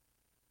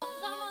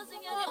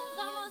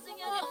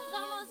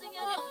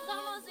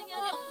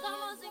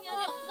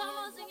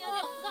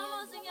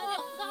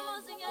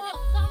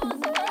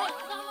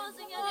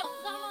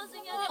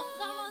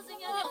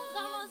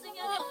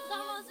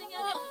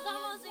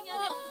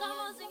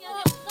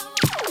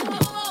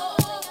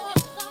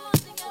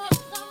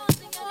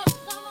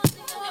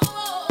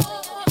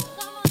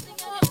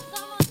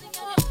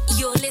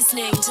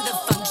listening to the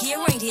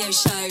Funkier Radio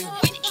Show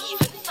with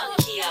Even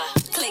Funkier.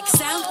 Click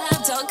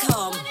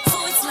soundcloud.com/Even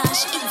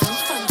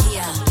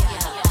Funkier.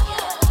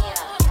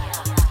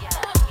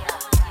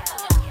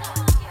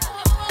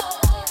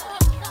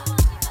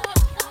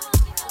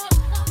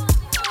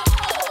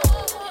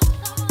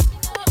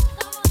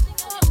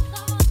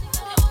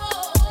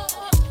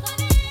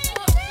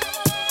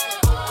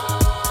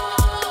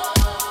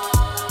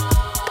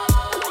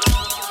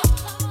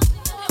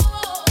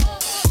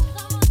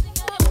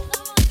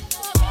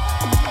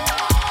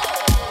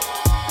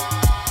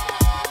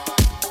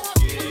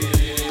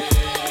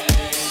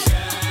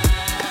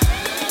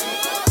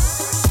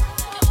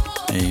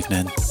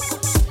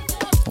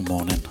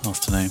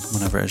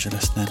 Whenever it is you're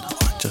listening,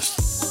 I just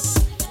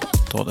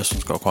thought this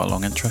one's got quite a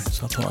long intro,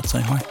 so I thought I'd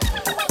say hi.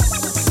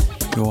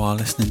 You are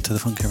listening to the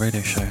Funky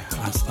Radio Show,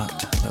 as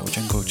that little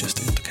jingle just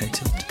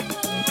indicated,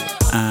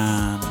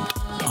 and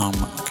I'm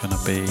gonna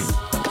be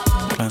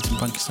playing some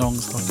funky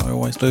songs like I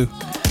always do,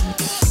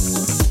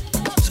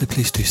 so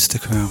please do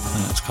stick around for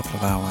the next couple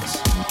of hours.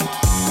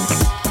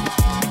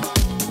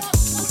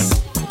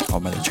 I'll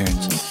make the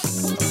tunes.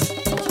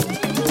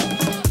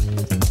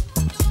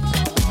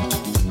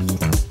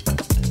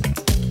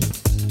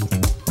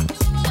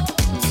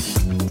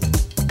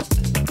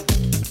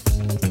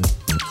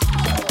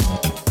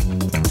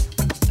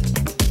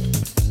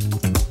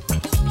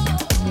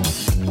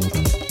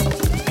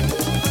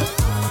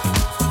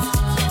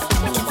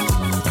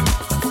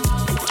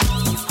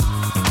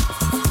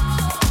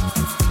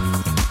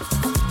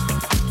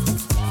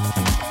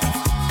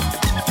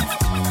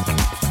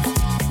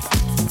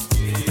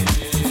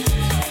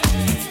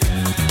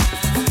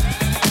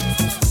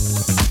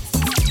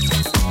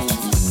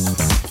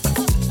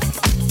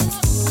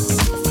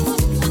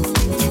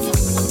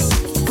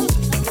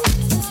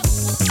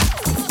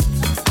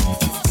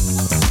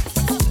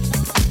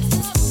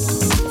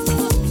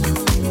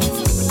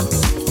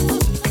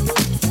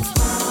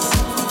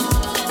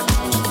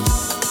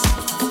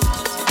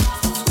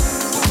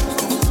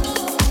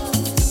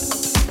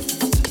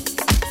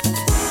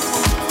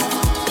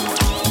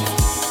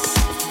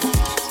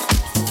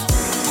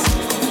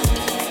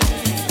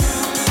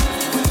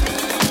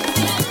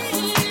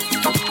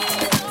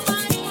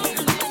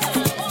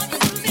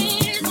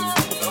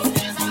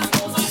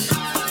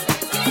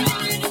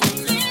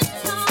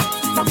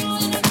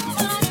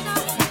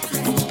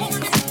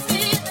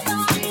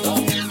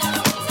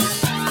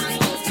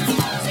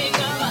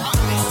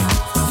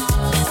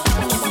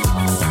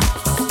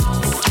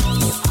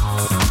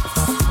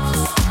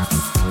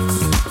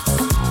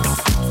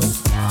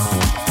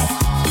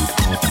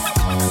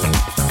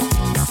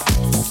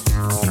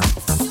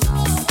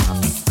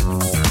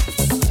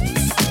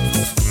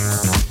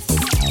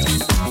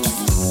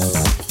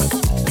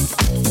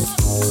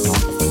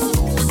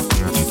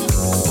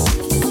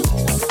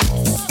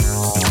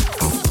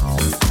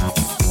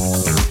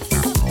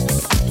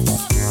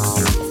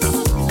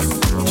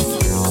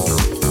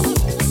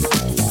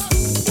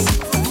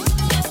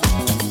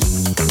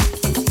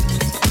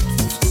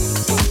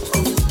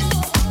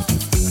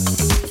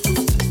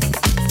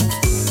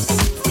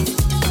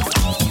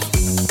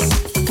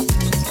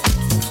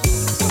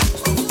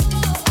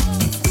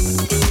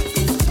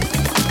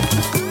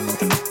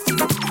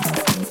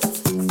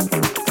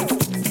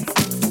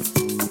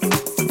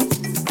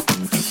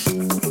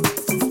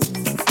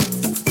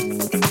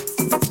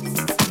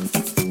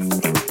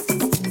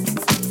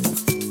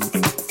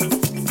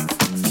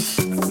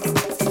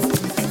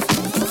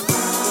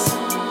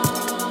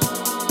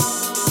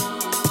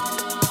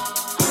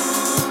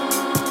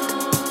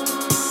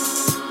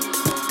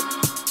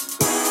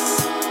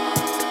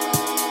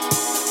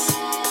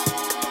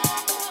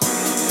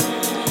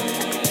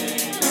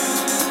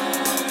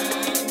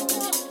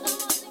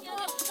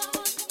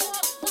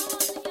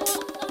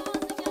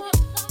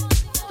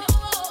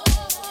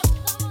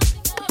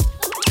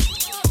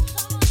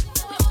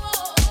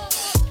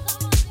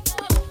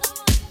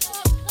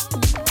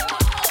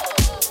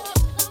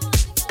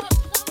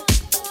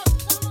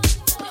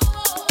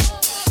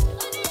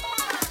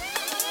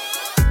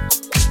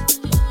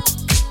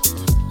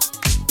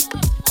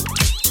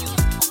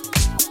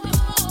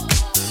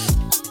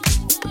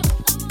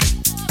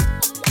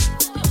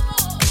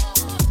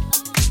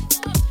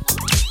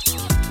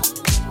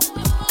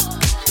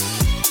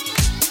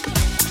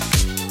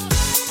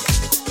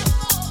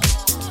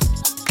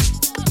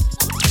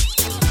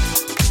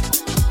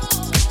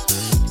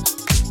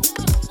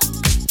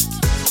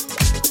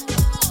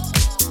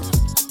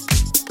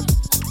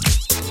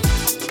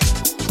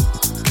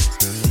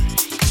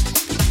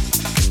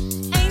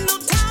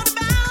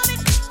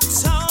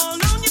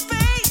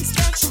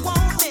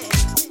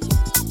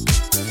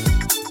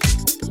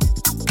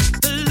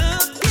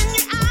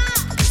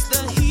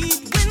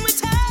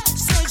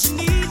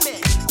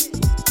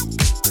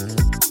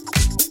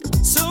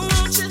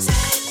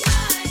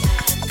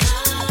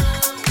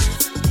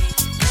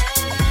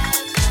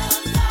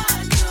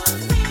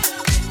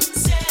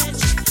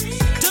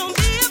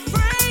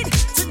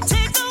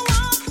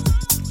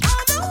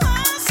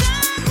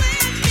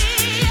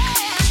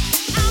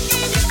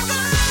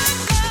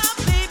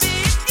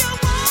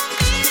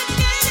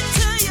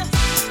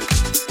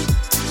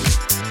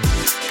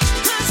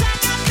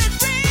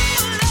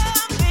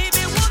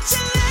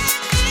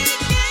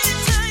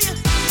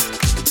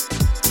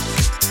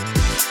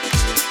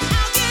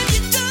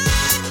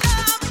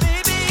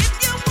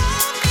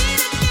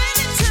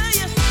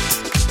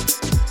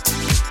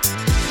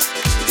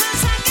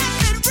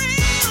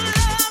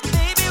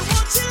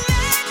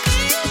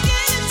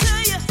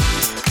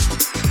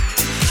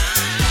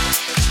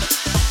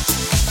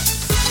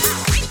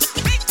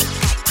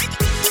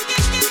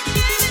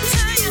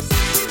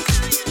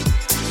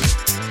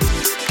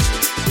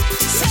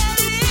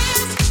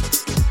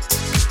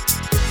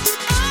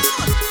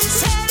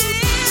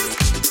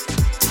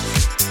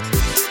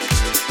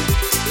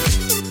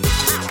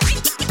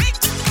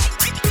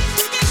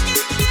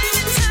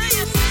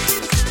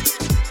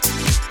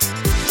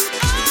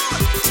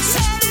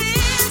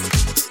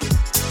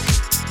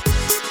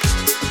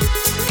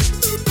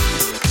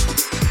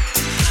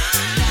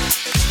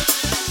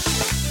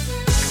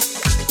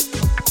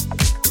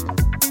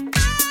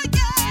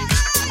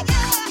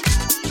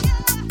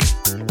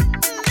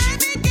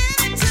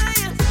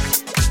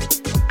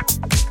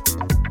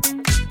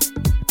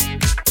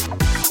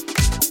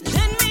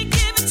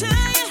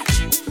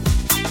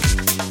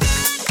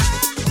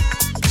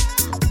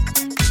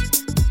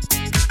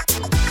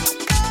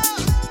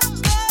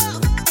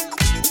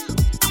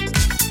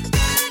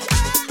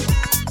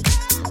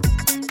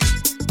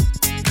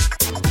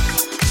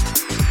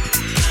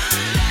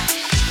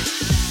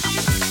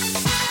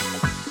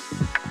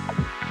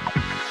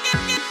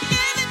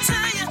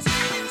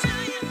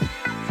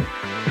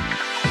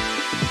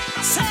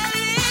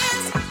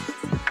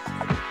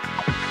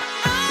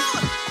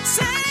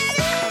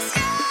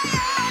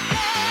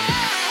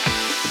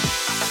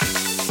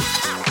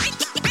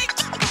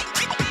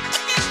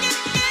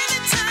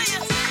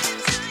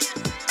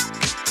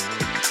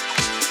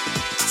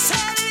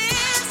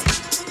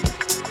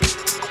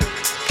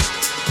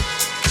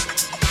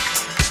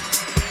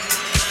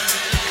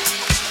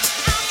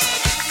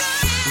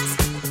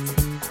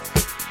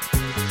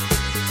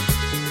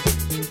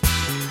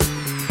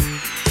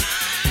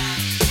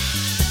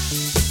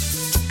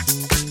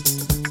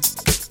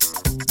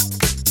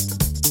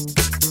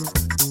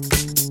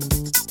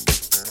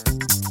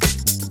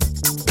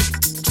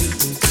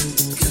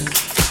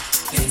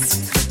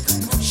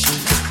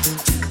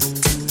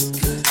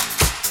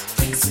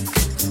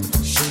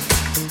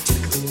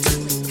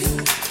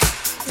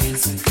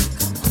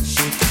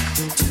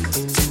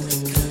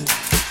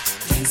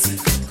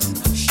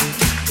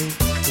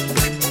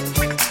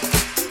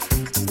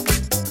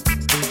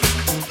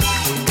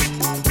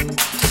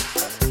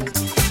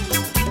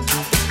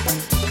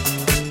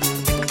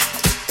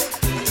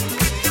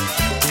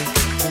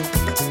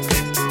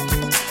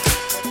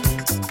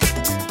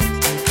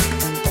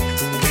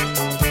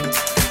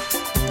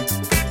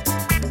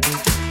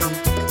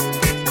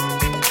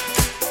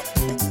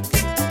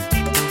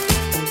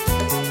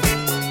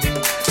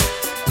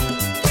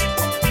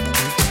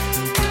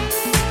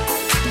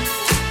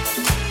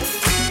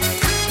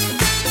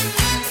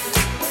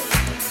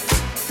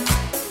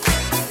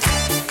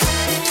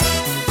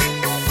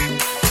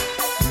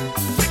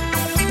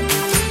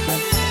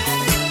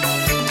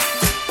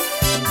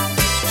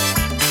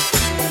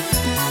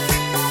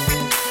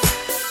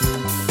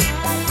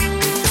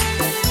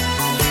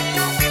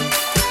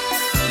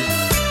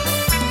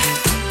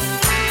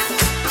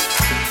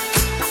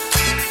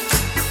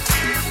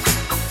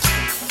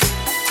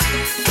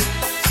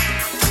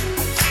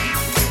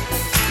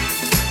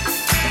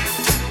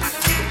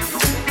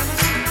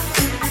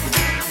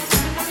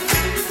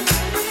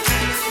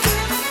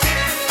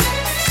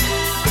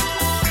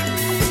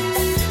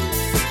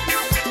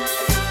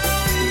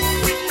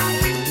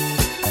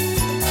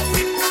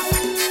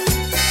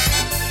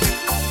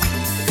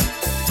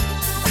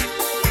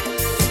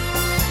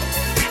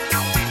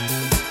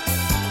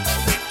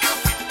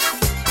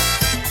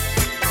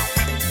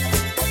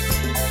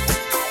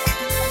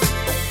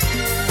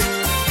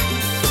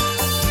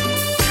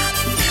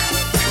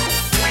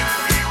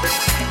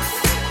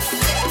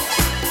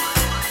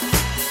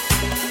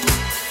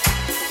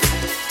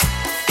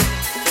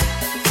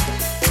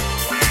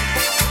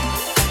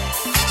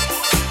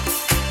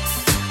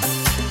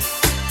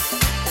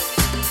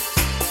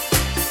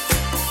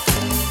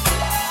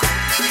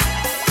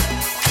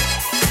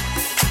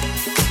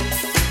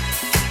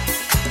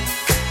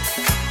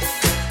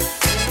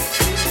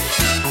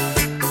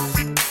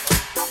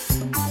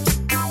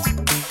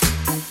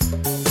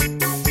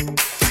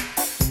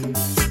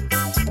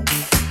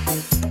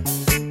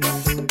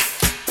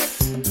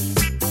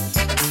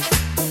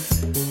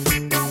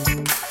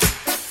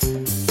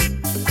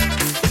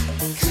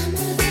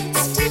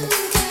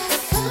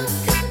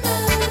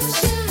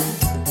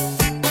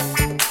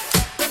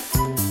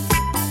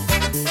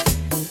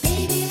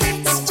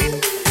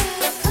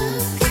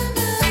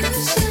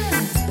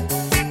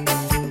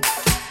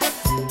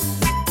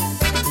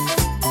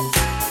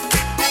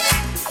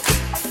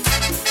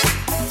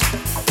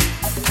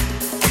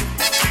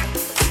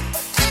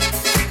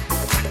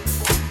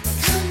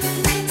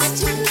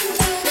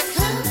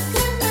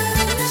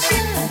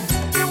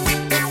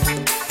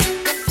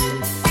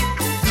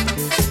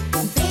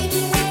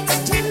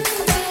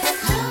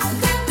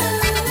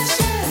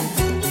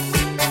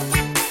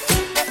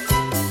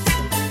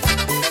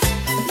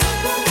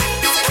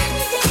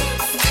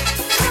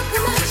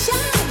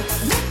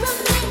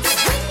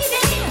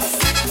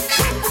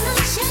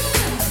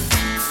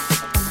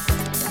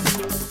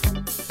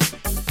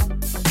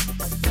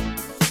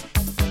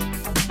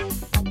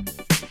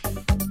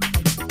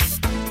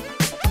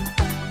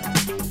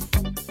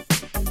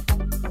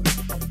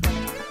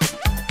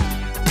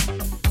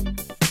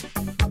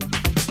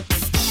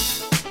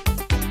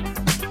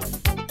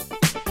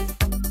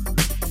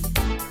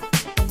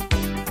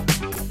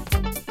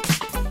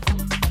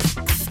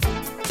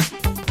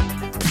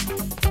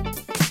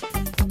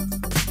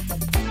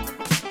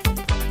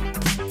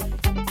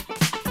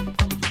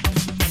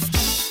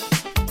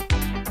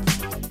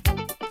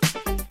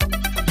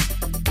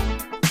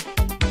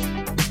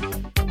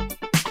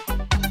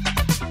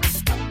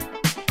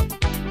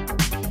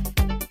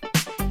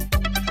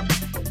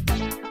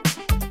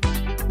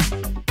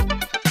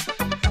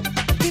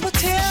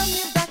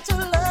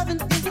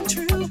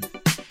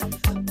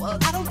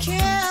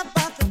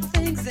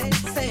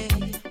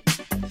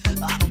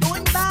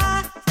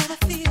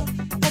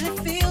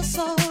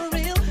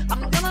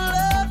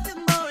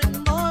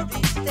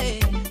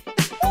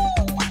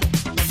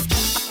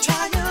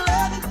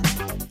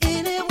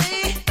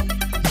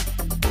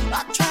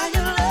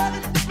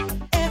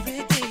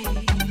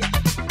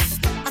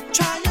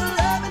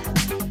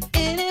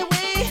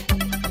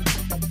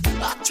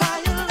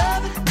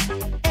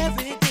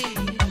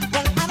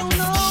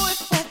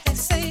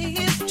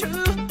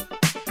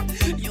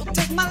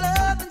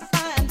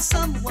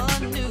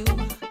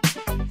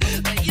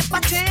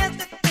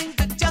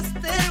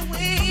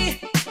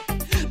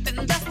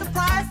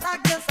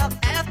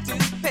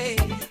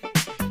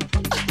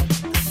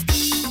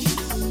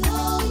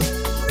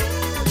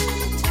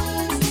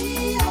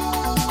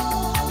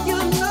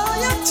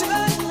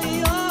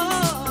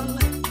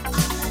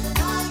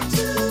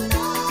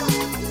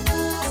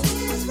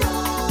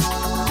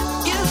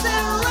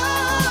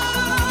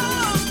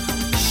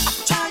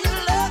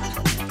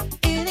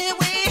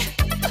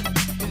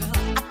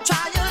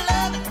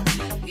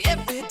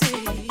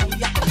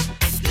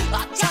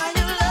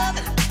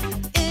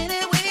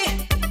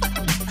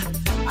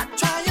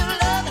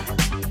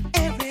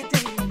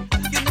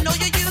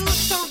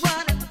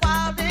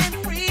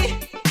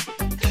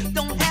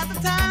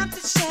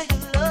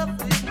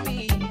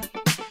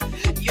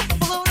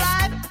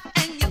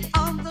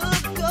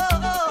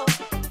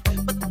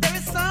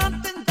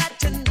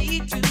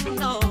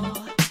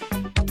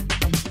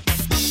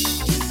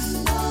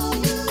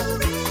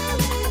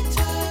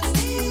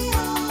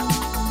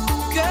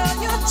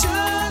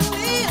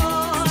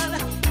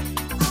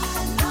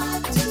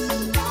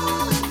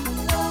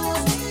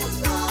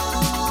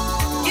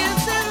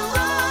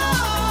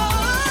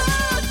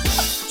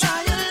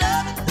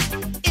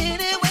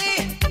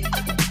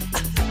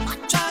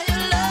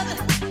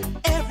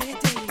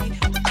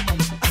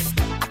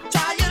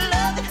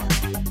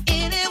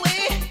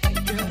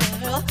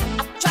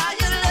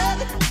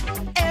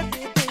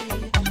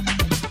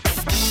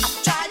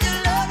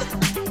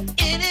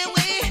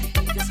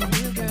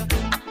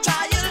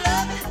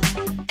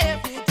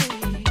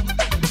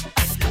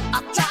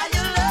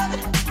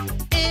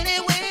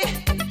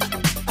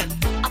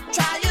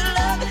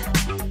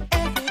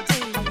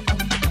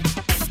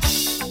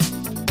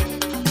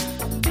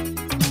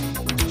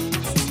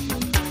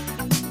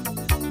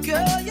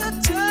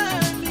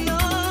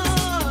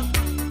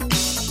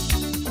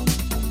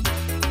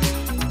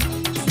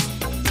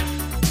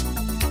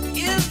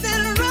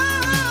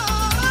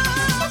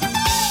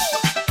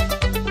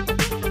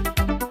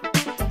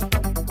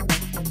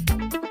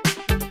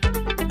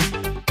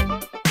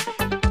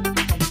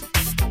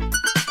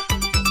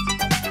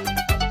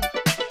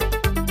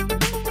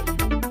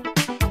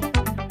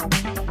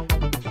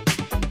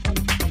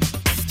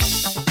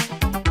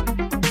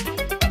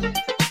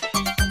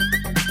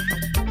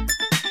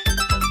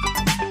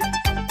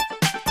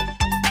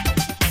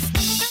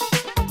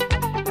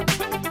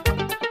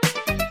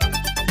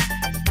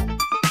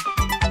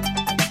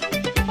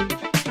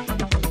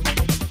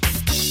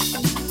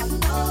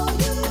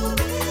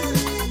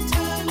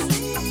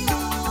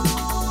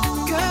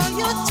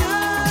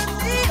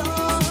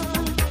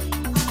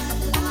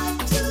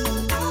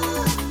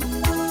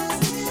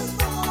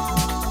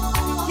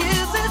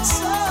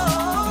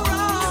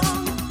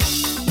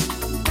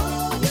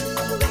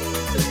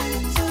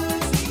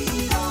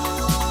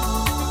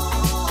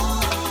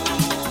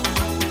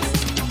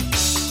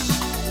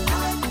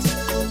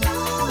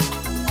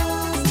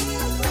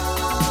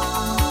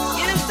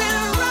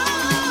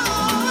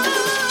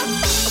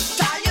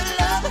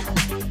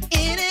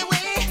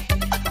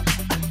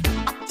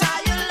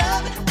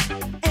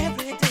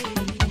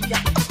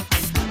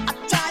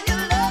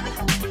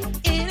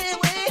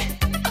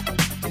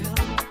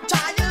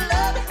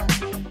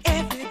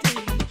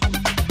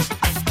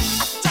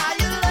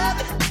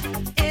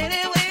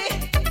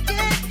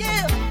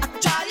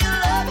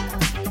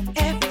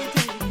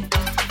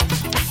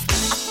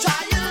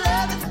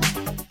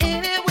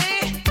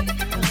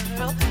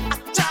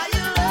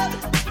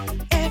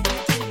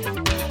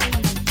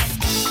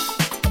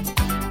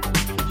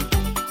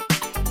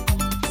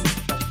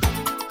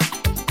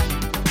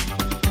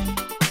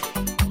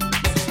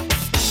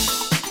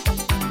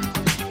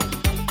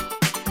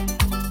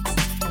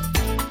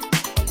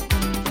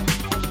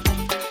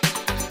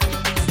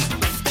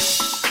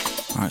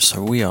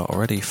 So we are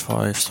already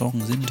 5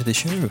 songs into the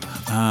show,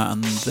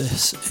 and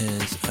this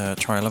is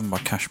Try 11 by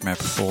Cashmere.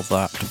 Before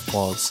that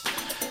was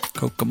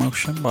Coco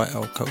Motion by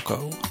El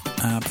Coco.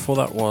 Before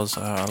that was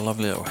a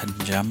lovely little hidden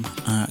gem,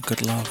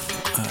 Good Love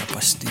by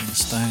Steven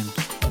Stone,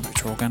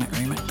 Future Organic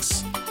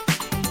remix.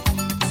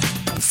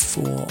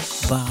 Before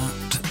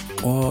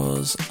that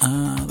was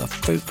the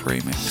folk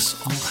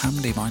remix of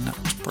Handy by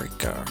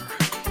Nutbreaker.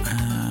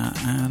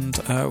 And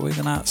we're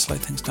going to slow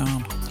things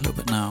down a little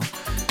bit now.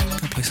 Going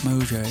to play some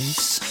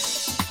OJs.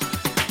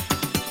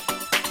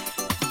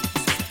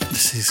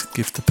 This is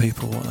Give the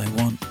People What They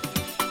Want.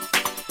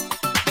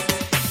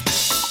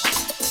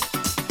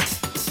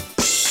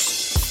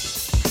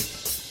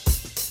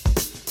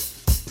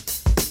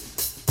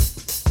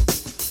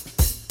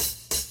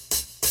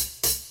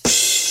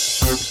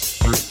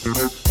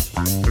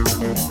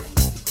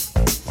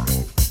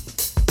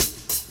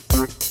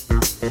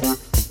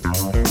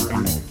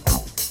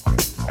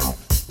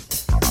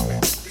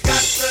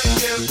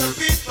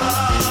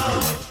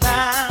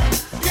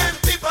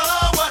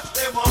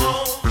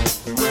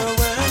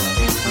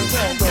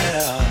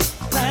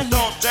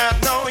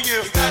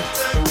 you got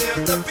to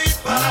give the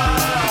people.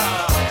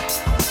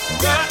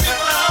 Give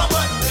people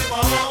what they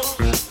want.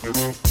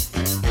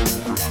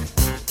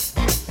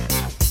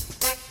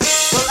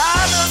 Well, I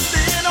done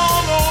been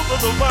all over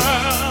the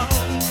world,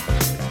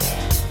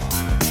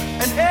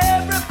 and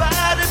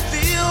everybody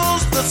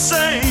feels the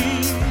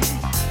same.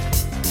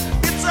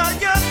 It's a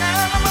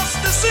unanimous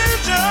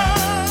decision.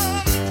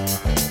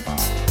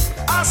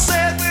 I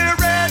said we're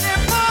ready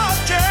for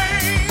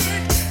change.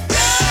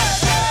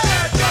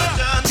 Yeah, don't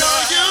you know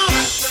you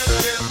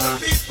give the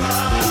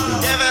people,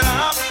 give it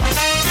up,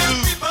 give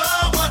people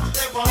what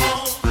they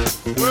want.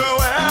 Well,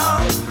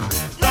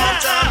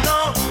 don't you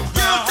know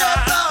you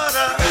just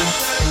oughta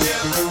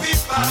give the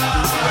people,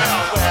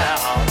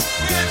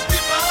 give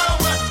people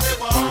what they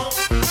want.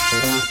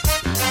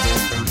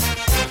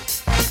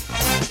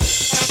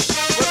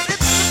 Well,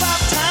 it's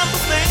about time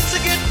for things to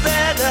get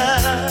better.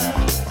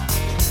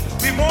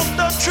 We want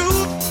the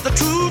truth,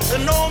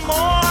 and no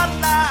more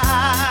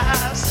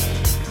lies.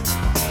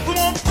 We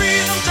want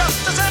freedom,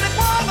 justice, and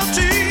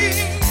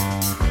equality.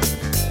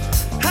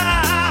 I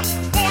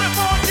want it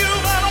for you,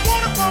 and I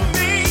want it for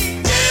me.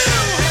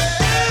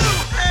 You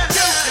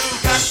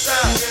got to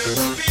give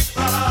the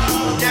people,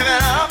 give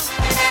it up,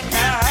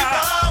 give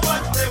people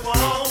what they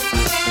want.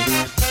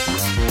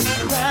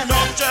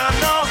 Don't you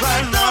know,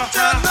 don't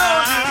you know,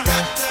 you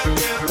got to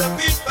give the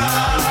people,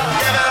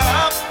 give it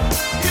up,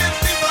 give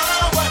people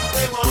what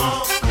they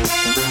want.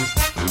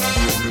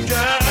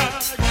 Yeah.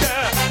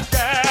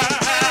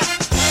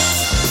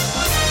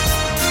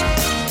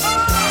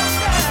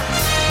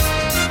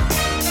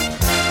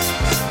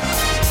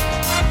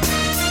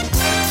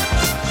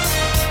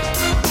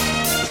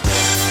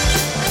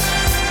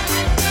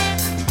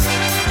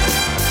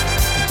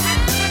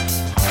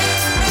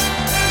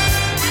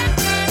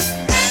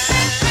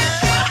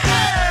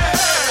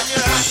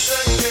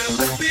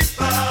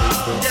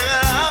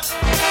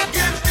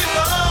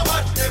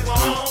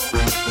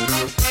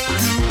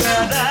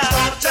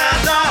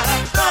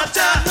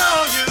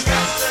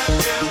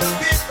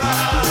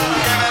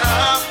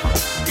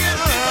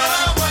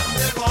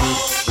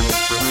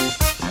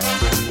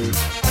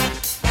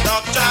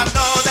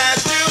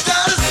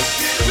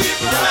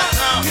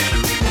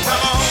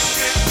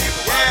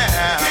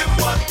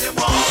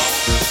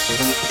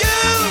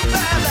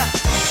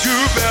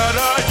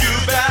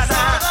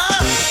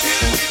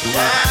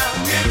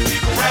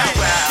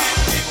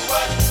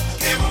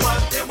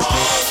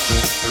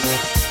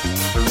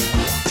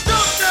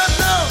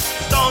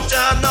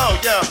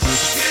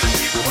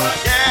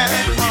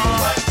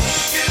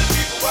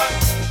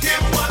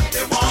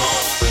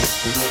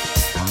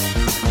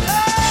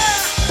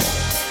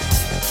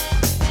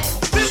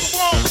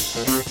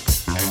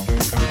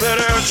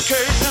 Better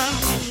education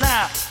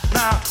now.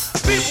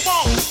 People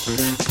want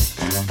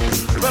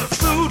better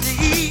food to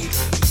eat.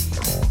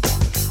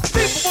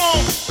 People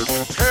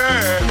want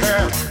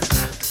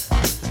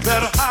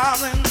better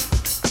housing.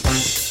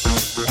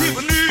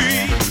 People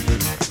need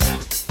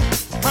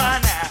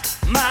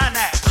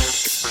money.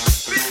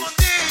 People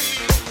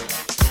need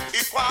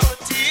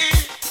equality.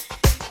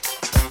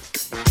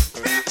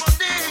 People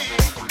need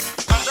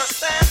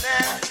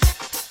understanding.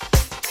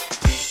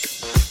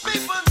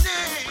 People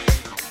need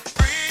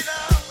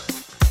freedom.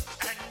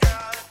 And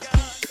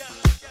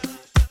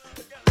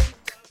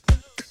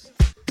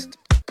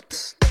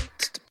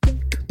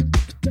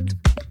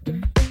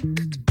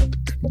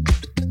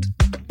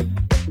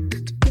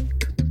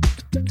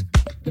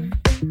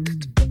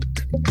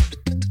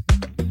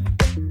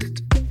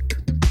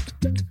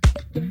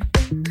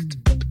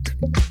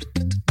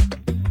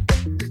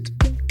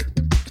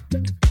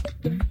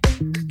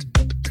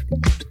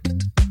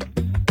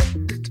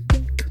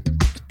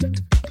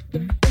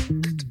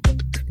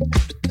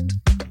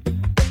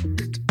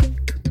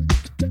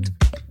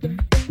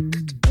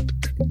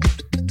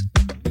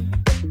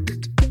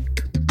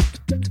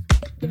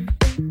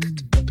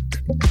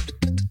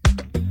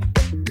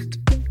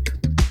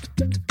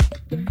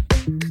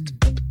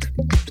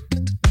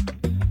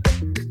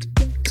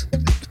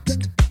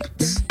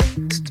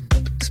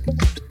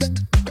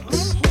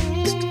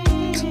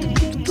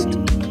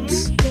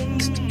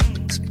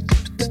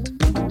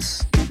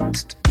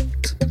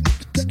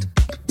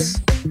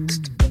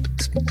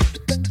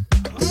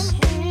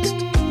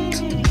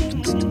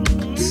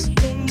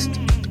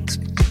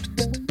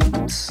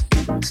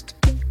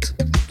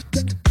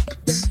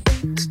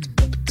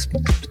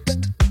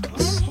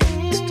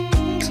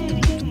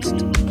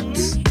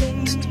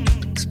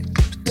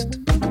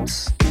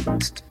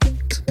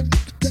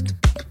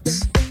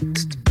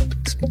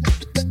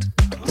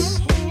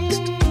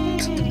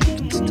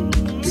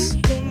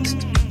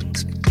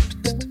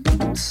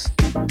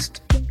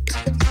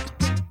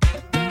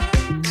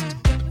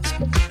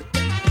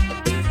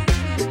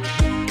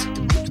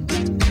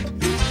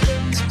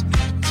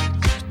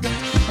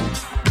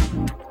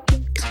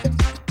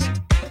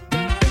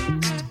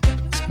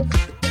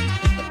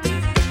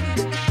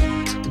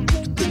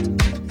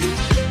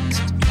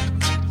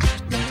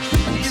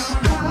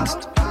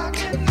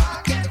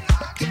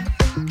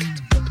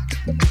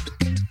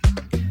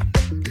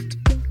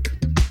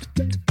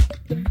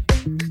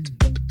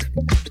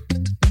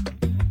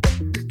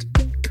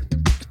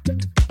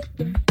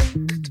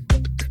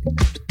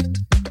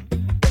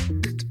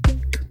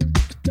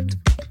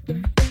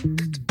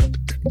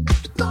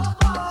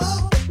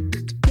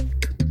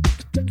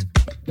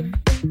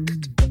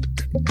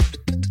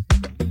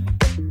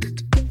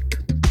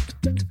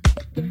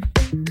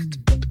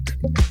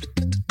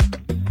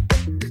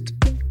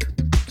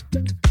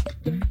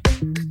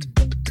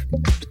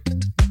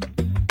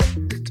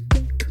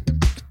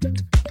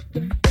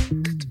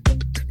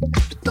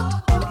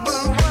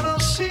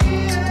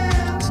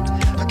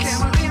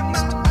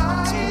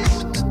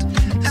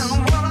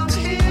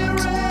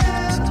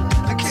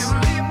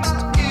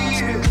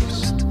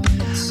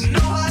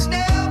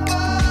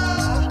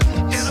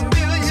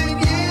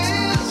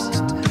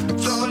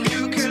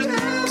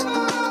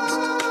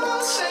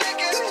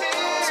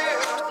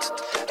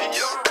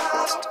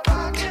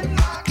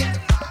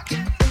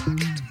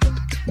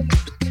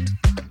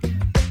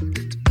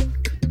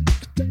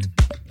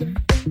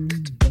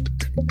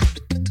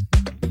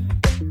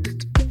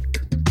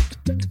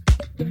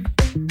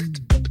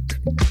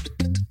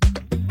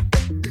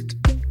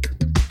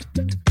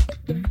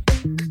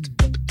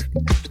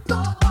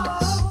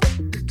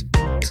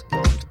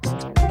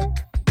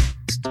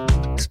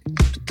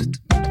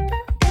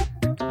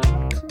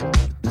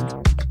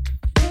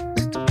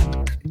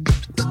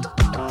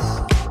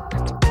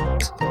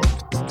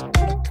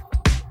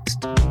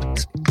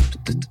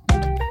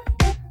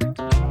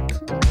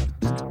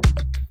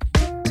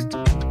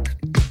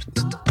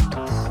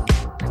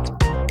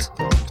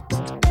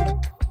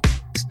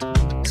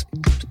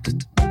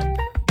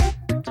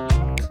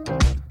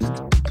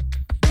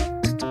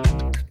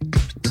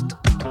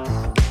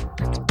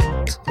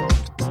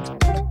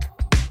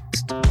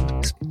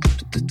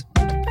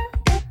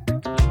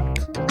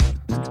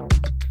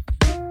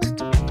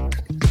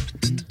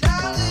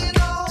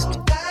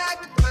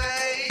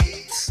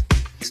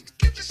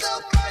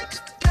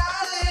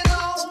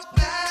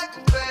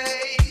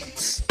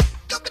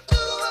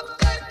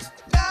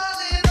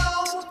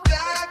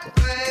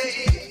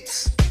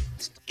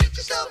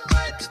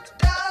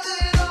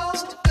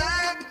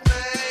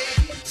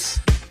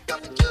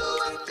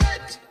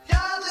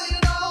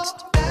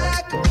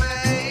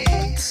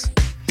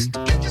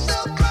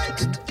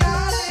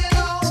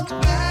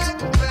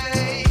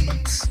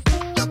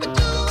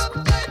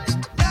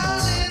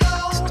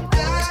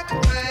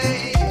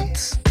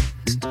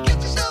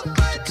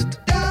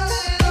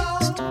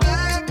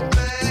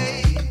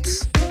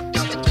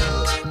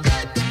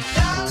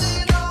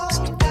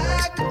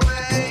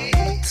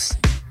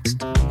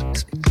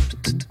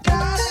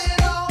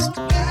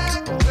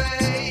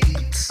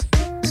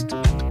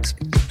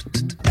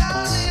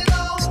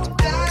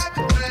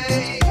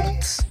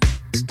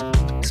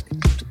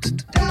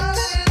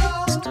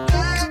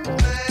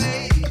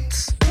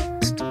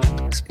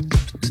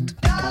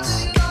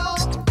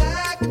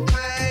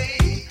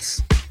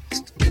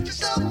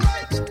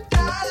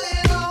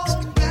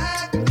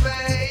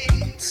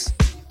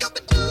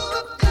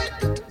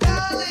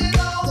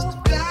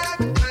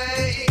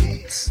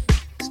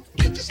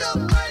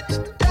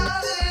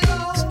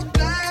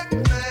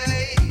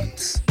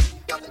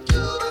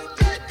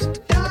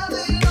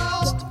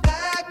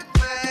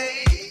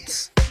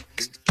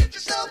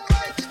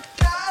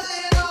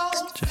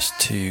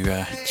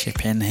to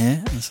chip in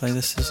here and say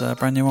this is a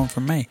brand new one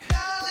from me.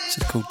 This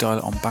is called Dial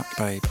It On Back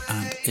Babe,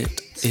 and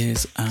it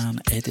is an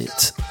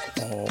edit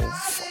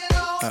of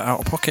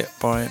Out of Pocket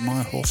by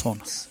Maya Hawthorne,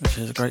 which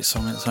is a great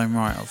song in its own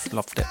right. I've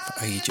loved it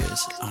for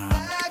ages and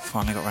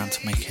finally got around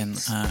to making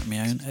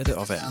my own edit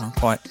of it, and I'm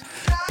quite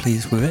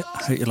pleased with it.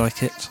 I hope you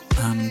like it,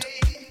 and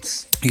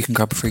you can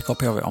grab a free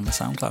copy of it on my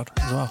SoundCloud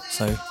as well,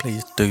 so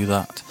please do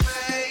that.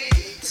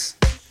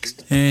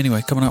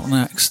 Anyway, coming up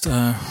next,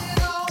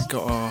 got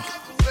our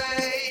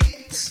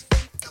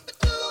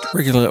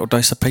regular little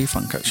dose of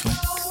P-Funk actually.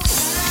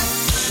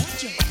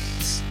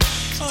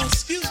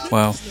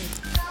 Well,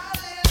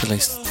 at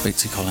least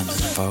Bootsy Collins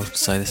is involved,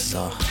 so this is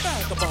our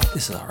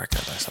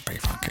regular dose of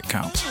P-Funk, it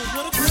counts.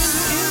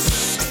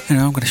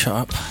 Anyway, I'm going to shut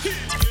up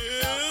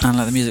and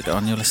let the music go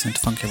on. You're listening to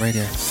Funky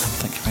Radio, and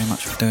thank you very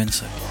much for doing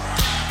so.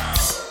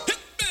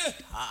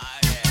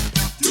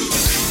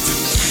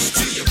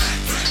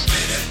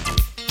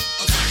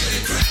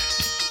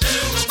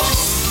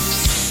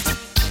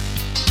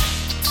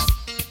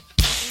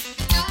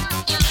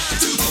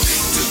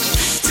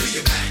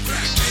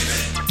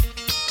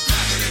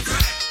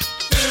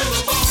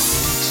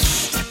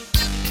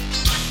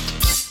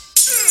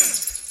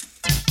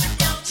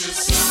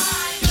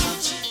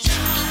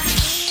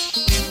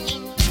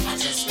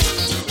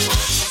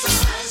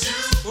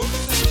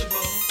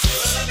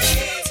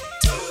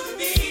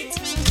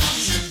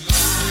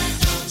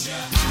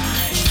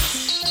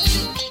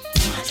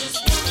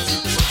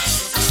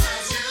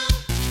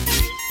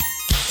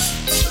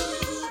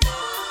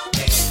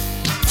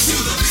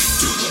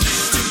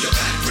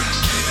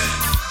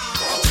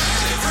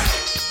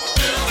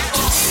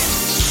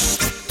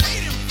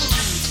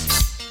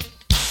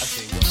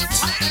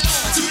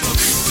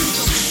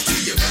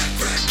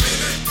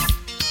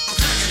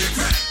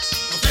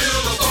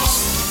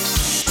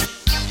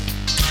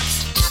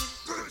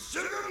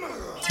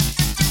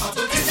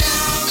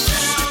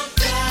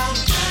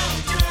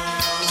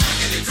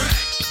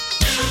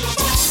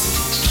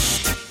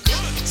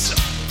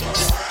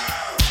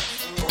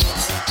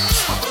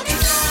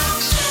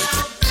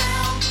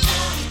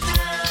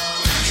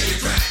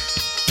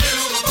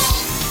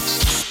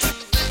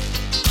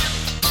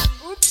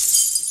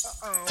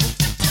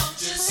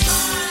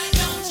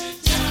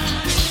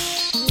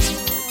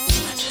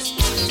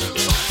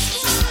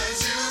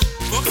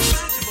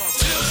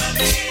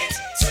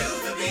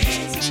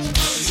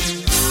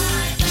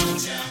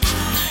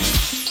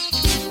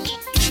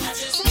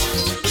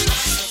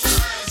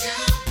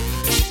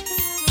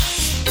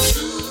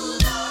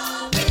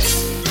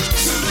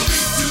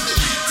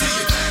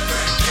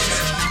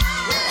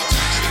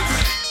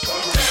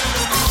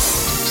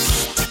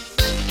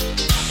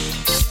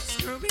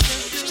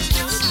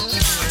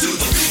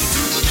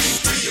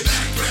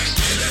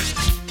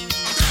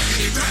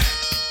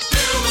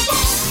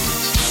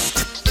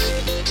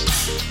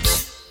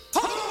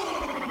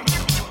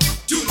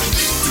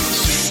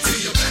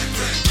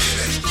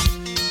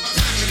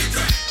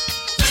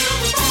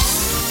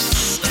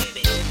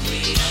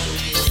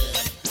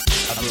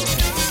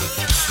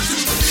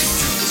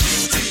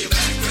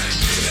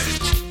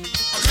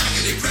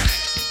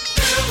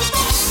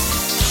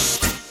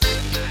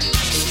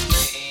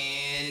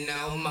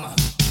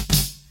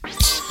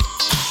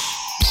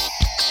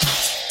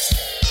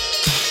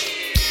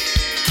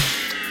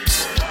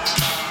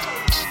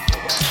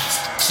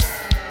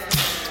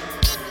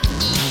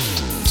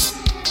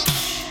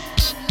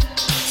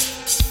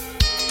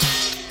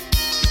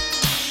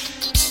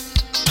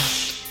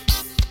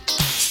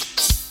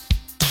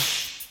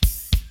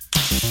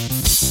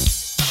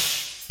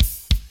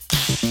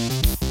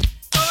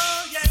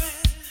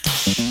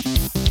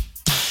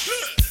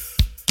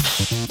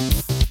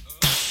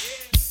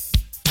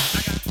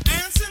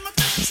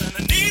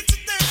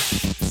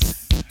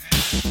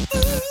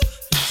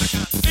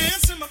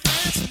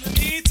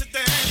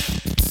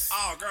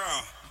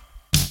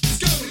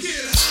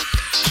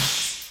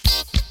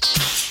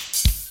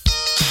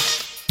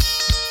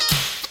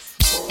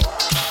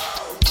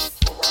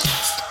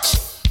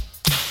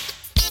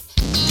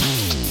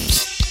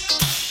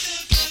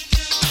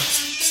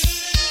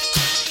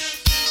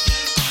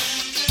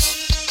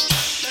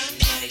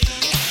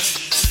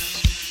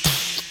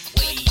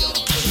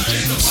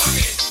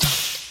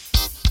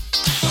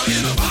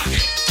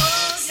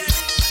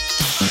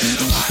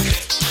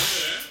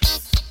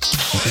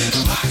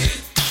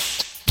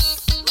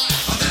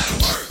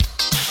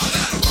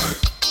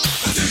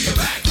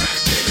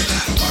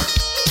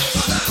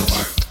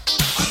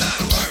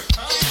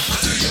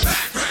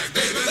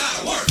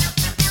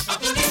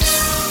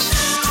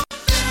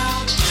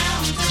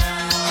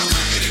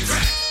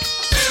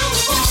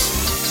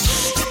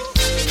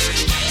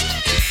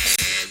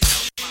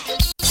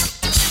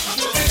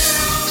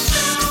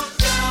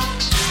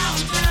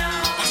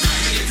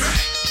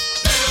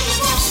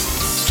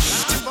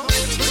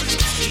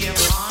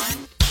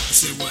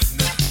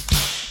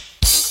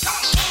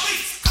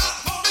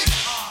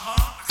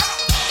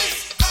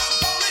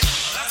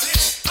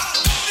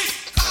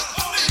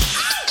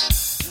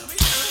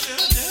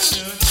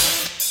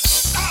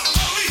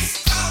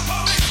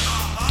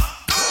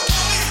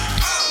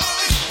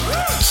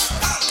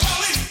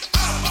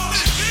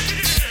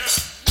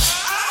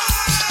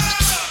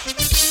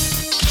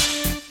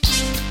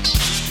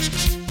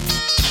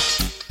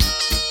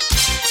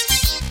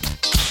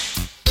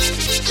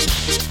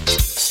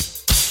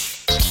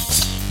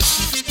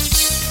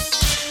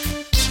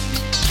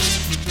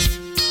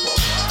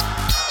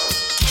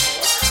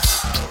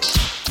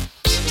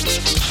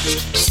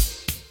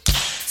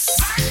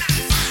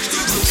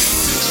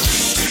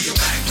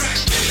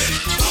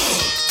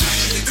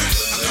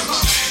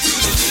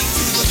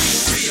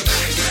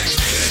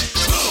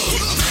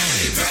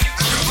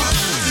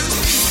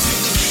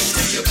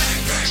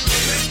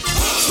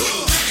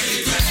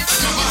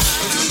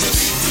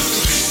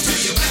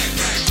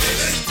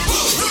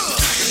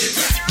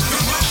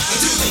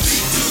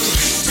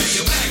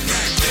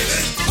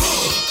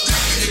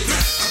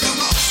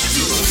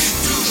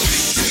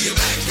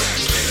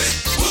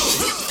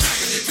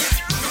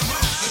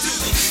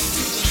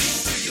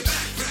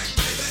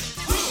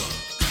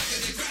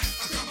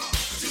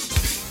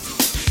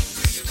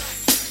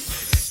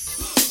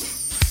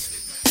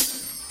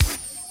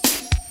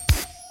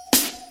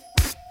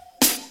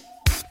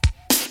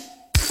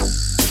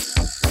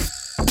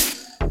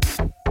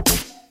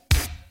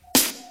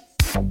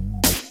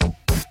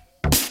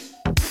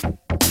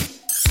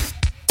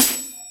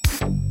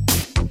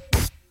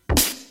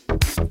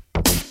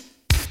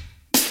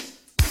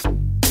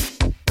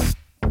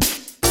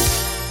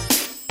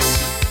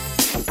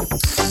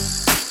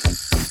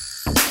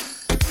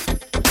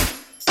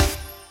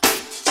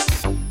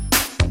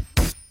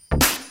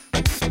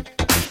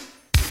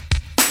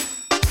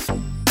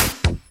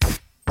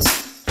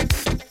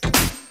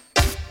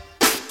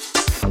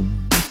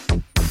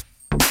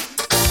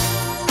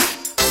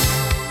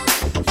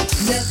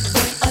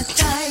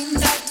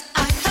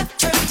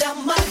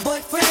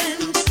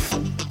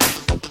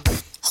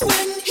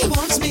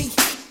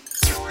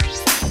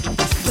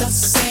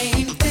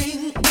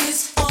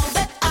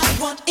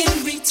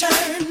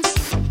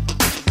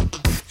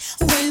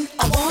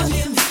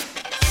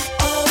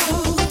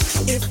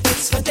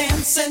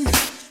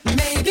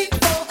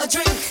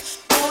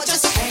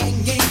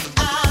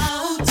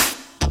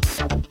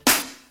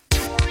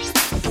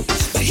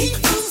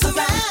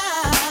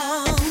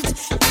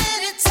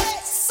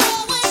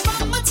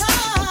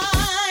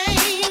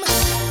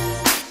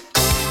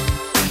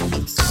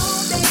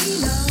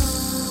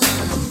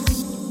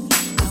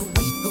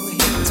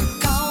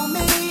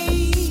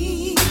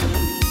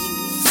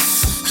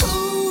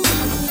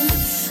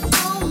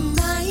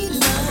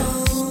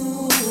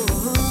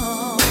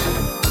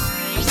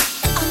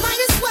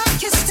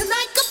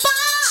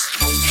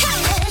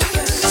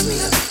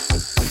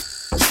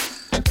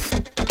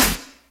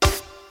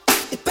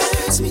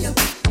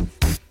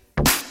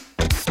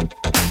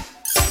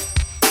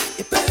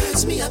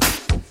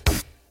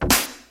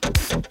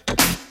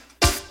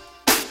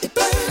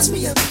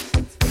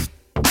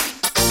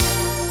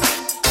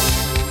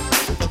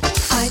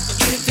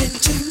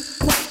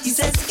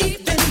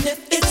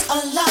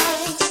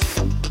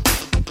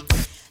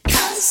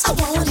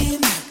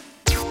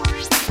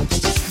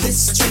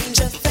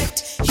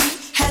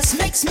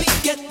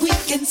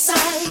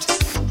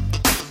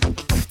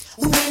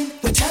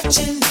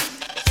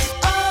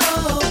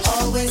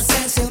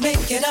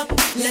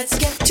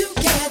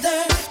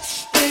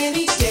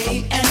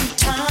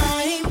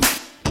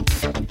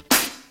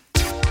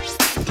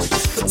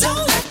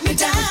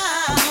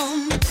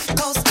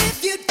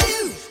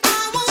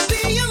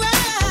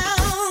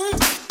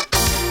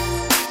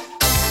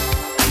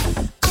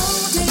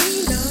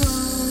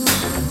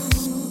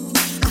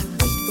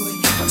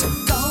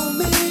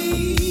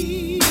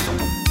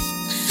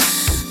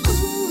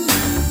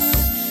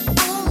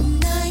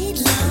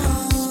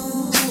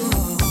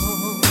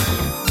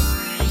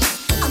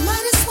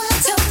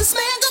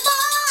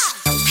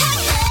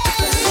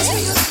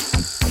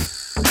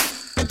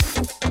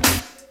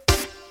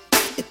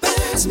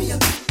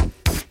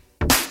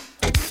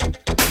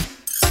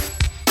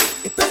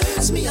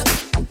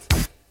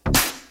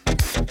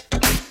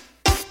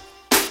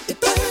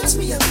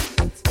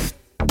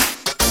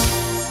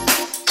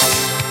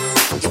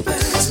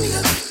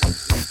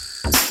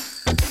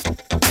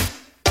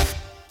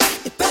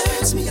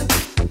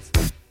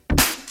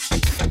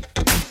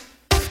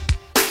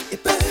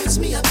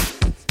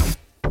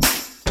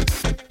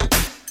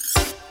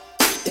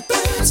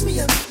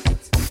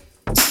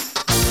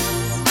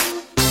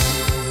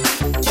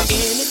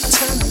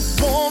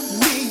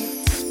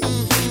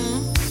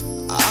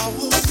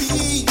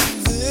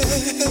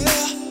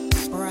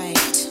 Right.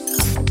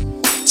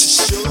 To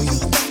show you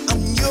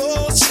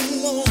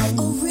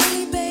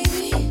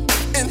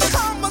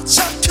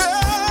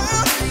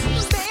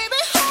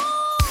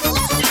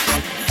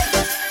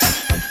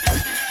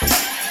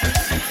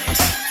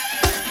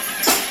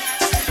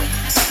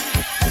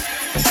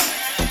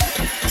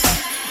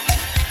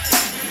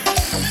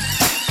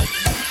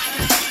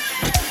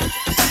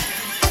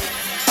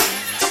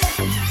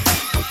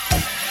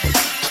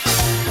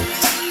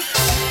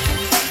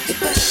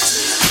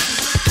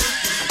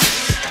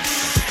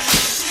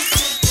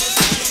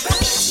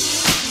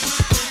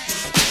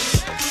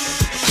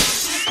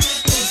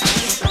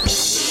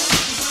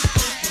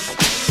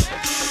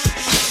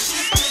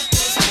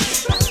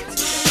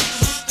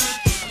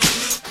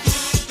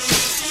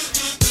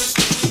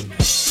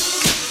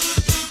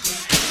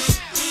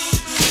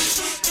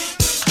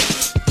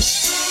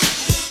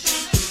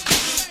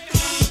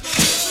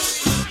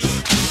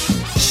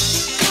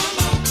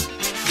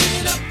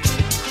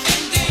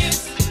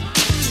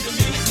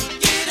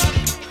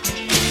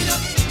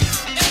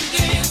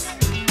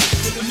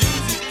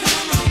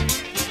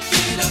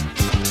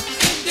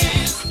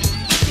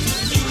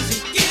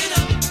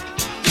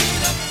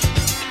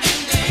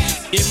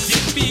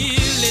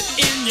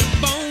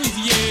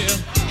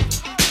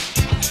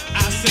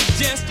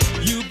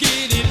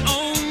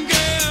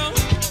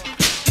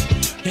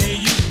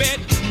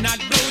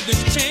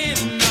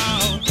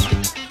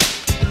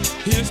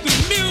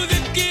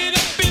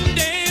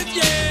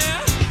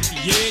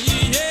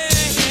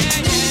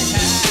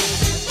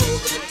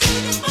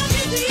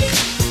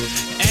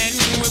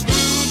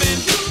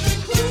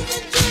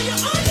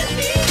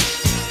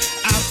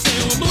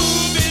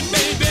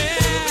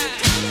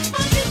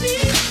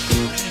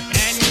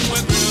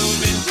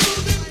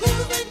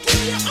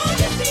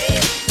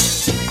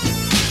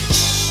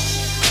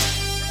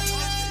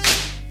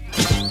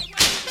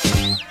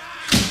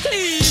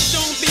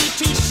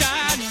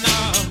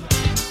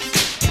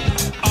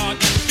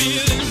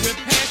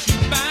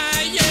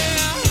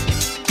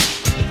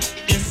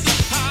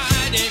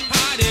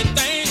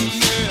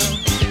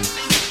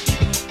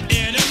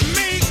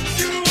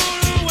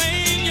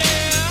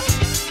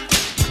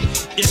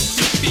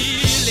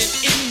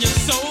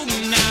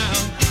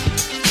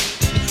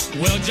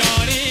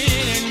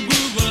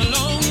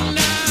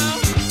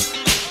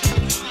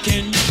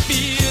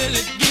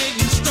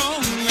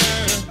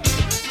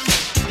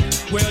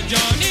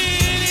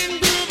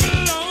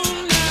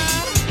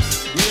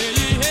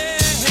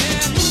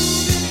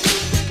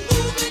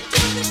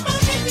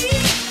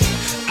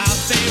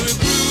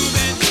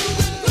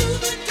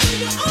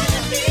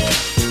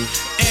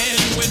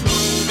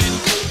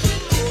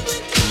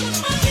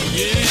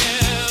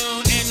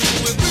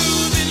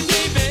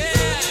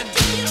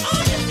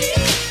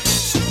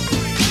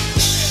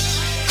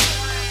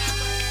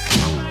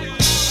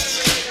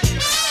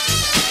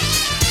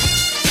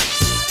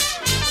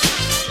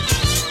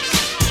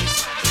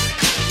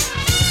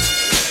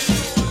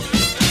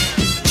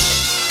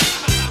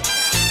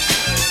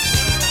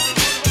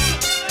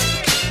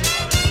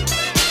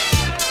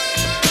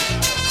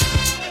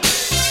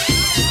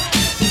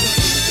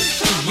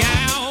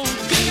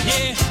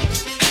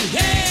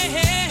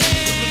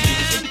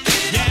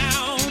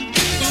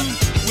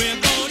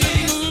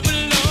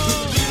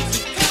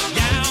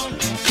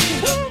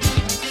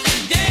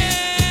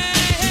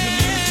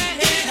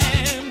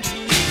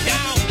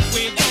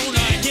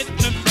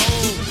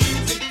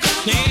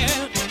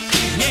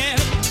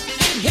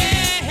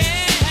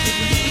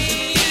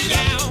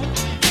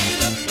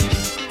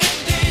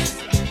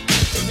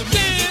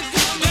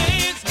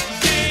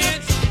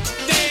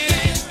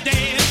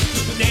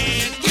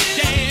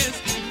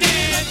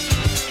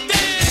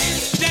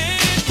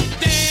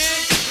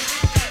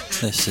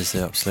This is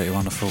the absolutely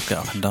wonderful Get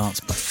Up and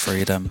Dance by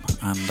Freedom,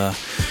 and I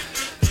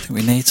think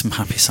we need some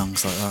happy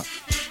songs like that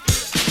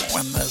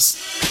when there's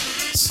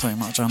so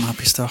much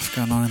unhappy stuff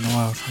going on in the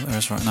world like there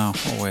is right now.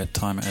 What a weird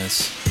time it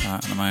is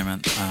at the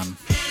moment,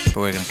 but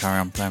we're going to carry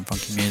on playing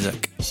funky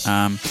music.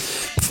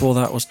 Before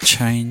that was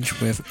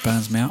Change with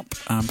Burns Me Up,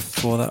 and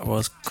before that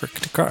was Crick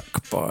to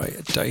Crack by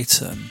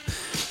Dayton.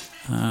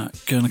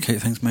 Going to keep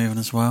things moving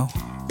as well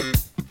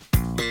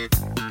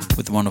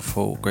with the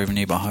wonderful Groovy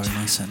New by Harvey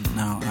Mason.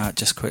 Now,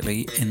 just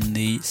quickly, in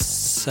the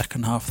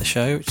second half of the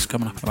show, which is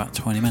coming up in about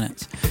 20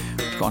 minutes,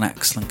 we've got an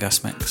excellent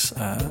guest mix.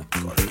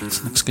 It's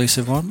an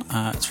exclusive one.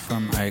 It's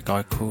from a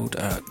guy called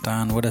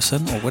Dan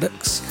Widdowson, or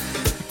Widdocks,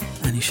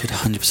 and you should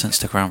 100%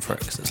 stick around for it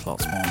because it's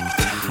lots more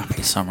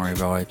happy summery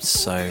vibes.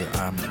 So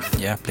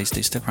yeah, please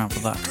do stick around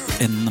for that.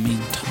 In the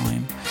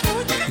meantime,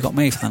 you got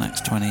me for the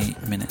next 20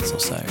 minutes or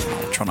so.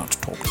 I'll try not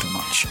to talk too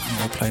much and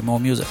I'll play more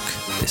music.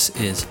 This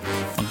is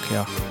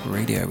Funkier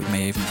Radio with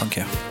me, Even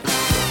Funkier.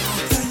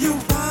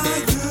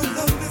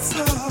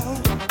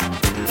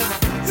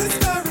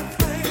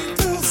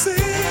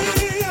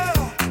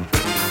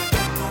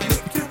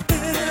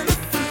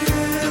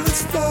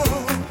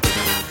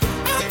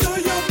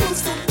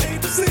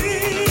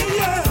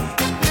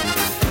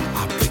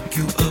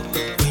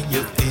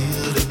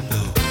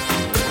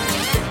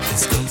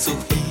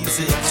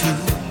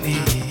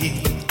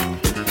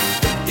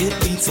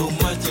 So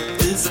much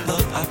this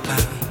love I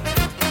found.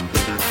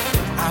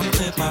 I'm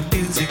glad my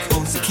music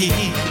holds the key.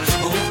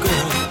 Oh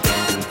girl,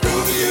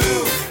 losing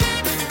you,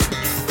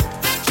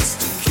 just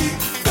to keep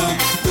on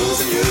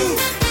losing you.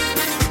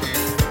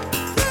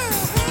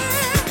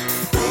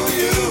 Losing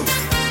you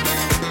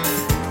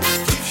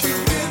keeps you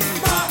in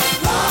my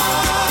life.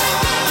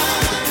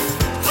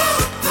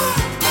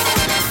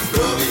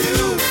 Losing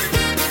you,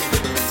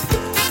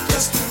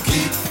 just to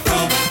keep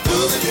on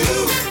losing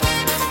you.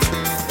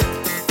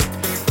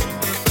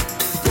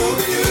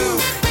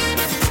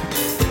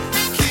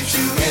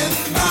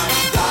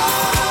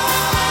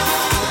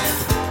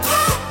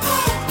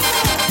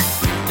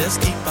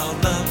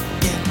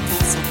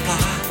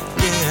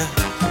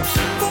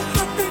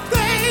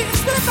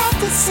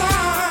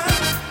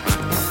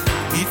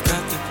 We've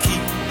got to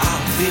keep our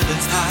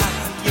feelings high,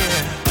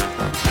 yeah.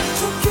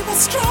 So keep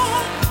us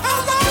strong,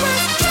 I'll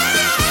always try.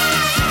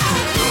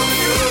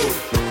 Losing you,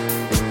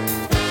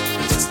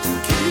 just to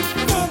keep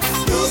on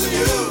losing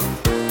you.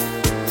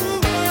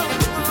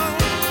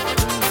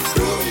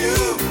 Losing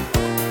you,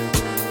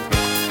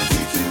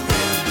 keep you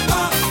in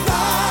my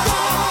life.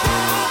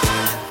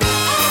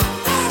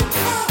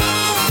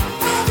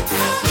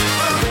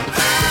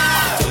 I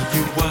tell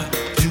you what,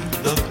 you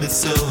love me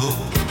so.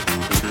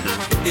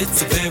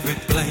 It's very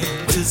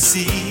plain to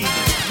see,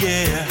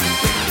 yeah.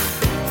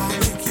 I'll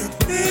make you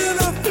feel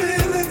a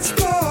feeling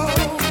strong.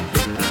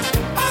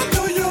 I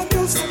know your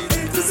moves from A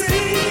to Z,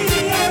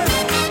 yeah.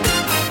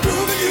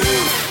 Proving you,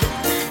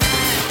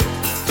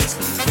 just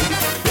to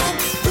keep on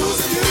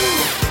losing you.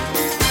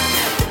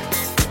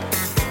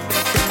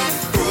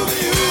 Proving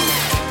you,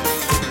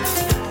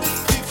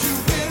 keep you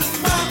in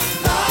my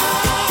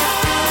life.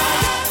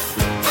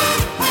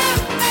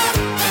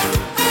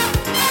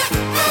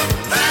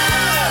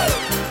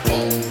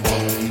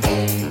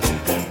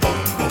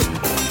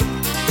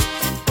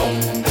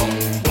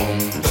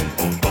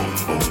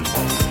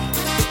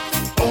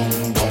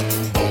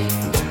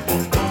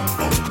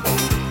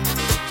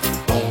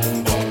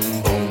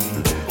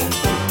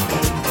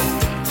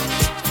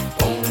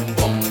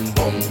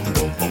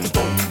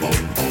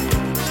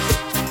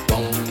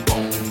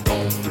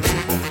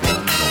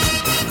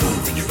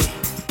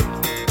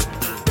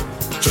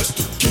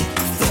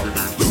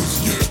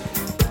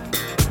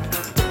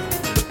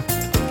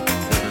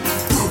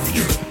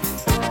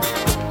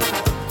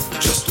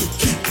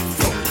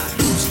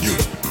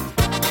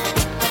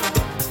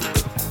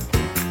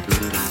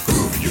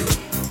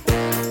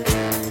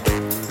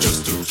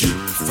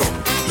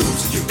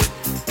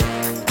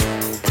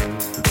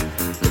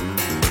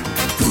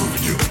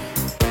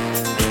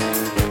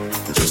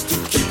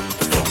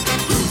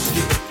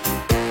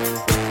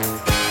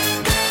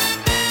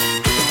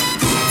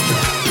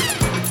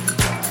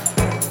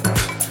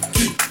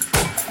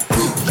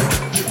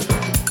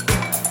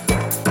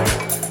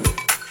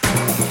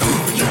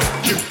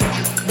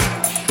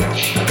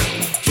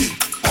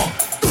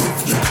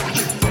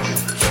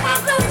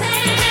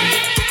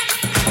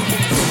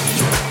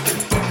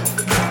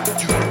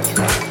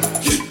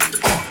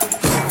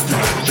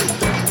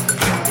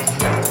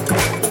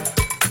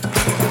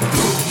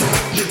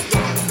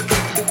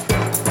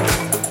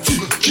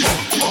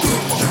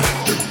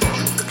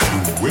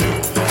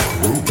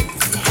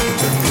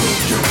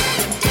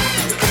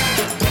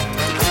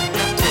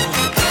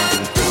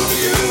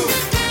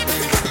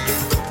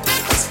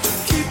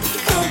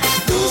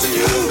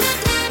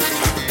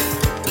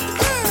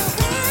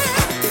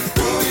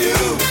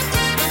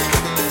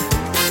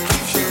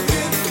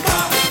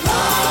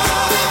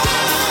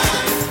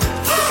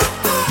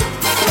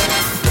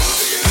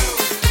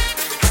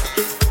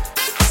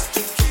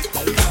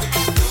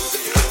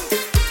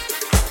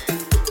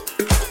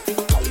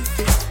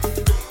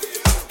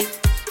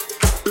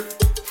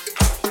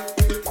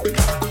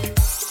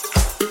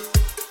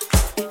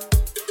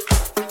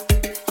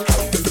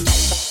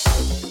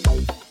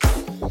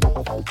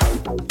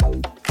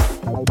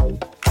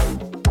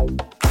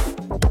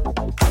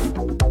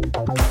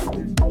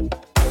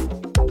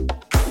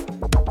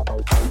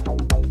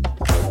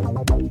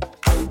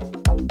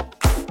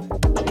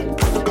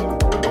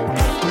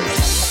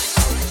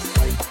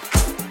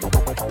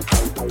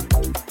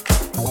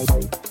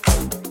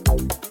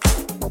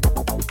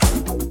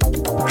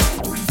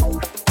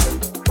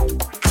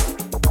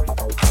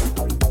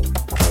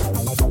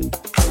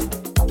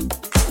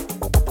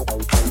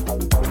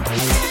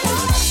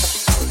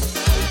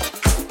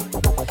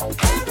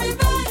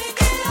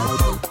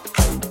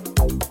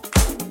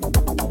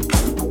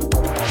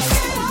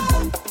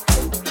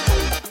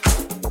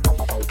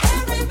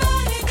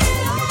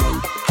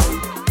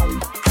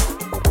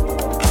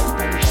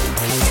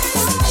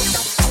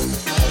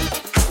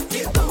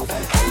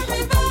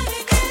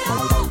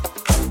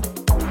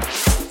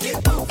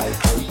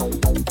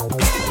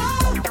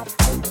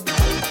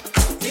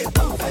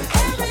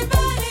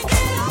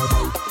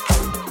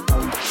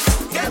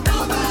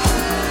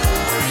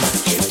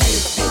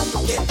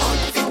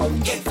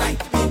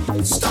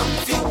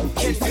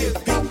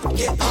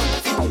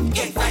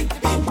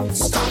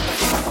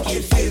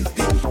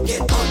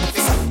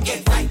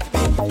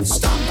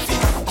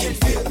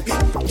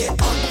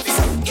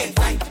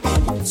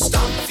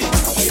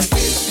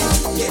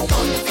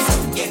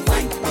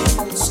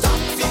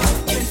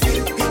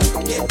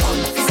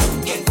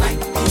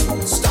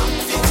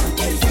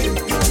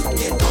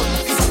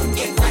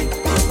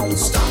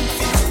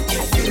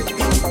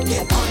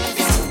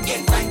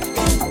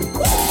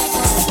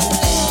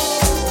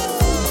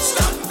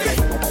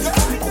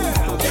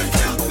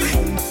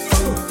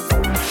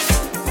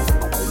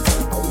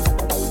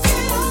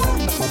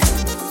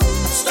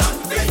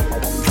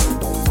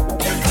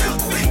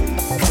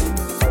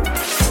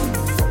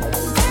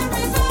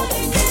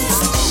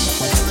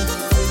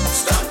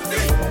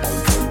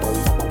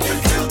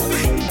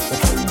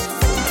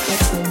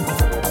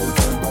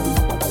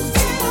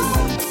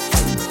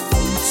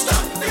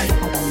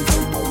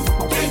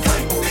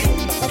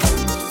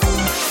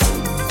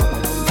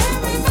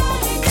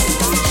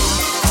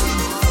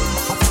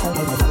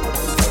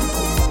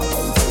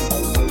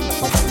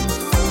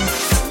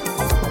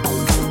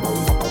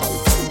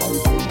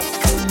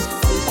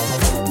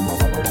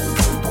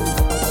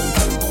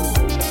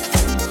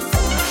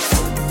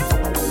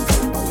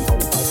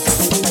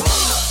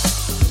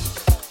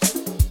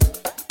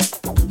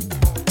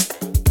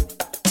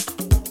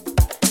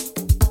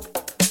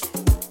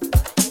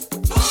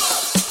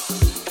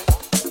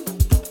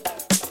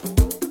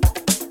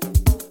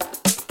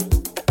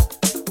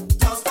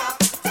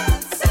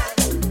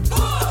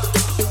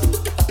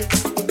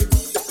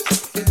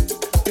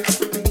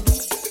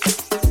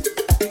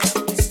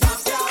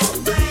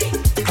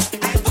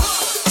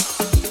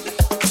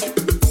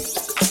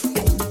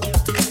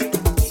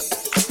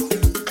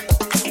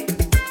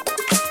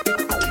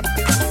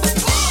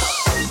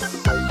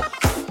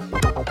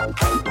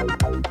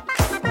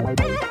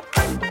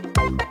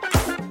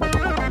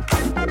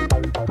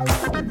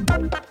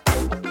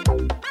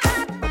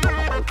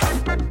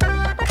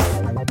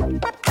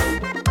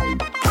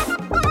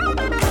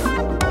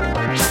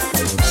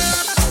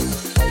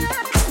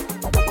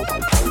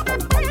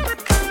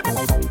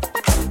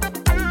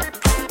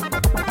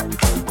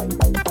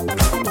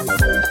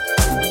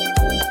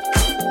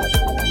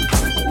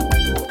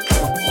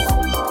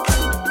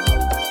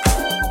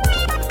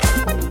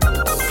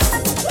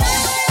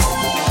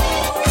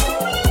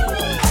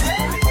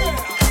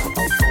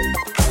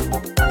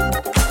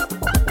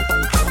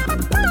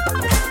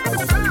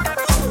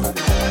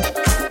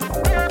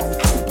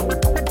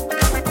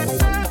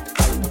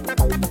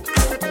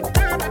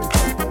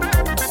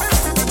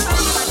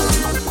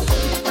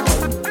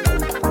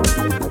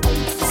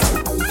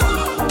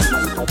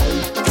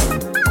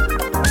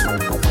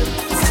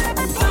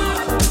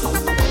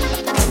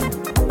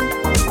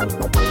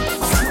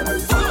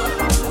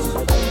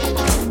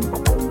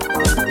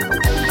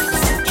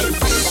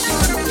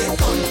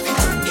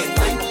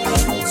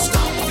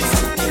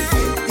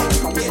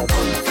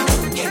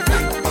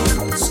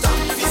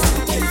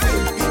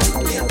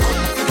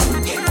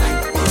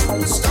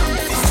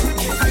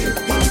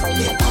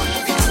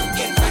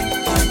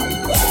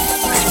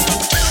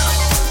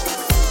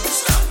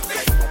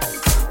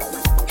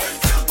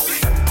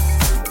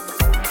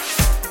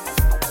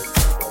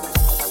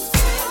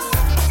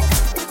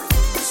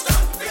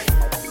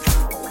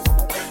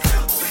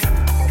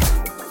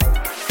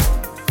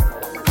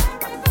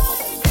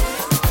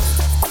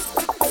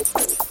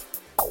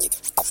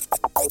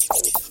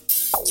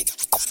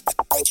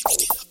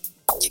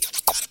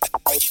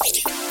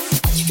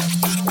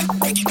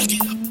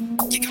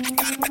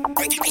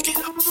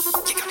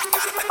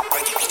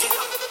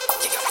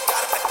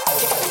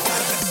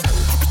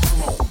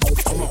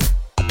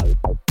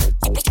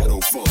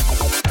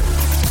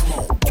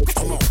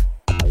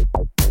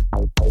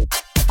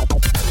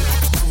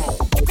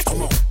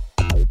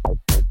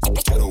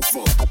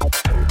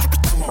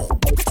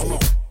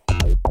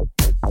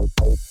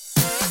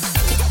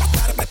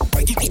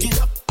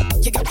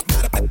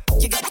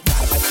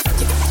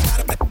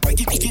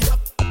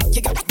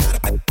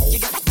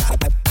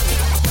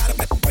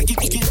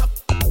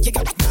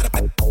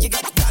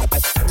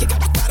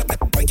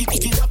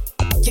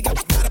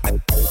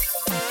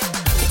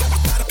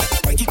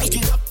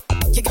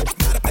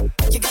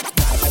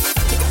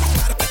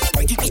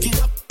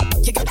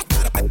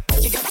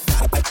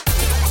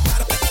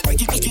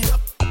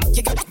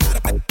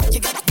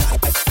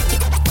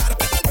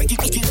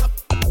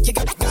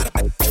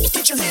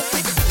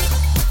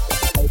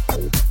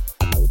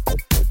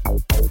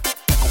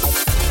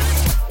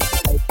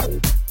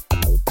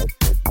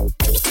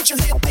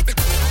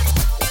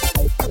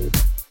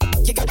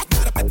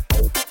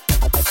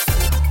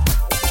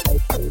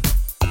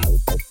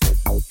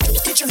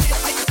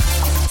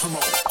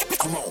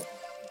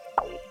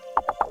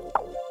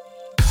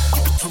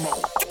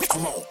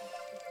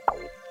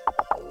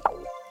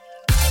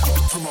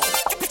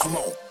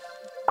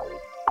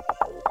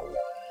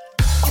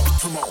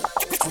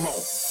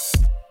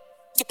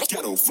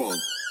 Ghetto funk.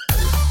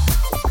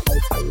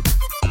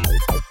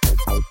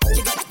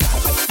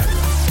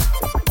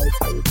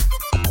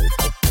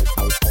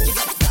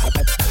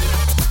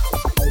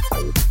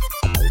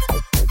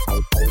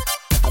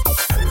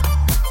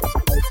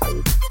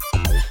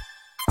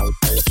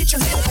 Get your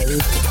head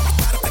right.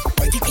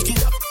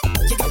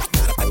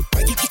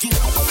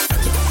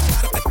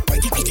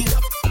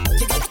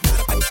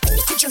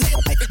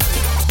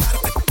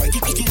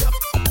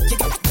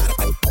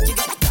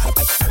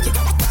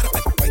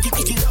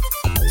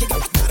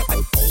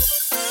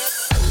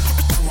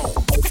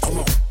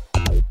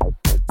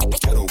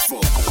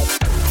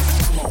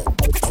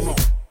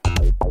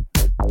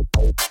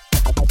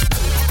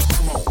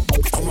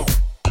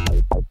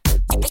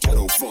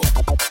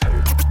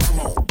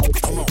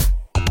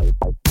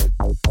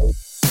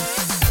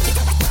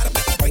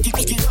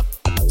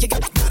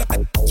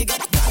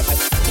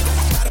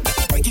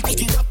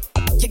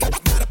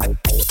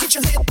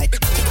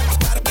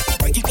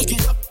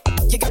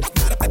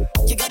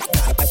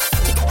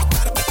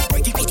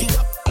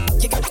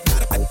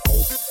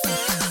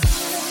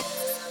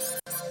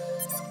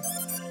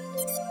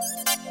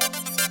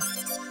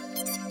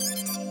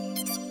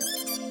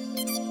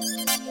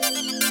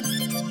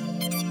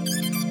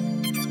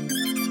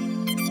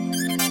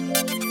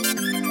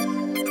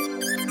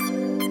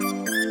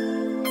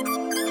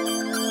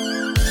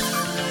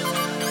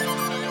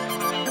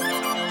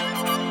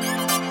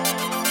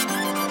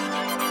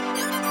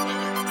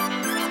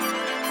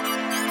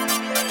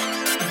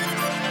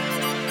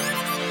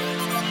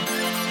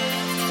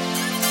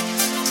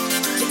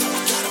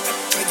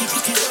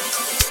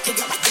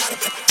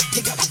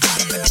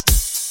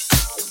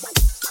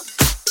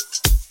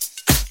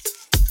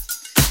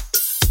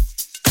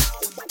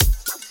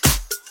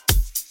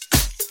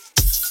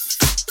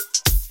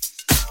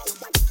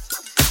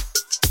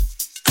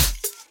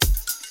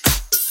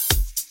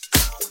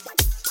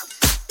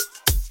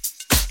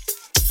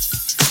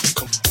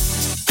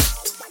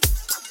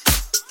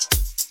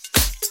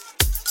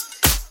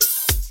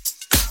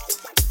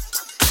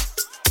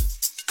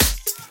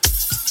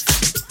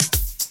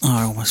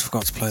 I almost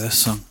forgot to play this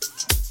song.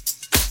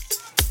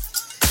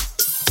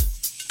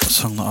 A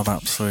song that I've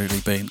absolutely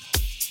been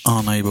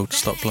unable to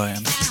stop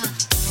playing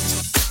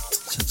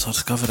since I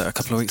discovered it a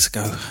couple of weeks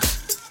ago.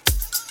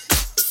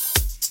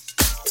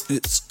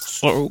 It's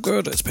so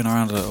good. It's been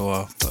around a little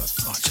while, but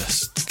I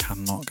just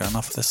cannot get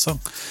enough of this song.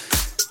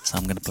 So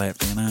I'm going to play it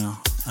for you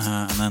now.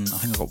 And then I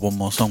think I've got one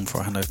more song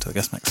before I hand over to the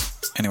guest mix.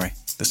 Anyway,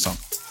 this song.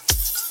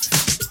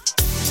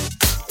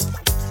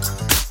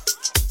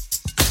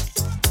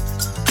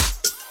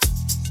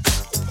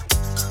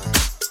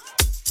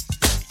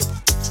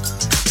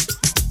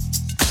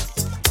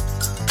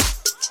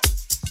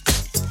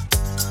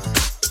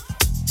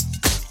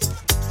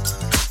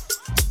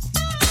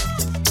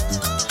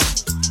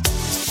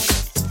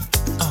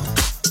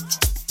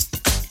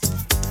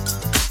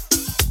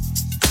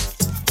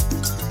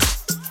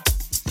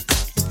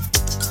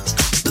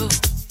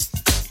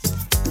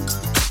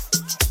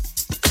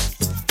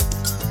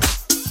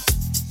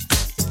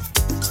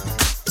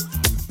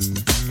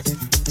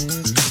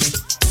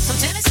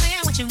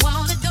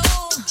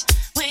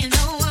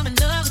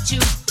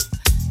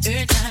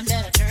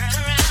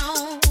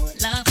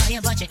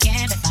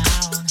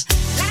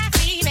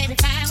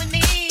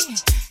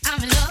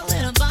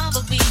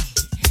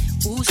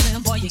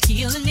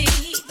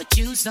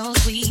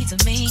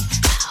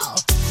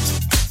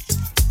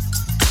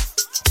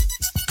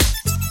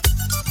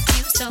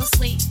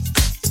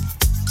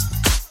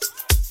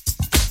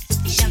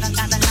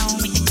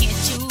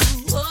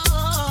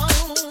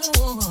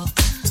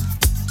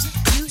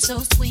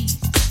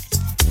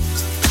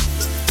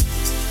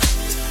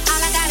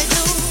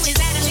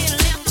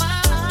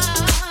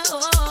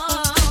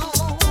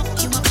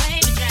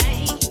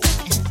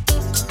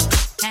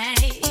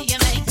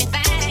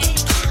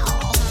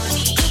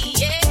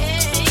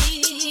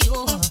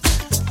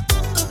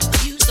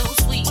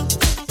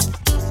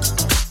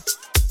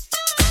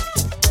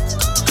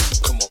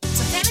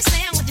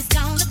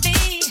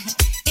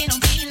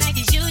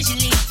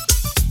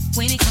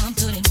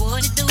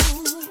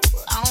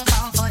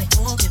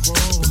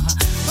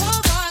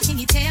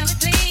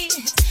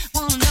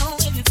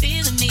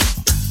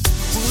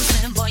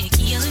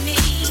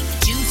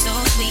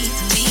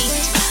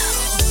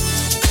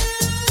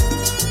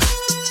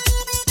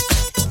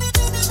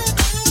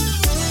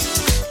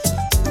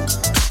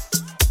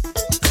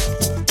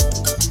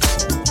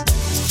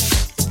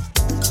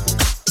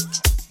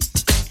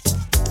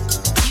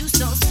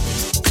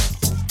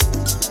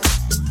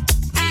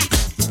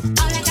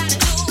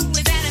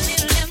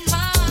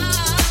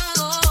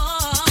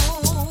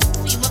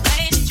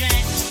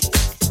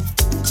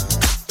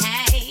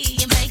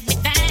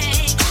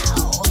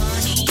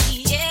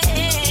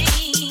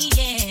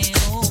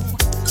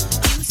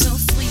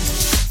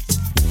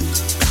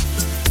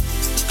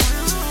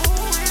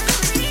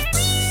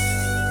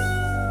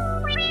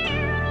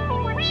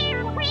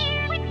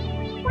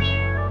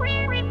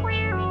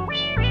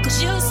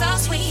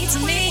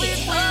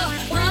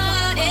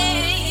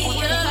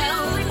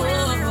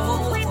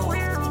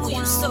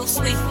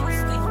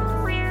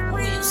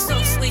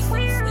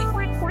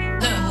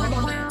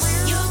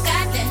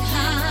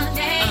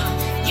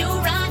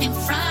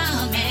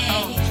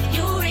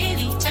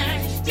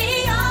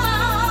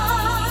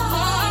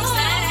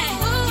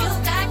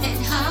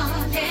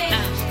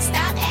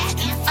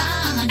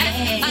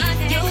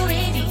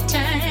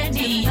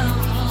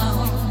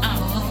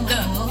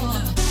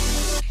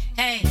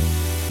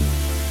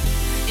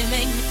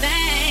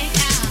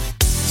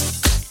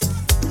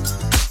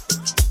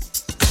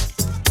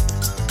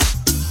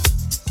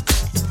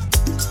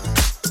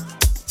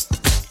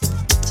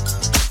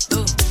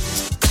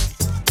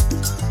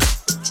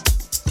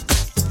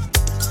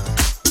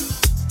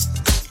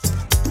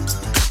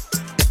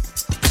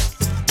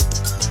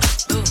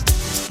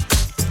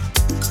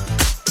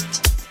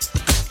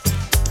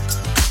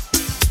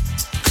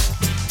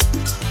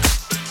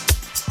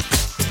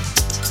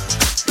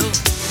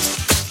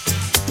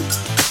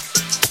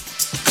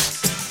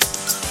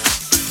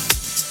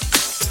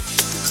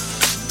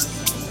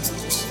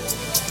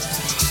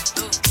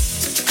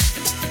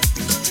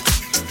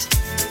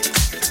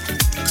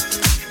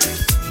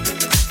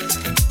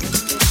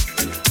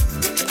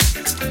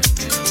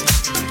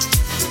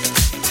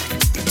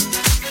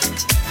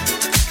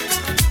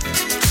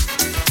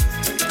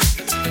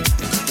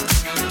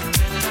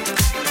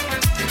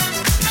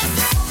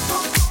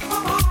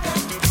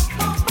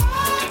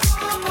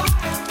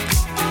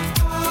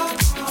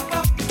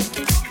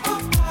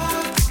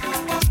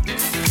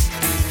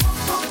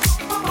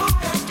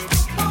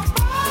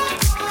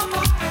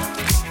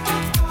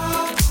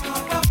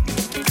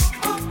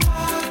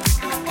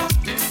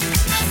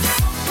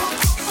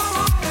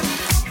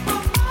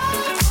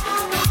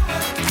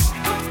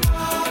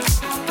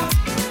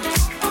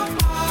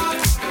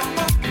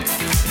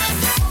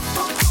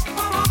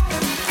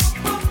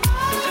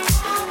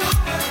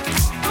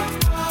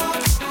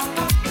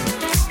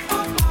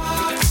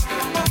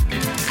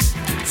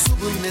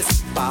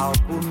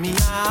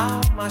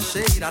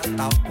 cheira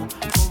talco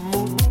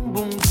como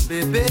bumbum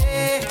de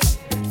bebê.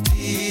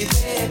 E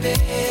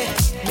bebê,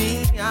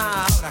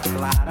 minha aura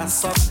cara,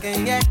 só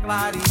quem é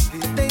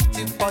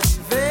clarividente pode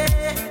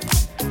ver.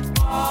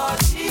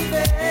 Pode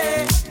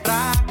ver,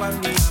 trago a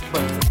minha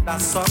banda,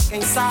 só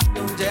quem sabe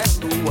onde é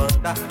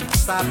Luanda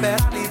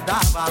saberá lhe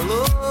dar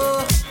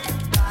valor.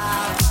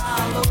 Dá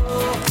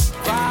valor,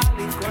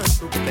 vale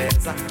quanto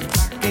pesa,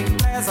 pra quem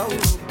preza o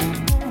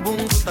bumbum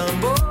do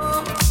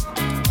tambor. Do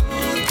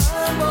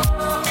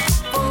tambor,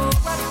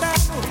 fogo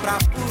eterno pra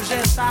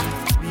afugentar,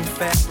 o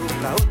inferno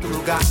pra outro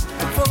lugar.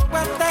 Fogo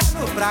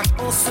eterno pra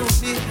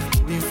consumir,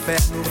 o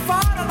inferno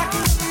fora daqui.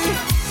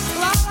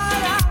 La la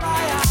la la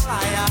la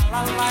la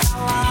la la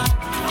la.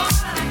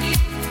 Fora daqui.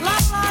 La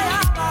la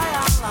la la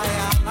la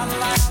la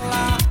la la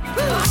la.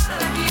 Fora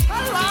daqui. La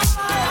la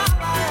la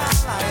la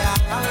la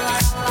la la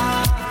la.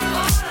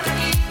 Fora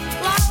daqui.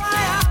 La la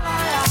la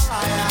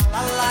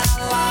la la la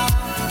la.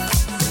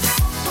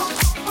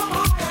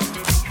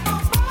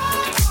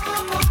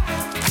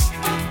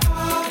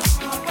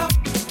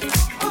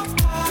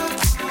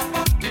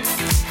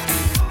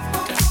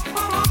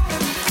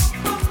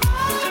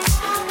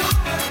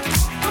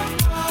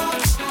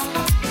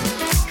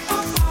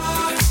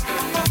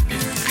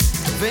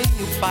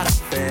 Venho para a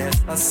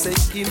festa, sei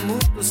que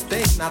muitos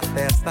têm na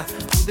testa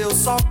o Deus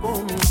só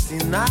como um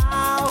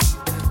sinal.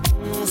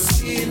 Um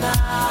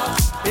sinal,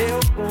 eu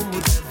como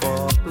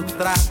devoto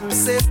trago um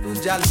cesto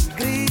de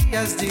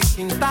alegrias de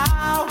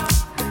quintal.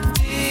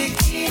 De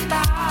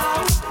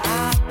quintal,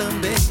 há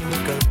também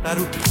um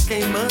cântaro,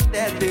 quem manda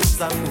é Deus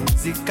a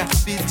música,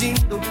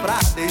 pedindo pra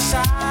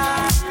deixar.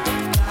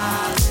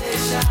 Pra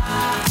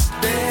deixar,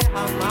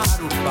 derramar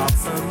o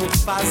bálsamo,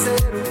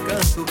 fazer o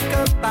canto,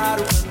 cantar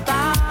o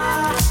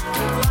cantar.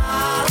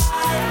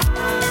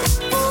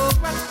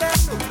 Fogo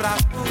eterno pra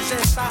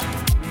afugentar,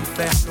 o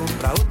inferno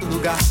pra outro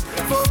lugar.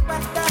 Fogo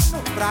eterno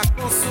pra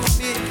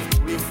consumir,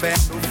 o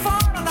inferno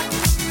fora daqui.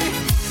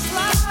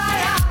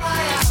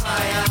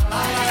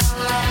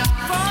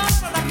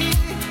 Fora daqui.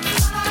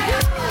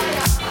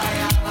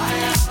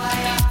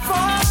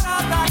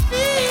 Fora daqui.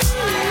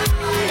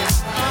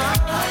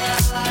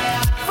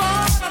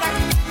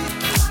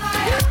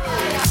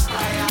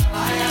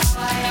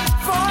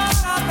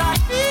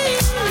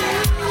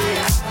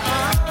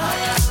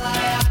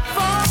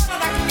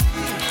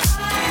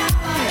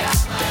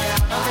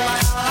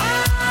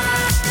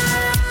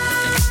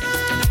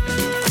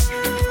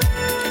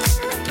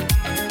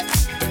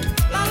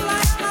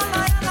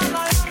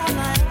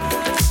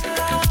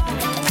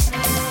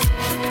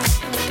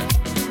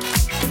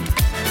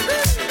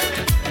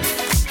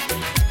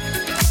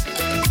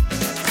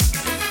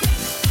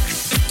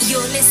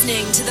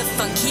 Listening to the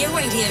Funkier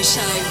Radio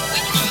Show.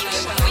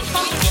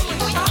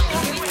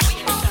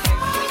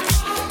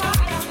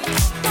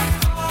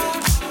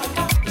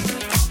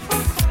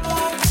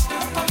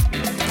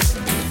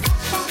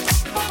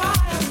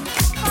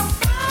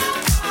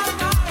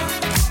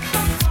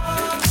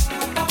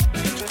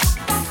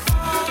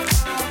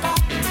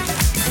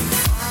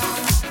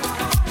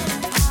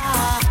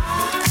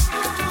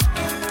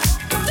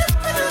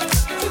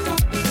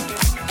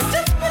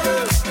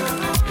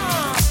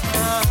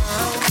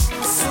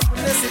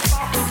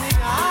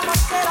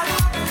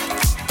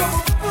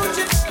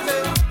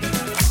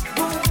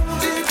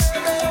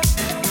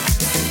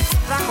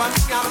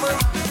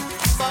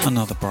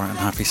 Another bright and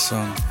happy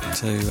song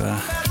to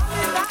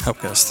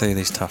help get us through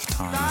these tough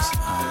times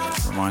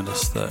and remind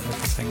us that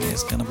everything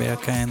is going to be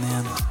okay in the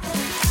end.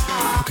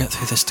 We'll get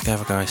through this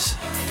together, guys.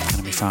 It's going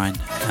to be fine.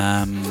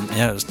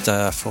 It was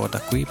For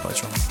Dakwi by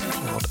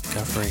Jean-Claude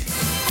Gavry.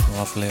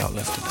 Lovely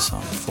uplifting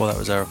song. Before that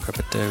was Erykah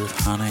Badu with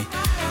Honey.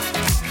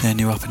 Their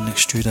new Up in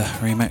Extruder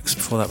remix.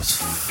 Before that was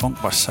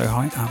Funk by So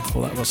High. And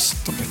before that was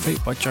Stomp Your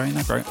Feet by Joey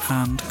Negro.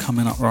 And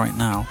coming up right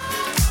now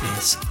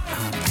is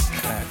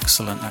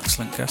an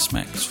excellent guest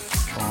mix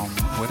from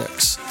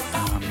Widdix.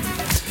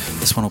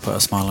 This one will put a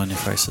smile on your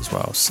face as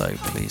well, so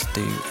please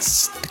do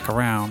stick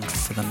around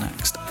for the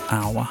next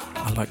hour.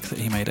 I like that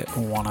he made it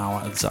 1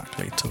 hour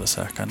exactly to the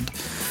second.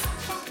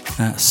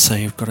 So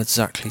you've got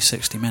exactly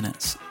 60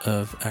 minutes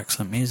of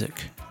excellent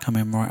music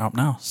coming right up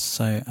now.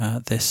 So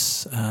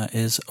this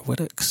is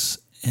Widdix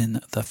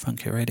in the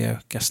Funkier Radio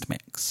guest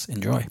mix.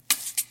 Enjoy.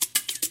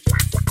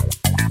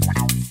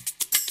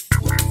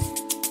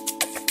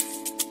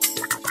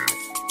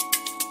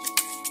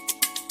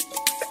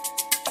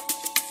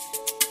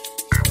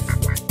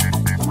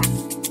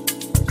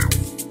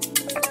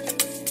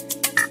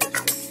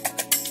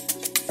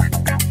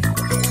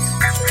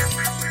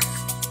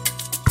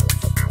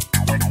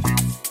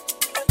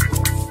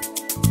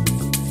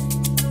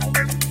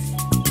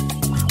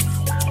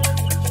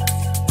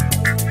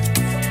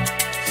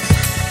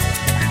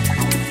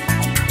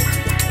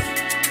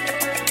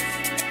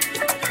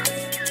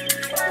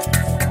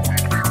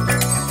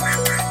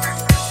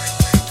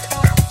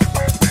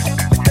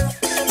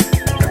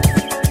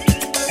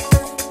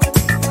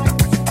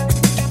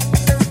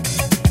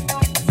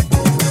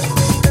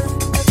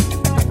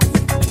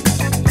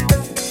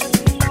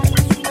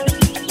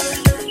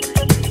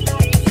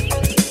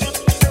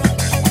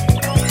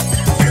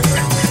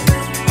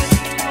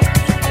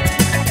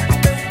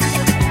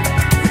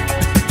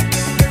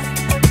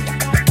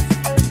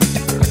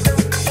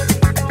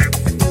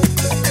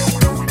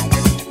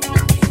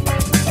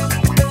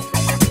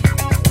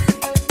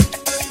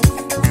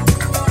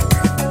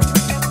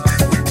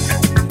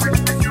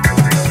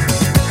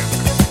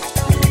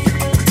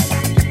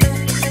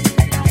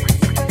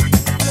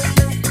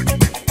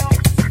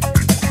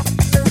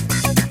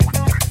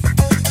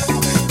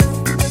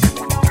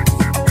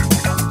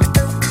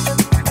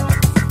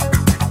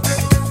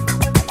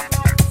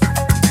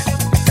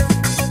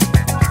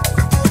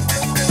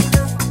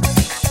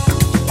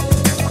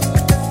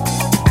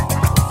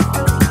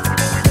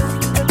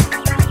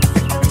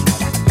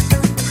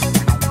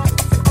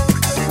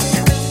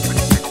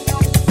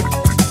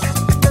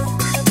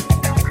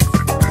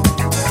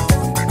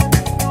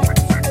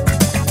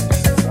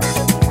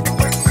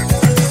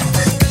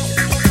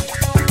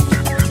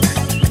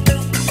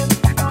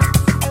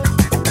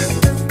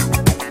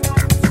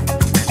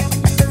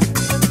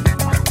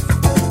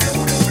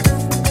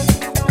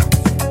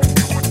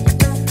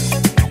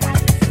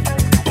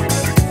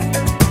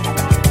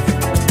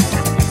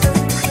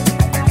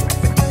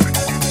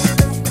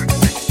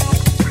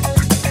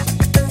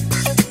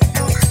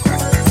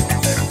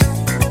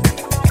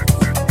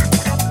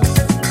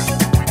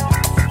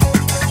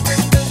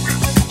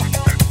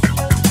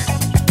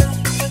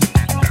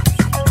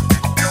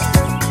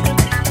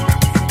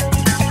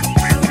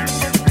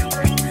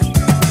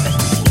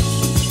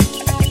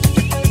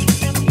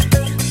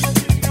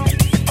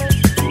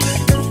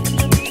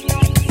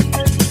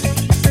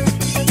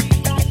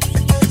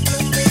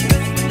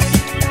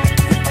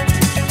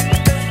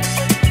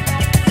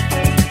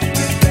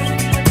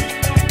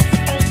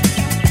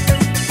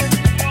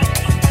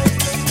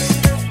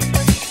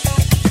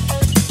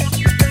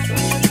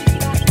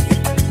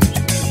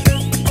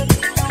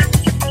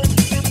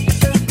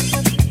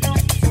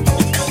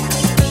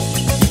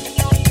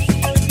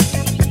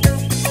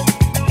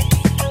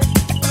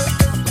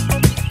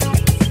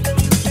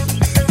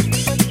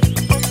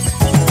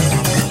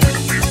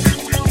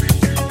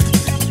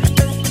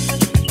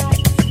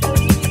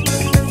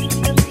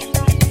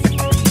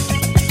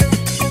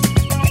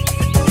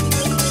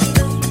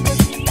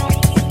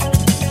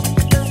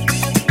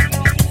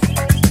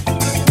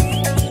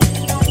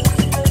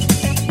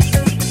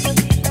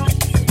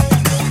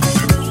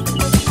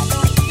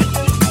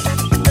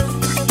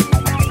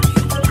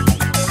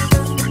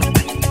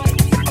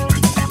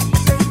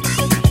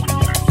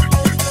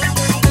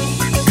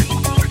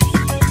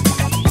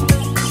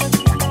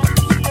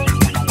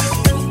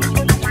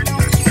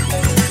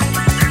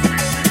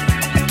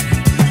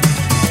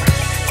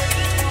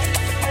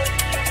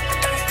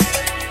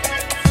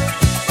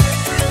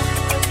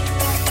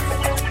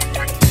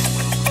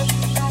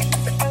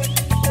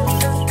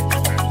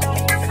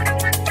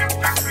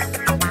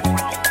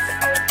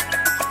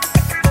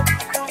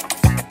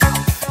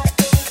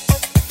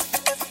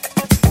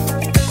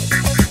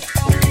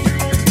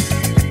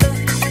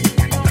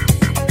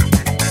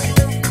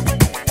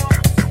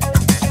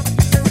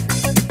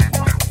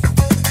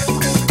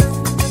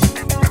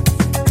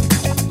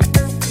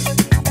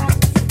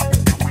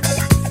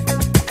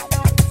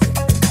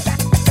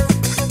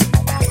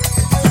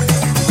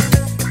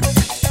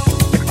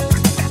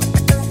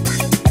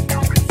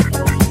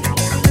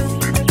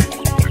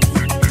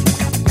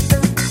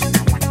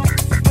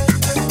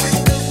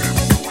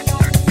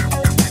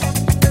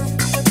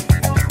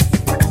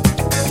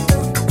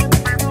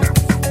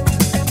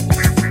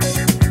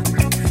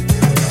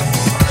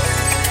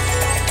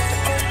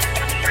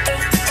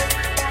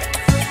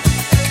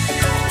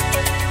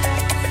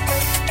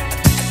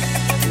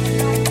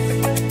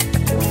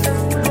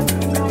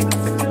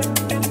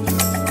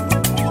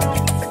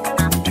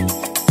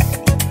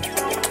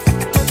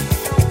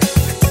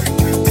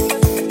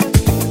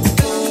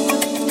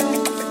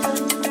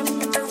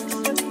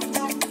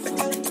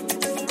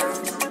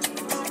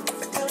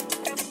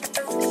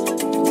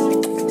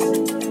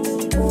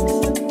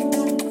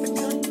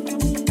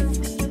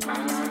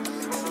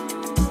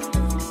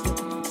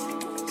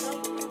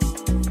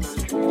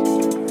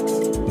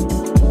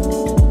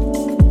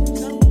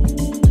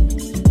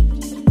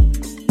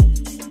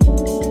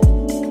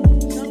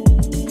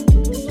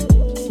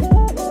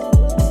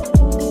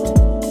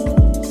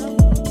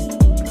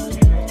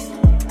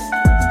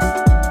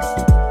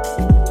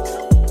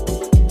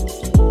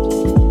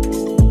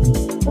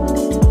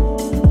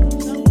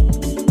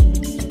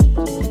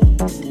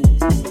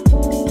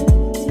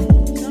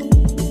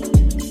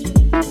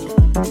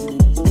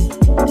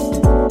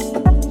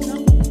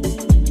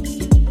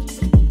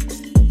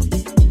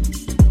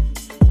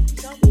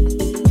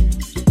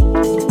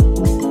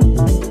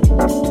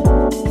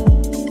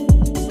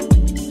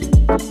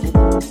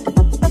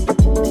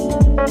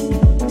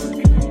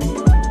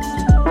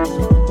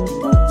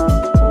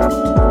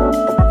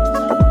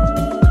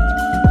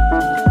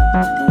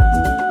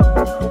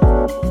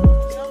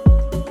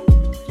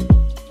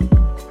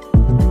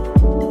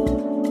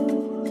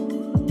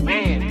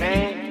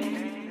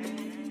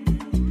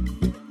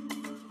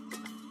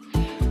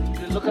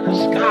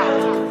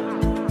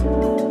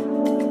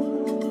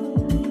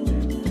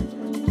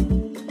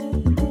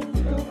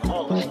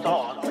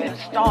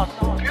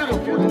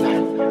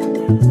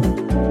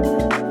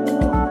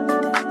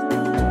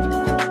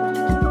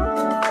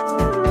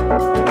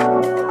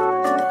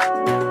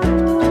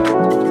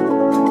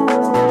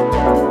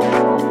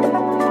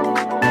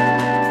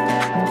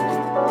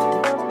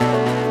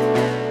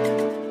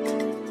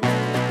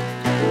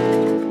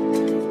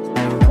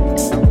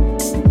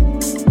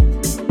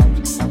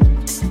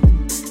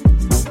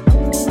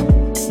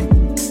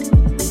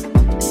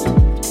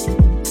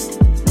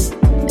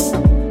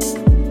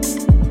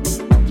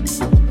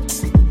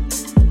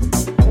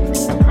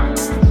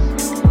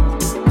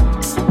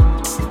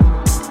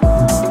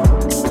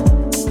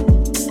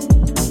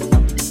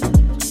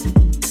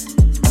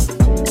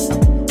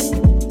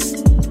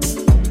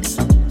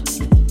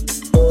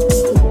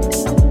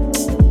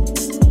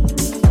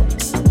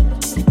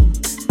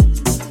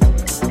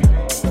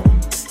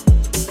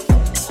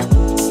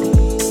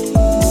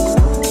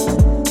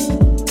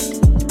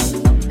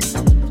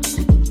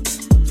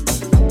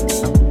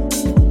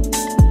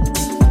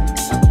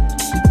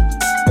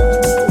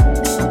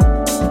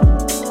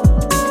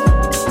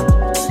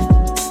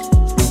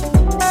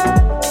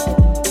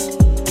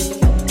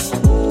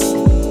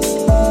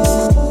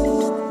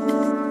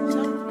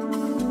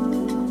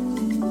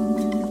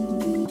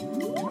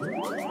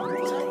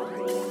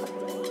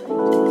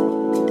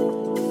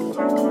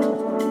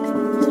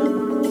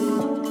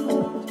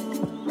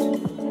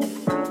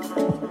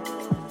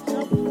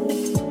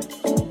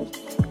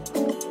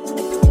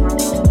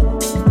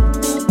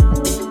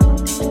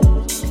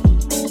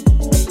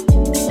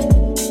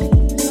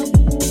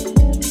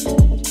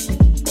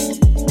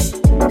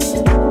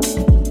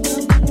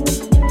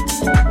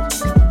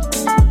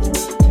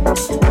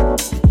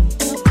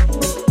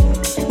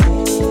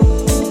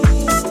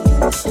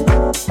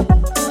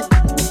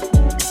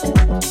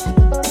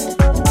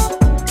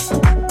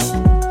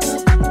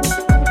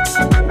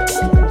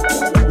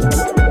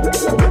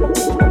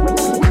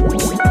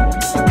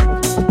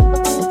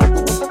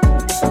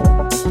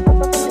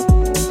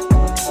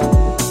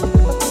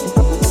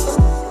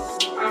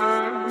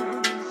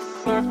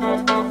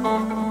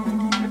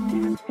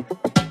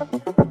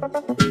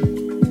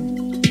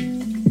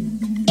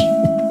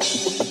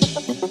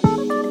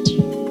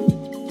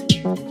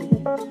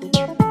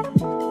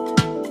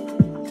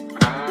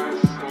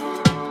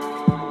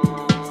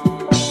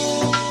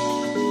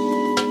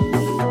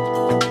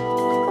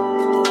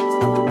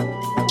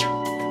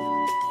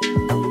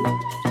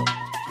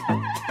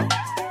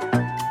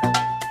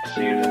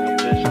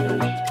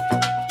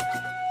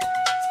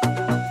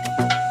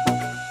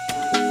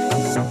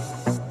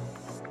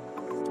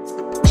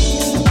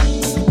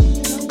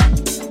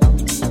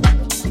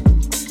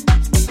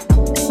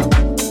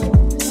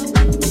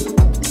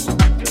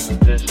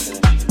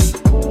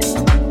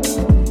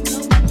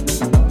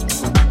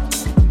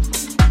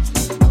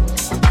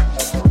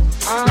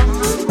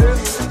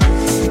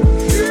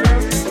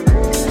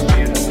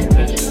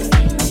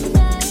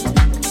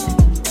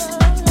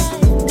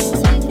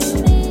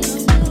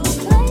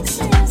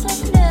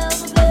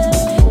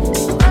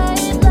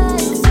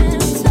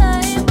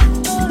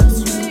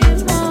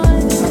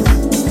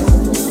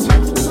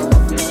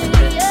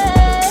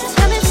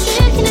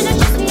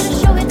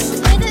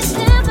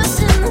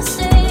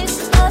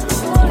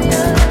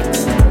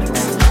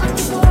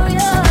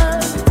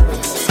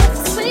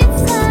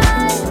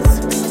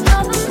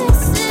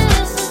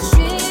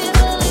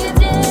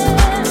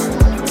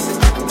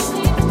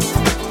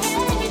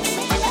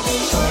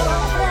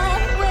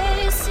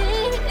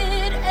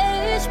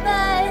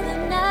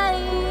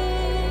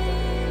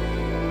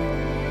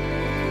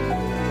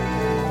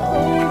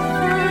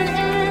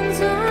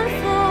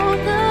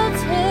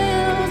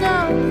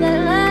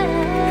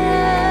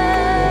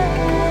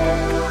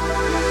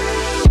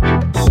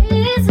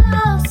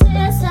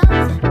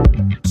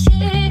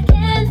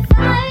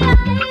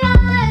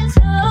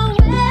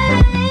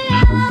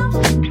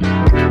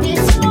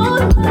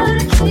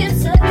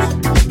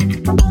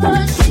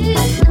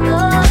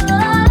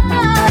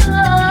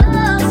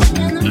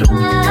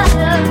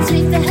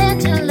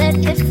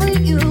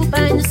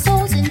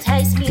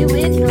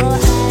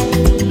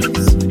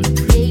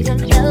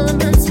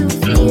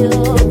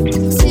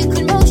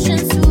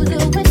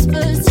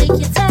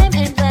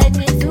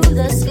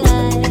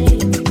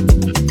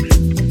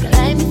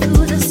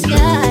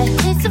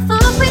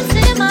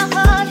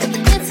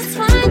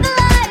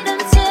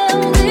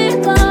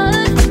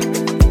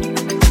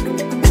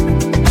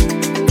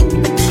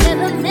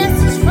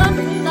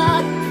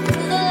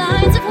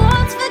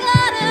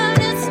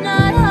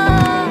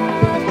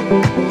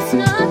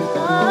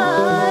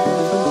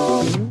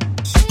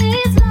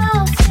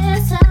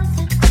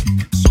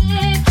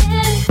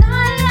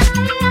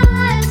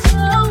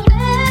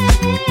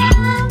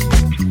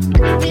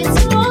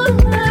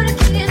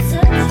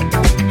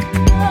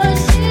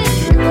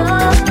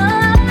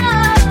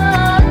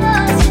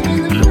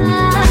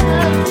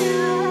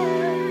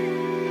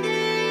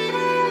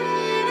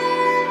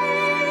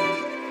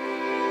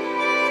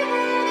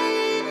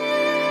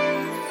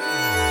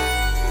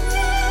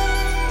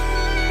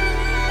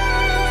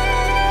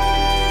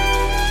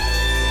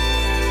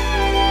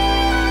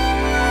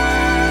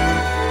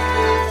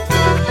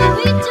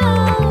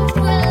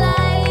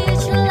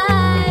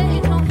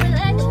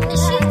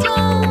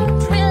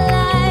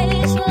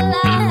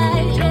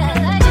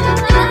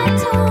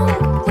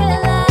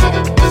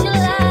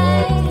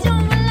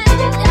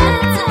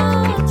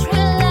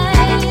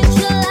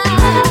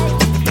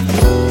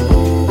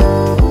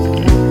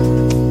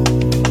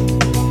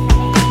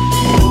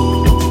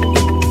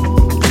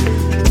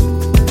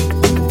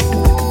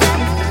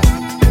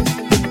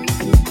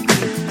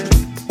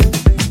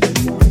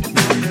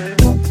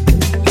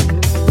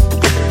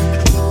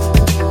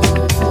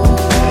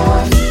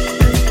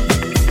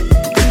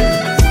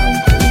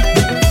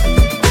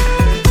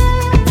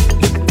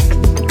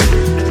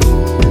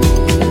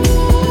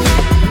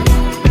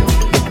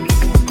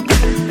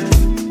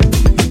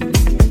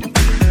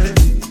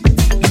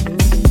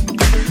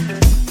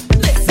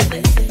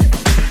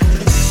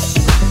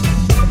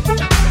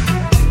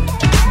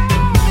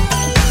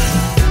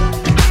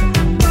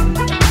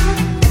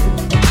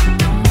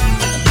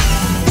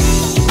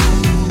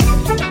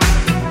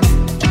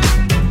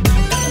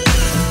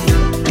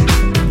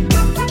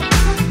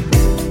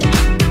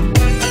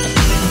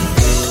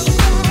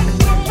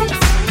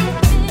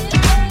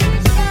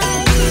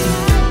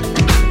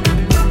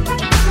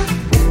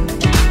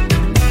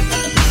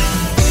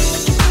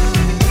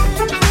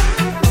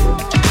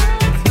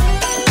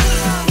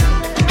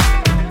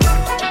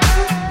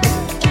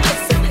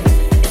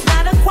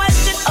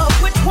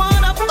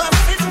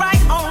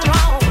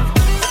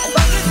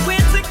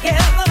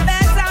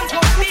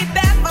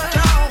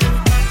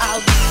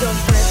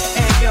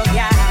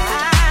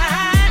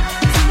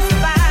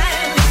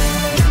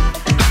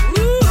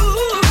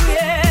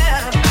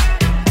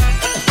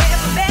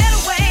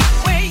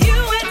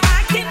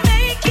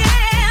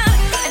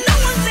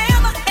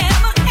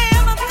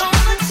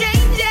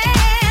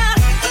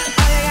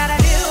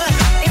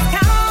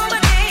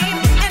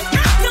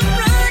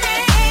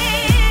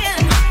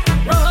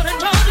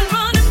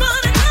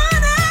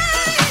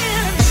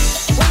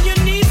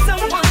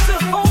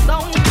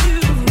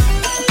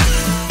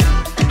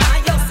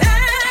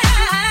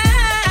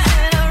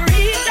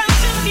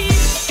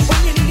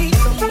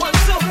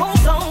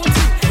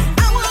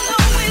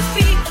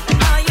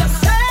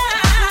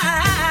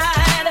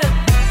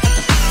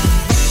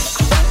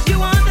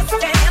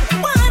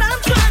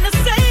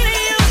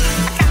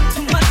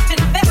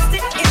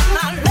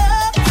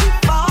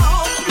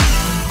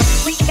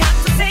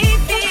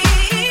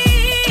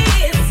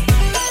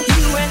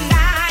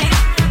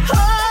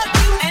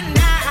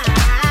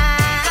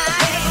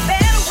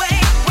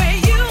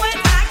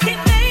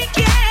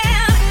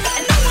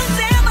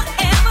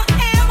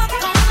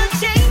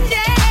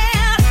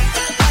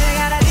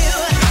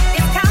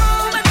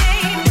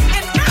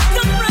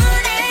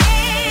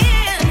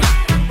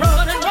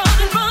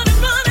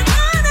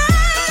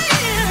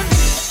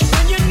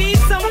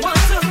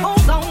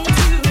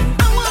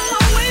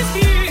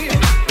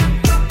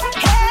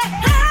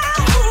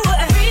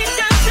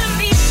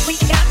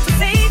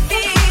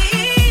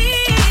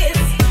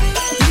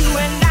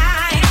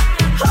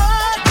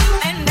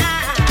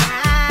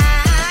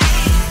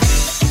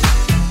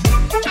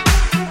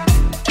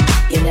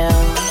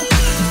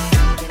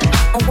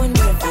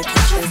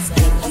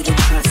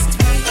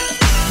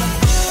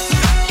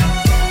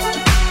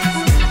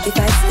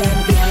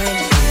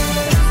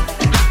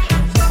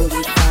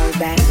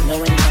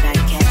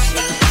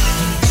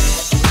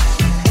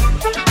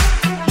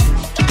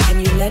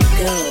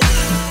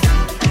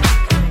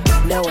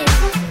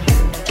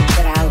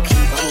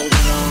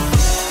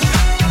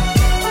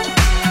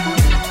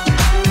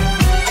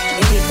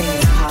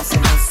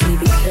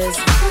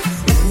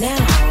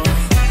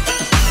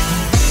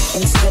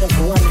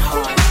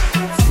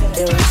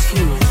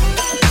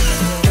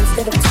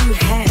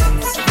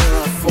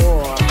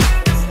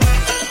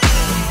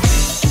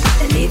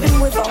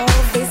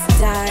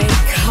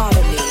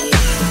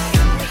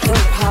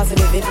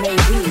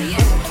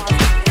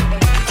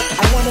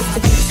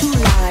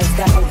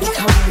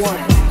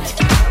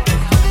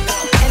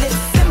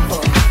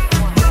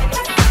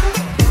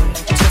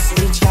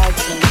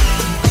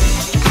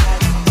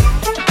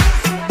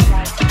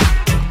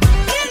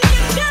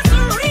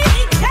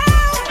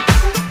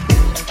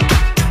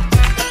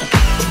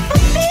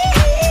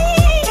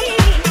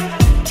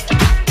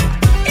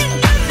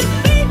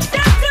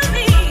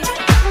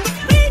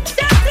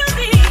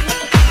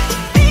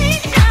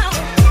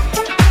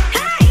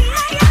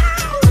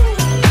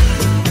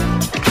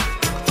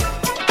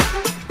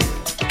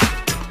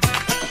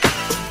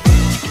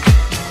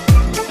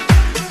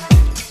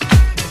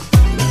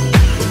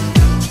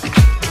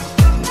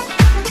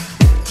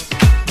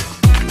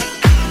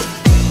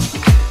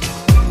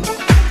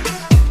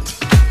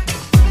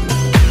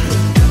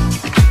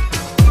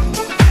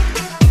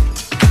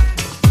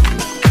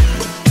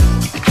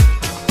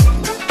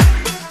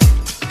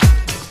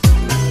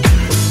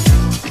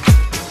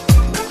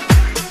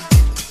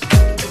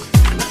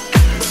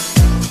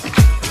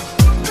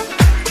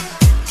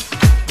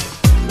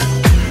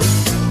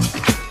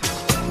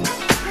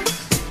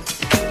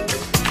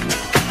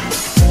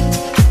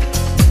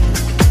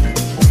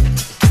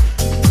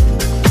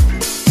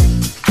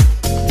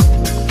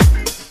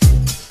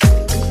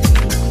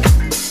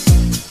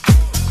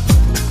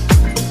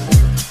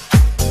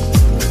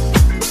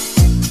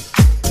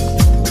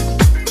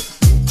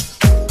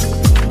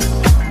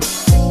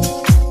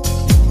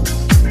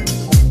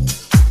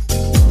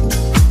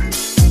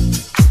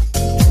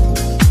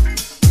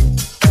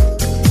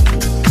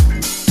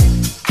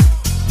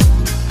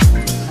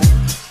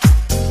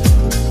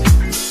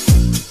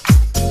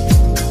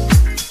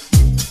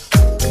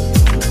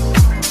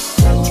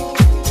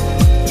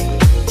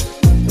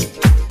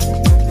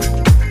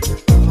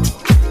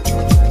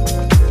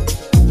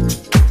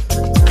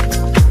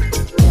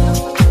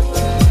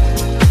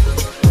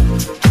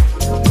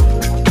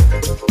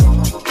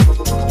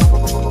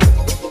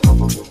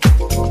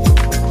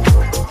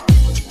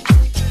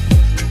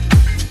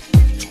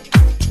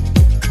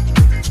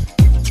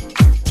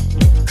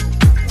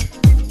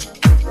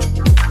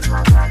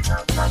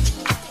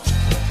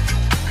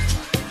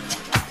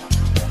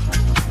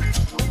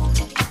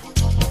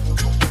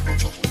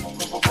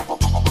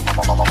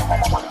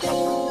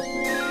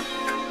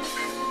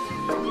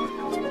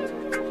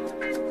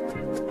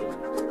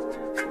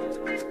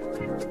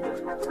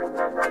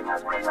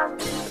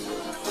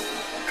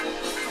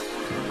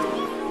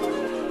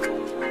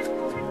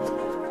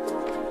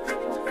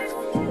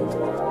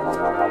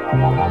 From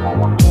the